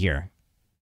just end it here.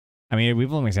 I mean,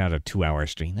 we've only had a 2-hour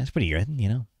stream. That's pretty good, you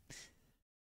know.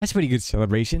 That's a pretty good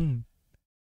celebration.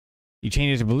 You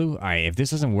change it to blue. All right, if this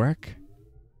doesn't work,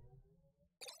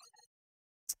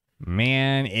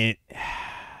 man, it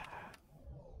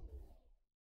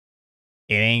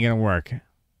ain't gonna work.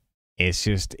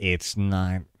 It's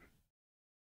not.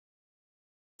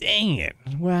 Dang it.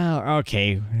 Well,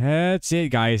 okay. That's it,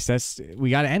 guys. We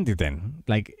gotta end it then.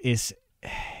 Like, it's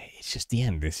just the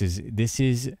end. This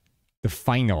is the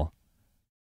final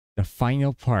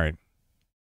part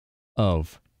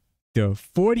of the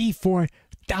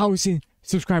 44,000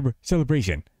 subscriber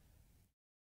celebration.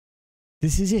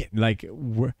 This is it. Like,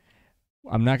 I'm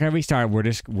not gonna restart. I'm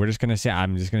just gonna say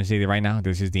that right now.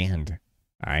 This is the end.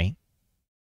 All right.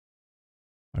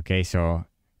 Okay, so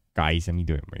guys, let me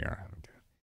do it.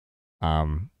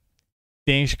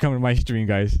 Thanks for coming to my stream,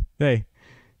 guys. Hey,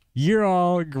 you're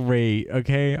all great,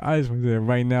 okay? I just want to say it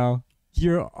right now.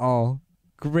 You're all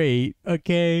great,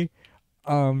 okay?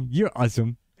 You're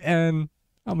awesome. And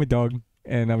I'm a dog,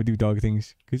 and I would do dog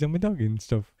things, because I'm a dog and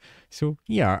stuff. So,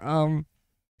 yeah,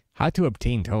 how to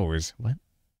obtain toes. What?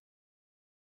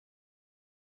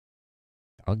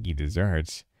 Doggy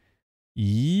desserts.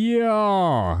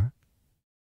 Yeah!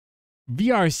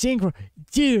 VR Synchro.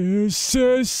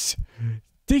 Jesus!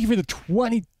 Thank you for the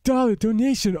 $20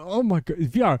 donation. Oh my god.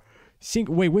 VR Sync.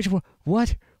 Wait, which one?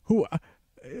 What? Who?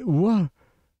 What?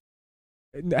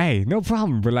 Hey, no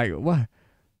problem, but like, what?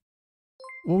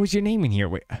 What was your name in here?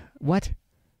 Wait, what?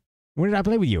 When did I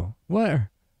play with you? What?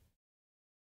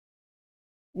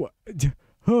 What?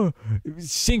 Huh?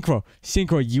 Synchro.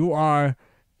 You are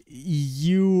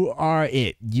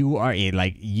it. You are it.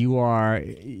 Like, you are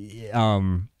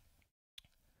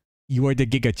the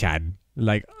Giga Chad.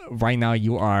 Like, right now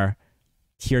you are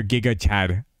tier Giga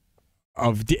Chad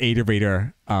of the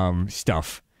Aiderraider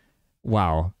stuff.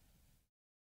 Wow.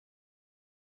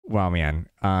 Wow, man.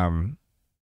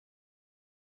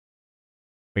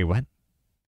 Wait, what?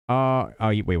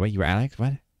 Wait, what? You were Alex?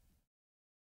 What?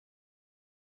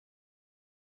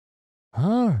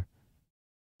 Huh?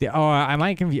 I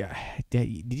might confuse.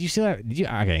 Did you see that? Did you?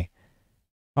 Okay.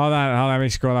 Hold on. Let me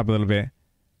scroll up a little bit.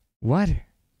 What?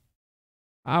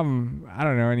 I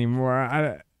don't know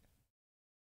anymore.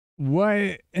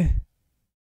 What?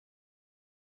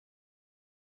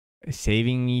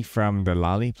 Saving me from the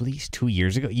lolly police 2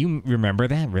 years ago? You remember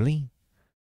that? Really?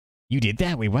 You did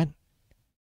that? Wait, what?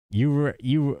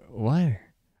 What?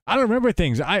 I don't remember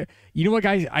things. You know what,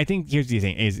 guys? I think here's the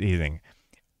thing.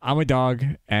 I'm a dog,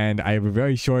 and I have a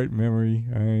very short memory.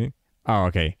 All right. Oh,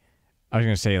 okay. I was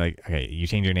gonna say, like, okay, you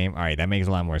change your name. All right, that makes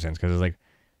a lot more sense, because it's like,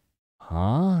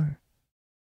 huh?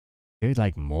 There's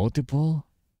like multiple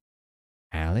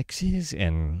Alexes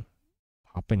and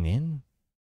popping in.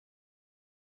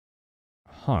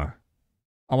 Huh.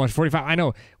 Almost 45. I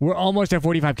know. We're almost at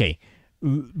 45K.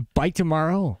 By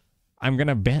tomorrow, I'm going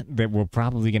to bet that we're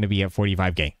probably going to be at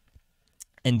 45K.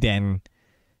 And then,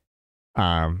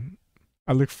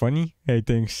 I look funny? Hey,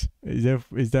 thanks. Is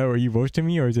that what you roasting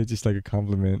me, or is it just like a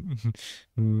compliment?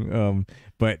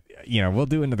 But, you know, we'll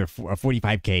do another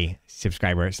 45K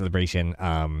subscriber celebration.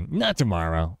 Not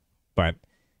tomorrow, but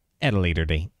at a later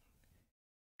date.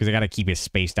 Because I got to keep it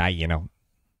spaced out, you know.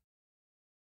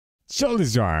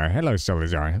 Solazar. Hello,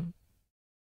 Solazar.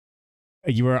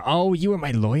 You were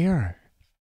my lawyer?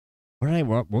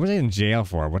 What was I in jail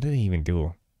for? What did I even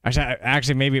do?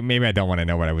 Actually, maybe I don't want to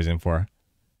know what I was in for.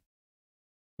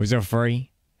 Was it a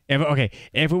furry?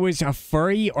 If it was a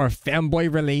furry or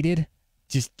fanboy related,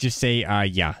 just say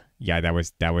yeah, that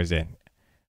was it.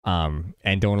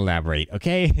 And don't elaborate,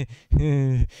 okay?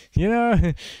 You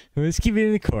know, let's keep it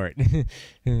in the court.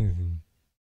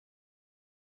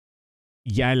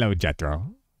 Yellow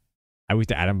Jethro. I was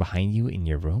the Adam behind you in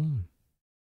your room.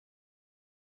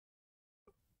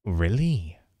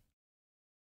 Really?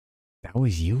 That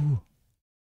was you?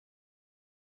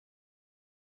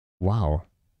 Wow.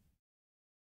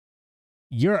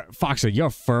 You're Foxer, you're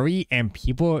furry and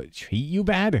people treat you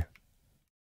bad?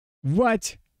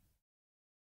 What?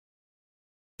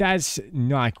 That's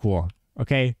not cool.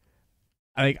 Okay?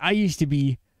 Like, I used to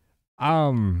be,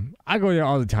 I go there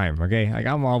all the time, okay? Like,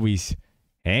 I'm always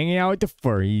hanging out with the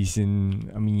furries,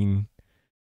 and, I mean,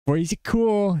 furries are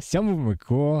cool. Some of them are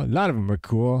cool. A lot of them are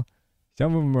cool.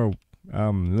 Some of them are,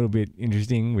 a little bit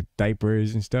interesting with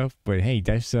diapers and stuff, but hey,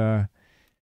 that's, let's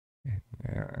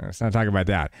not talk about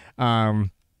that.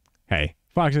 Hey,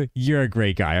 Foxley, you're a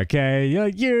great guy, okay?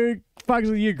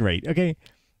 Foxley, you're great, okay?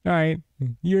 Alright,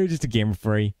 you're just a gamer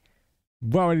furry.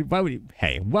 Why would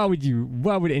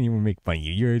anyone make fun of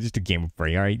you? You're just a gamer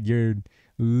furry, alright? You're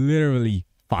literally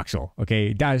Foxel,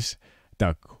 okay? That's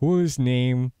the coolest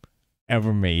name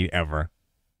ever made, ever.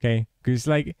 Okay? Because,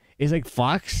 like, it's like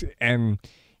Fox, and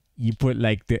you put,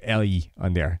 like, the L-E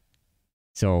on there.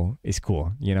 So, it's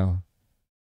cool, you know?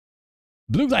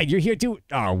 Blue Glide, you're here too?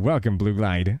 Oh, welcome, Blue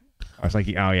Glide. I was like,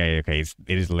 oh, yeah, okay, it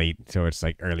is late, so it's,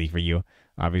 like, early for you.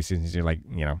 Obviously, since you're, like,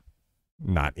 you know,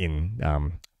 not in,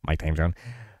 my time zone.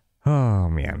 Oh,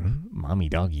 man. Mommy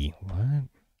doggy. What?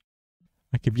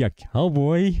 I could be a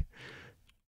cowboy.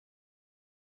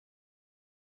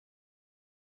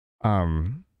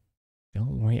 Don't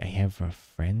worry, I have a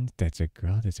friend that's a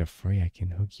girl that's a furry. I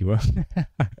can hook you up.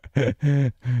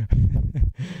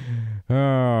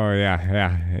 Oh,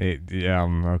 yeah.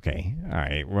 Okay. All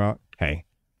right. Well, hey.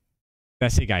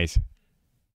 That's it, guys.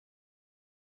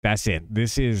 That's it.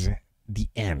 This is the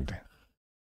end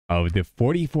of the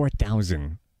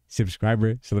 44,000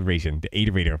 subscriber celebration. The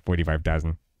Aiderraider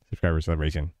 45,000 subscriber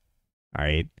celebration. All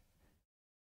right.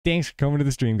 Thanks for coming to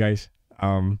the stream, guys.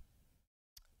 I'm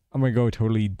gonna go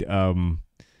totally,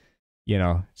 you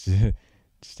know,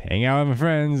 just hang out with my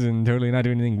friends and totally not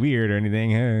do anything weird or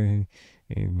anything.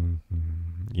 And,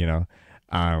 you know,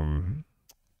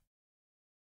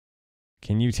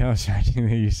 can you tell us that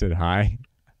you said hi?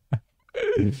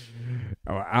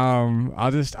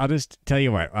 I'll just tell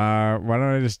you what. Why don't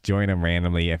I just join them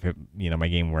randomly if it, you know, my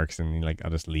game works, and like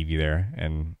I'll just leave you there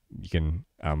and you can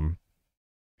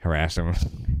harass them.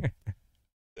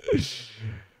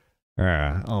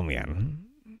 Oh man.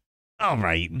 All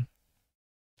right.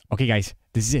 Okay, guys,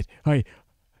 this is it. All right.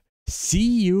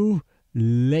 See you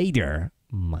later,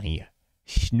 my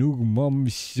snoog mom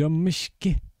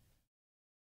samishke.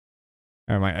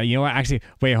 You know what? Actually,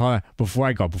 wait, hold on. Before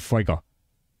I go.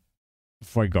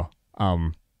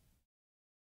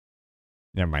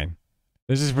 Never mind.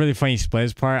 This is really funny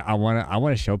Spliz part. I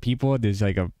wanna show people. There's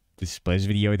like this Spliz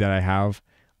video that I have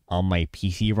on my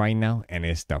PC right now, and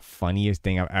it's the funniest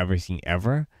thing I've ever seen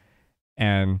ever.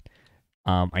 And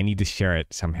I need to share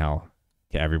it somehow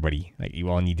to everybody. Like, you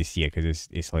all need to see it because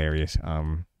it's hilarious.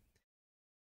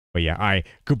 But yeah, all right.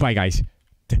 Goodbye, guys.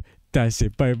 That's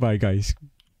it. Bye, guys.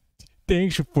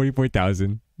 Thanks for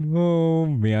 44,000. Oh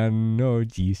man, oh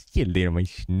geez. See you later, my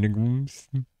snuggums.